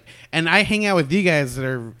from me. Like, and I hang out with you guys that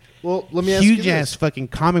are let me ask you huge ass fucking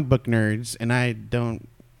comic book nerds, and I don't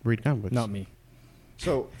read comic books. Not me.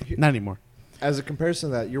 So not anymore. As a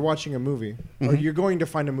comparison to that, you're watching a movie, or you're going to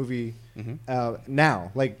find a movie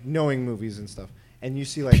now, like knowing movies and stuff, and you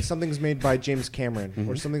see like something's made by James Cameron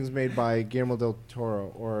or something's made by Guillermo del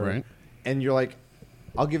Toro, and you're like,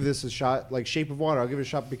 I'll give this a shot. Like Shape of Water, I'll give it a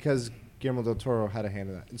shot because Guillermo del Toro had a hand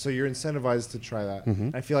in that, and so you're incentivized to try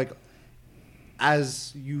that. I feel like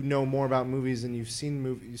as you know more about movies and you've seen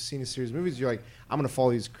a series of movies, you're like, I'm going to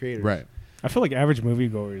follow these creators. Right. I feel like average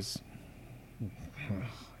moviegoers,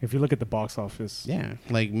 if you look at the box office,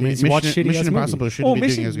 like Mission Impossible shouldn't be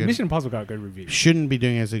doing as good. Mission Impossible got good reviews. Shouldn't be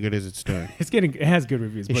doing as good as it's doing. It has good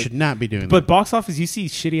reviews. It should not be doing that. But box office, you see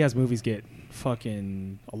shitty ass movies get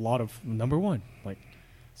fucking a lot of number one. Like,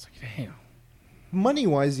 it's like, damn.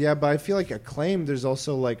 Money-wise, yeah, but I feel like Acclaim, there's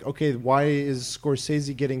also like, okay, why is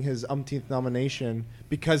Scorsese getting his umpteenth nomination?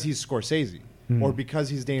 Because he's Scorsese or because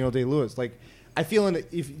he's Daniel Day-Lewis. Like, I feel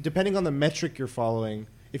depending on the metric you're following,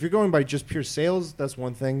 if you're going by just pure sales, that's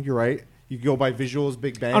one thing. You're right. You go by visuals,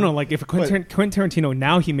 Big Bang. I don't know, like if Quentin Tarantino,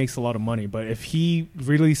 now he makes a lot of money, but if he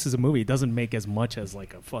releases a movie, it doesn't make as much as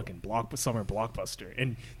like a fucking summer blockbuster.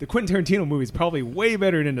 And the Quentin Tarantino movie is probably way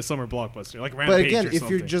better than the summer blockbuster, like Rampage. But again, if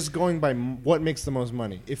you're just going by what makes the most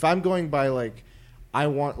money, if I'm going by like, I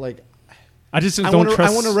want to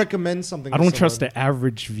recommend something. I don't trust the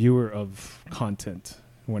average viewer of content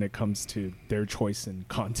when it comes to their choice in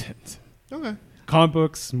content. Okay. Comic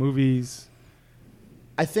books, movies.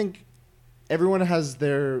 I think everyone has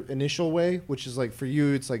their initial way, which is like for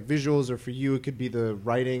you, it's like visuals, or for you, it could be the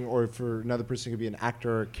writing, or for another person, it could be an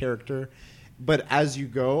actor or a character. But as you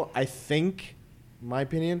go, I think, in my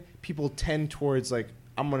opinion, people tend towards like,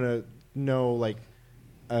 I'm going to know like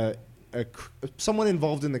someone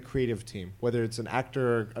involved in the creative team, whether it's an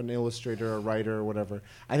actor, an illustrator, a writer, or whatever.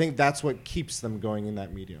 I think that's what keeps them going in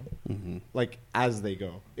that medium, like as they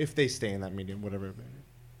go, if they stay in that medium, whatever.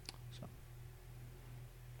 So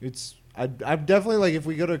it's. I'm definitely like, if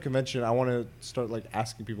we go to a convention, I want to start like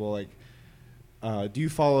asking people like, do you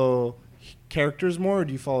follow characters more or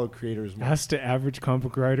do you follow creators more? Ask the average comic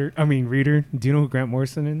book reader. Do you know who Grant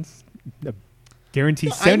Morrison is? Guarantee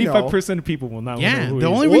 75% of people will not know who he is. The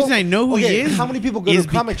only reason I know who he is, how many people go to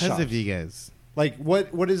comic shops? Because of you guys. Like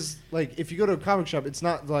what is like, if you go to a comic shop, it's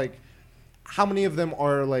not like, how many of them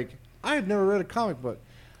are like, I have never read a comic book.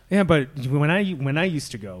 Yeah, but when I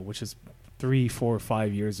used to go, which is 3, 4,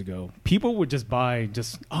 5 years ago, people would just buy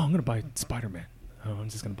I'm going to buy Spider-Man. Oh, I'm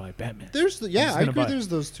just going to buy Batman. I agree there's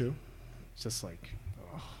those two. It's just like,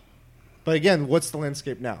 oh. But again, what's the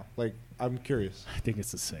landscape now? Like, I'm curious. I think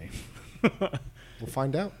it's the same. We'll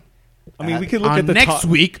find out. I mean, we could look at the next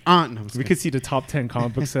week we could see the top 10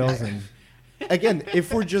 comic book sales, and again,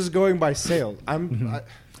 if we're just going by sales,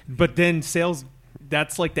 but then sales,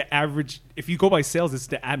 that's like the average. If you go by sales, it's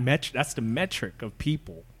that's the metric of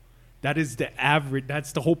people. That is the average.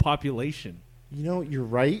 That's the whole population. You know, you're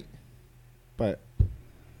right, but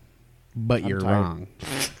you're wrong.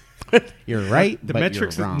 You're right. The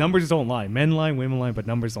metrics, numbers don't lie. Men lie, women lie, but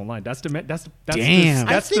numbers don't lie. That's damn.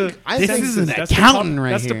 This is an accountant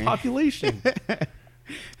right that's here. The population.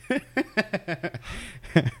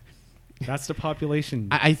 That's the population.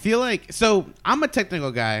 I feel like, so I'm a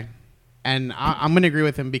technical guy, and I'm going to agree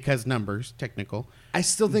with him because numbers, technical. I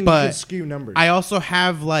still think you could skew numbers. I also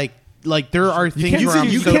have like like there are things can't where say I'm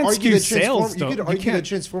you so can't argue skew that sales, you though. could You argue that can't.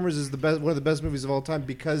 Transformers is one of the best movies of all time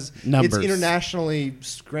because Numbers. it's internationally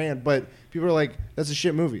grand. But people are like, that's a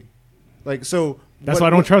shit movie. Like so. That's why I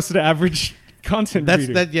don't trust the average content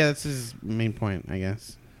reader. that's his main point, I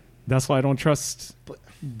guess. That's why I don't trust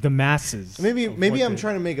the masses. Maybe of what I'm they-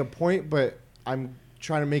 trying to make a point, but I'm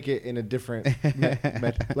trying to make it in a different.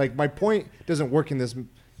 Like my point doesn't work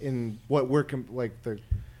in what we're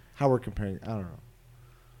how we're comparing. I don't know.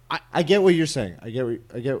 I get what you're saying. I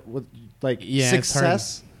get what like Yeah, it's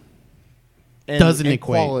success and, Doesn't and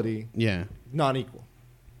equate. quality Yeah. not equal.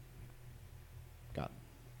 Got it.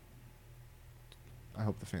 I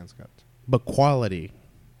hope the fans got it. But quality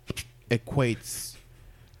equates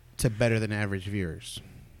to better than average viewers.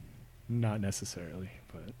 Not necessarily,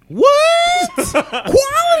 but What?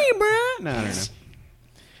 Quality, bro? No, I don't know.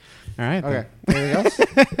 All right. Okay. Anything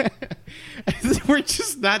else? We're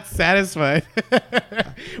just not satisfied.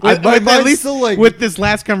 My mind's at least still like- with this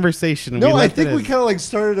last conversation. No, I left think it we as- kind of like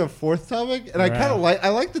started a fourth topic, and I kind of Right.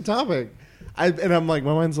 like the topic. I'm like,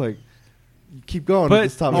 my mind's like, keep going But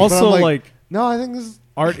with this topic. also, but I'm like, no, I think this is.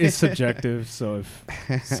 art is subjective. So if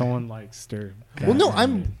someone likes their Well, no,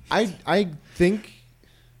 Batman, I think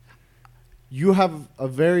you have a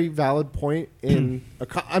very valid point in.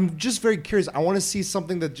 I'm just very curious. I want to see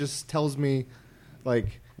something that just tells me,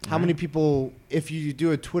 like, how many people. If you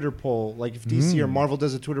do a Twitter poll, like if DC or Marvel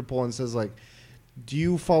does a Twitter poll and says like, do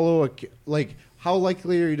you follow how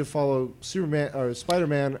likely are you to follow Superman or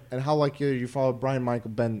Spider-Man, and how likely are you to follow Brian Michael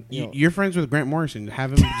Ben? You know. You're friends with Grant Morrison.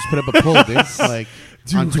 Have him just put up a poll, dude. Like,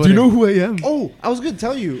 on do Twitter. you know who I am? Oh, I was going to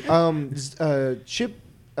tell you. Chip.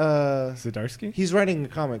 Zdarsky? He's writing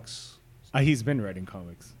comics. He's been writing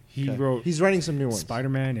comics. He Okay. wrote He's writing some new ones.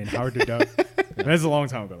 Spider-Man and Howard the Duck. That's a long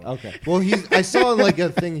time ago. Okay. Well, I saw like a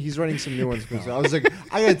thing. He's writing some new ones. So I was like,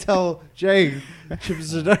 I gotta tell Jay, Chip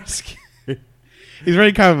Zdarsky. He's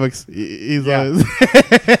writing comic books. He's Yeah.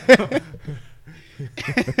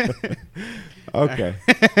 Okay.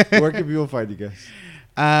 Where can people find you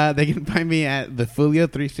guys? They can find me at the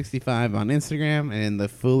Fulio365 on Instagram and the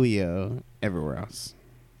Fulio everywhere else.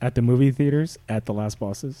 At the movie theaters, at The Last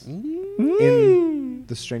Bosses. In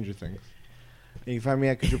the Stranger Things. And you can find me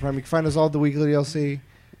at Kudra Prime. You can find us all at the Weekly DLC.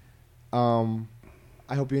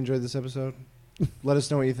 I hope you enjoyed this episode. Let us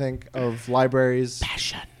know what you think of libraries,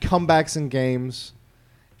 Passion. comebacks in games,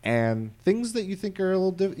 and things that you think are a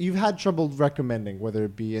little different. You've had trouble recommending, whether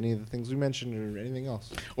it be any of the things we mentioned or anything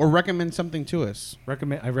else. Or recommend something to us.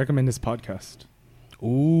 I recommend this podcast.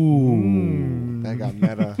 Ooh. That got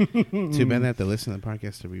meta. Too bad they have to listen to the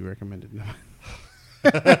podcast to be recommended.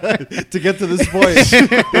 To get to this point, you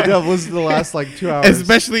have listened to the last like 2 hours.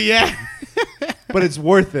 Especially, yeah. But it's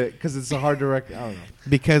worth it because it's a hard to I don't know.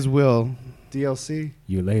 Because we'll DLC.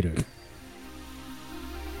 You later.